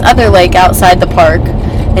by this other lake outside the park.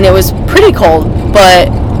 and it was pretty cold, but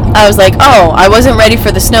I was like, oh, I wasn't ready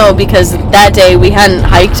for the snow because that day we hadn't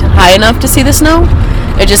hiked high enough to see the snow.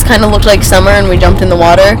 It just kind of looked like summer, and we jumped in the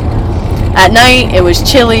water. At night, it was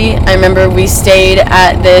chilly. I remember we stayed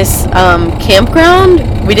at this campground.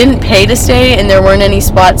 We didn't pay to stay, and there weren't any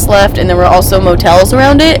spots left, and there were also motels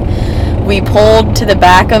around it. We pulled to the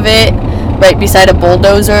back of it, right beside a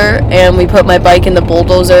bulldozer, and we put my bike in the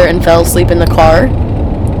bulldozer and fell asleep in the car.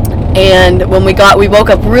 And when we woke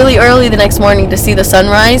up really early the next morning to see the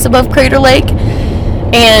sunrise above Crater Lake,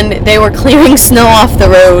 and they were clearing snow off the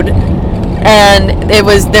road, and there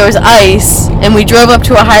was ice, and we drove up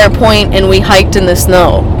to a higher point and we hiked in the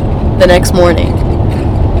snow the next morning.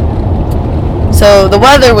 So the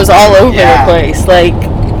weather was all over the place, like,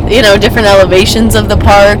 you know, different elevations of the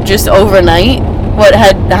park just overnight,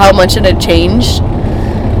 how much it had changed.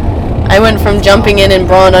 I went from jumping in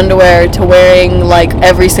brawn underwear to wearing like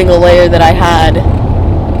every single layer that I had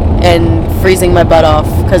and freezing my butt off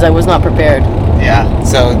because I was not prepared. Yeah,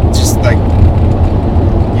 so just like,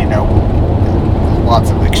 you know, lots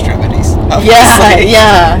of extremities. Obviously.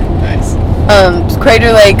 Yeah. Nice.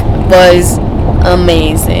 Crater Lake was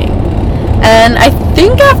amazing. And I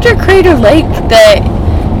think after Crater Lake that,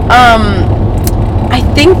 I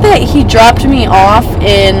think that he dropped me off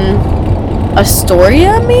in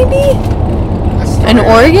Astoria, maybe? In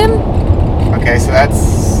Oregon? Okay, so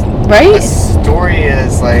that's... Right? Astoria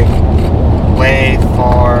is like way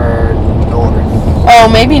far north. Oh,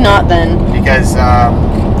 maybe not then. Because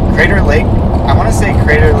Crater Lake, I want to say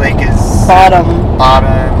Crater Lake is... Bottom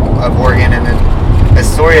of Oregon, and then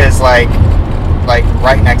Astoria is like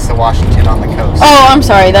right next to Washington on the coast. Oh, I'm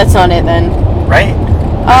sorry, that's not it then. Right?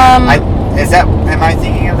 Am I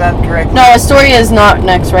thinking of that correctly? No, Astoria is not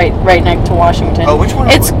right next to Washington. Oh, which one?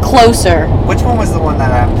 It's closer. Which one was the one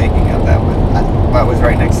that I'm thinking of that was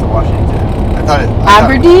right next to Washington?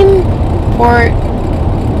 Aberdeen? Port?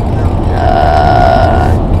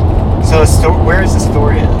 No. Where is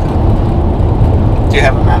Astoria? Do you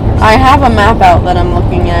have a map? I have a map out that I'm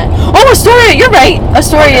looking at. Oh, Astoria! You're right.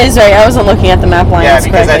 Astoria is right. I wasn't looking at the map lines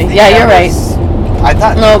correctly. Yeah, you're right. I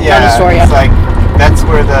thought. No, not Astoria. It's like that's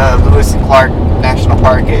where the Lewis and Clark National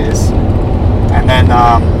Park is, and then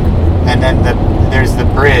there's the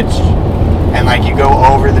bridge, and like you go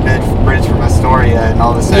over the bridge from Astoria, and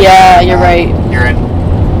all of a sudden you're right. You're in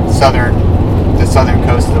the southern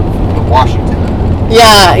coast of Washington.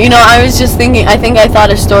 Yeah, you know, I was just thinking. I think I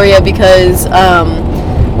thought Astoria because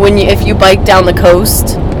if you bike down the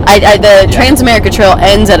coast, the Trans-America Trail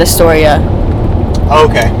ends at Astoria.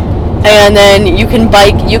 Okay. And then you can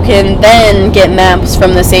then get maps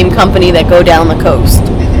from the same company that go down the coast.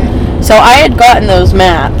 Mm-hmm. So I had gotten those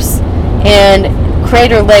maps, and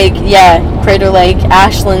Crater Lake,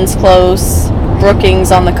 Ashland's close,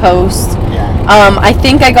 Brookings on the coast. Yeah. I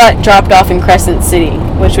think I got dropped off in Crescent City,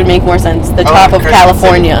 which would make more sense. The top of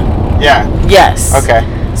California. City. Yeah. Yes. Okay.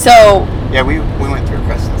 So. Yeah, we went through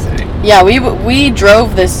Crescent City. Yeah, we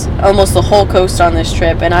drove almost the whole coast on this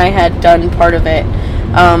trip, and I had done part of it.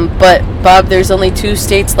 But Bob, there's only 2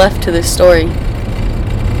 states left to this story.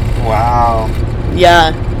 Wow.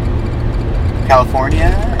 Yeah.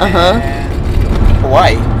 California. And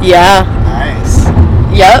Hawaii. Yeah. Nice.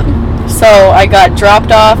 Yep. So I got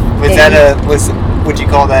dropped off. Would you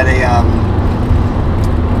call that a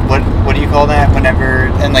what do you call that whenever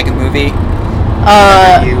in like a movie?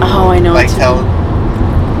 I know. Like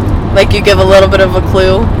like you give a little bit of a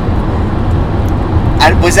clue.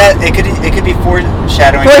 It could be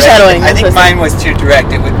foreshadowing. Foreshadowing. I think mine was too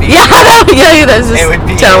direct. It would be. Yeah, that's just it would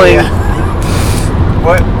be telling.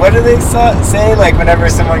 What do they say? Like whenever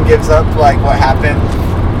someone gives up, like what happened?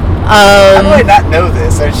 How do I not know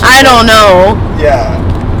this? I don't know. Yeah.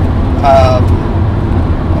 Oh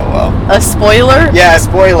well. A spoiler? Yeah, a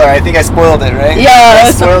spoiler. I think I spoiled it, right? Yeah.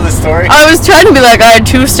 I spoiled the story. I was trying to be like, I had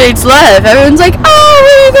 2 states left. Everyone's like, oh,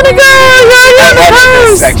 where are you gonna go? You're on the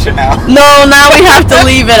coast. This section now. No, now we have to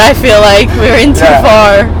leave it. I feel like we're in too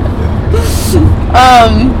far.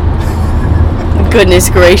 Goodness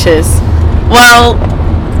gracious. Well,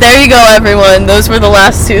 there you go, everyone. Those were the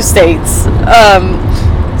last 2 states.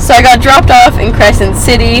 So I got dropped off in Crescent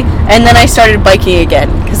City, and then I started biking again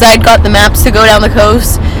because I had got the maps to go down the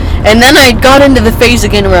coast, and then I got into the phase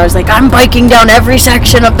again where I was like, I'm biking down every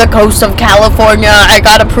section of the coast of California. I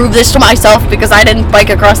gotta prove this to myself because I didn't bike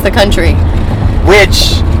across the country.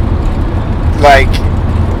 Which, like,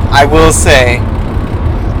 I will say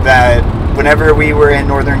that whenever we were in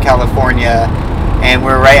Northern California and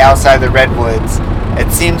we're right outside the Redwoods,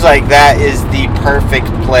 it seems like that is the perfect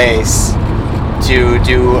place to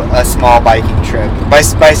do a small biking trip. By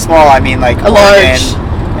small, I mean like a large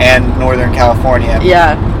and Northern California.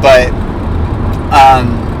 Yeah. But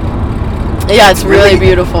yeah, it's really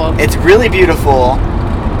beautiful. It's really beautiful,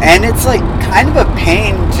 and it's like kind of a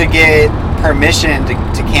pain to get permission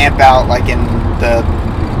to camp out like in the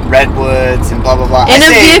redwoods and blah blah blah. In a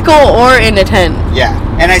vehicle or in a tent. Yeah,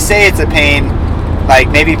 and I say it's a pain. Like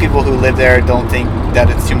maybe people who live there don't think that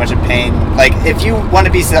it's too much of pain. Like if you want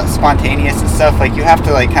to be spontaneous and stuff, like you have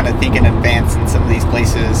to like kind of think in advance in some of these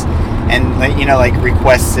places, and like you know like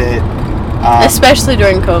request it. Especially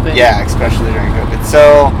during COVID. Yeah, especially during COVID.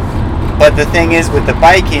 So, but the thing is with the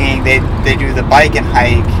biking, they do the bike and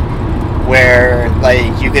hike, where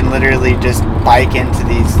like you can literally just bike into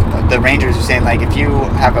these. The rangers are saying like if you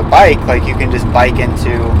have a bike, like you can just bike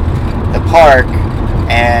into the park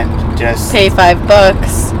and just pay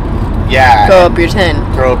 $5. Yeah. Throw up your tent.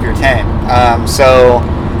 So,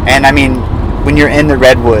 and I mean, when you're in the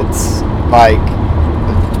redwoods, like,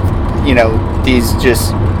 you know, these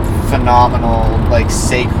just phenomenal, like,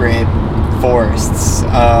 sacred forests.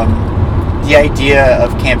 The idea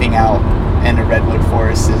of camping out in a redwood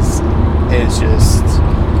forest is just,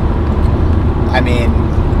 I mean,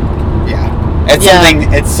 yeah.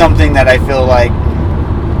 It's something that I feel like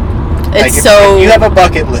it's if so you have a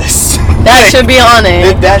bucket list. That should be on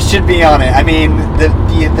it. That should be on it. I mean,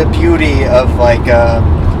 the beauty of like,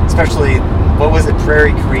 especially what was it,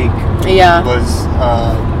 Prairie Creek? Yeah. Was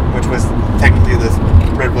which was technically the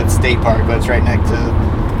Redwood State Park, but it's right next to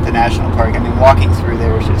the national park. I mean, walking through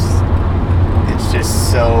there is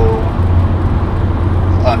just so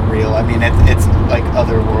unreal. I mean, it's like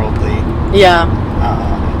otherworldly. Yeah.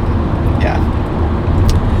 Yeah.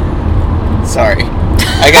 Sorry.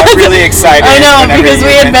 I got really excited. I know, because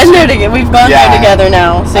we had been there together. We've gone there together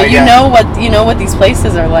now, so you know what these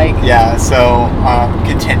places are like. Yeah. So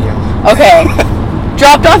continue. Okay.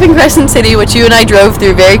 Dropped off in Crescent City, which you and I drove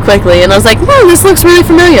through very quickly, and I was like, this looks really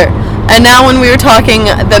familiar. And now when we were talking,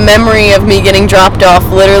 the memory of me getting dropped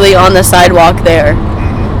off literally on the sidewalk there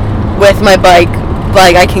with my bike,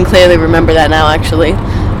 like I can clearly remember that now actually.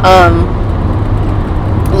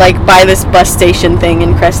 Like by this bus station thing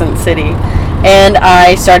in Crescent City. And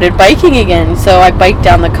I started biking again. So I biked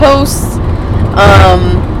down the coast.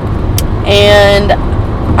 And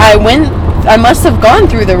I must have gone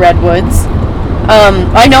through the redwoods.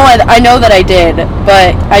 I know that I did,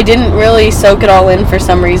 but I didn't really soak it all in for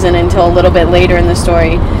some reason until a little bit later in the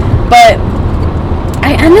story. But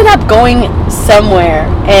I ended up going somewhere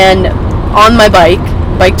and on my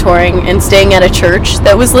bike touring and staying at a church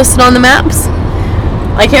that was listed on the maps.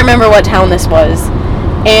 I can't remember what town this was.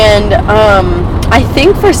 And I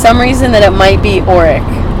think for some reason that it might be Oric,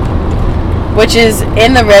 which is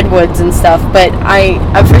in the redwoods and stuff, but I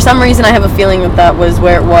for some reason I have a feeling that was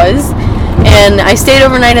where it was. And I stayed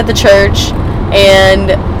overnight at the church,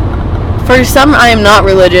 and I am not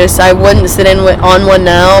religious. I wouldn't sit on one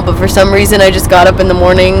now, but for some reason I just got up in the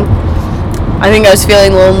morning. I think I was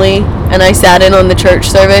feeling lonely, and I sat in on the church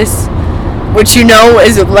service, which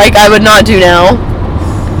is like I would not do now.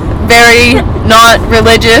 Very not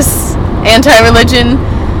religious, anti-religion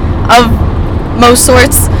of most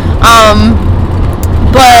sorts.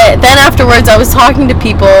 But then afterwards I was talking to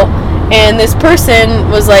people, and this person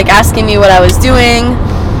was like asking me what I was doing,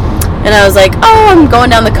 and I was like, I'm going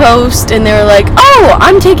down the coast, and they were like,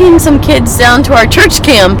 I'm taking some kids down to our church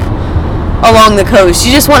camp along the coast.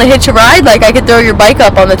 You just want to hitch a ride? Like I could throw your bike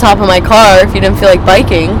up on the top of my car if you didn't feel like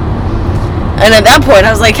biking. And at that point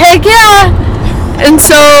I was like, heck yeah. And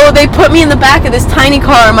so they put me in the back of this tiny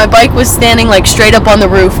car, and my bike was standing like straight up on the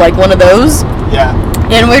roof, like one of those. Yeah.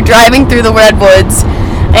 And we're driving through the redwoods,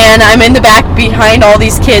 and I'm in the back behind all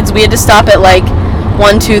these kids. We had to stop at like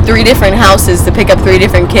 1, 2, 3 different houses to pick up 3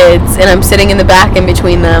 different kids, and I'm sitting in the back in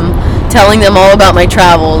between them, telling them all about my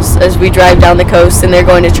travels as we drive down the coast, and they're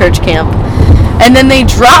going to church camp. And then they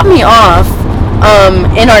drop me off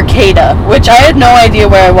in Arcata, which I had no idea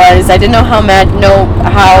where I was. I didn't know how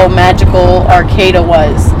magical Arcata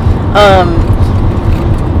was.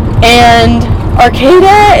 And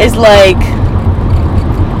Arcata is like,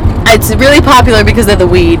 it's really popular because of the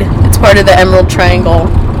weed. It's part of the Emerald Triangle,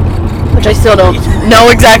 which I still don't know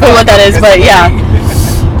exactly what that is, but yeah,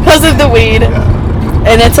 because of the weed.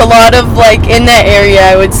 And it's a lot of like in that area,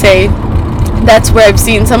 I would say that's where I've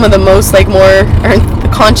seen some of the most like more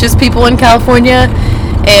conscious people in California.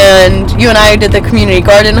 And you and I did the community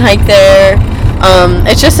garden hike there.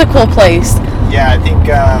 It's just a cool place. Yeah, I think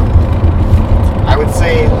I would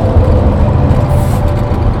say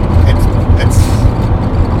it's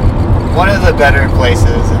one of the better places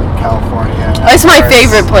in California. It's my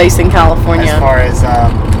favorite place in California. As far as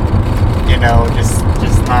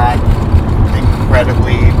just not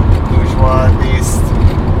incredibly bourgeois, at least.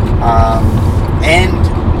 And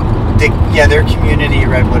their community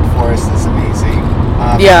Redwood Forest is amazing.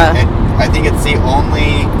 I think it's the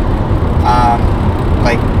only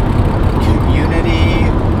like community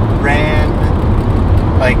ran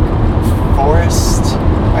like forest.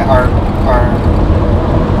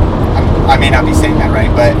 I may not be saying that right,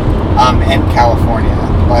 but in California,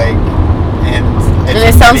 like, and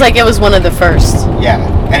it sounds like it was one of the first. Yeah,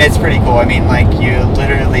 and it's pretty cool. I mean, like, you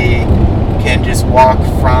literally can just walk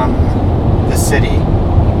from the city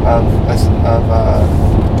of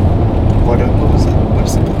what was it? What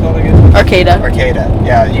is it called again? Arcata.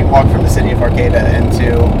 Yeah, you can walk from the city of Arcata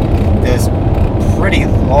into this pretty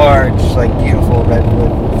large, like, beautiful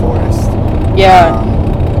redwood forest. Yeah.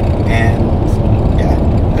 And yeah,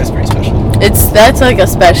 that's pretty special. That's like a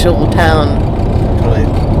special town. Totally.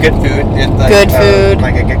 Good food. Good food.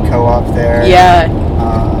 Like a good co-op there. Yeah.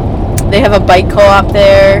 They have a bike co-op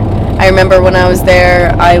there. I remember when I was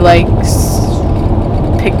there, I like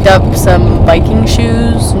picked up some biking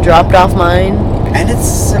shoes and dropped off mine. And it's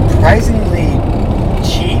surprisingly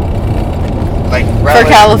cheap. Like for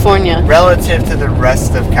California. Relative to the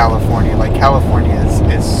rest of California. Like, California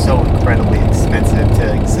is so incredibly expensive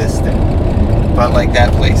to exist in. But like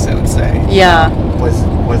that place, I would say,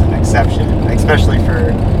 was an exception, especially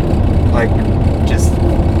for like just,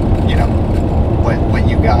 you know, what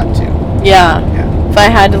you got to. Yeah. If I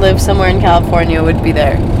had to live somewhere in California, it would be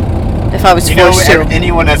there. If I was forced to.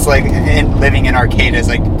 Anyone that's like living in Arcata is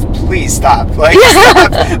like, please stop. Like,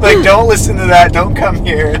 stop. Like, don't listen to that. Don't come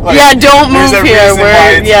here. Like, don't move here.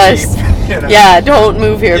 Cheap, you know? Yeah, don't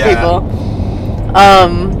move here, people.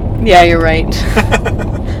 Yeah, you're right.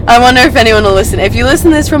 I wonder if anyone will listen. If you listen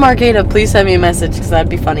to this from Arcata, please send me a message, because that'd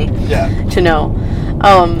be funny to know.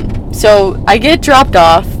 So I get dropped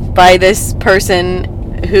off by this person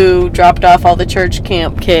who dropped off all the church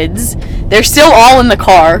camp kids. They're still all in the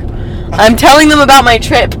car. I'm telling them about my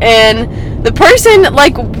trip, and the person,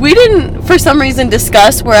 like, we didn't, for some reason,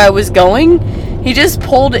 discuss where I was going. He just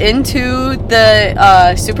pulled into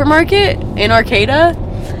the supermarket in Arcata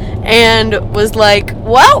and was like,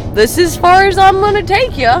 well, this is as far as I'm going to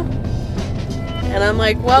take you. And I'm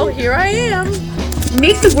like, well, here I am.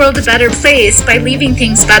 Make the world a better place by leaving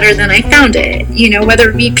things better than I found it. You know, whether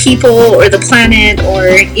it be people or the planet or,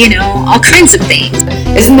 you know, all kinds of things.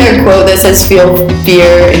 Isn't there a quote that says feel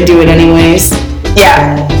fear and do it anyways?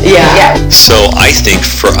 Yeah. So I think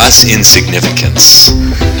for us insignificants,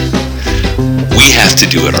 we have to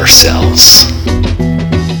do it ourselves.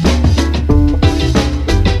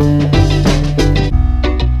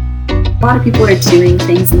 A lot of people are doing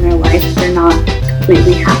things in their life that they're not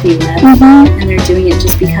completely happy with, and they're doing it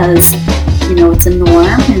just because, you know, it's a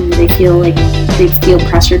norm and they feel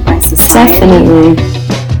pressured by society. Definitely.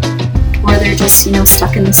 Or they're just, you know,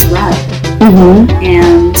 stuck in this rut.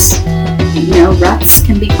 And, you know, ruts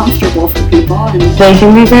can be comfortable for people, and they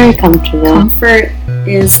can be very comfortable. Comfort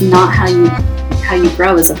is not how you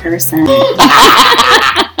grow as a person.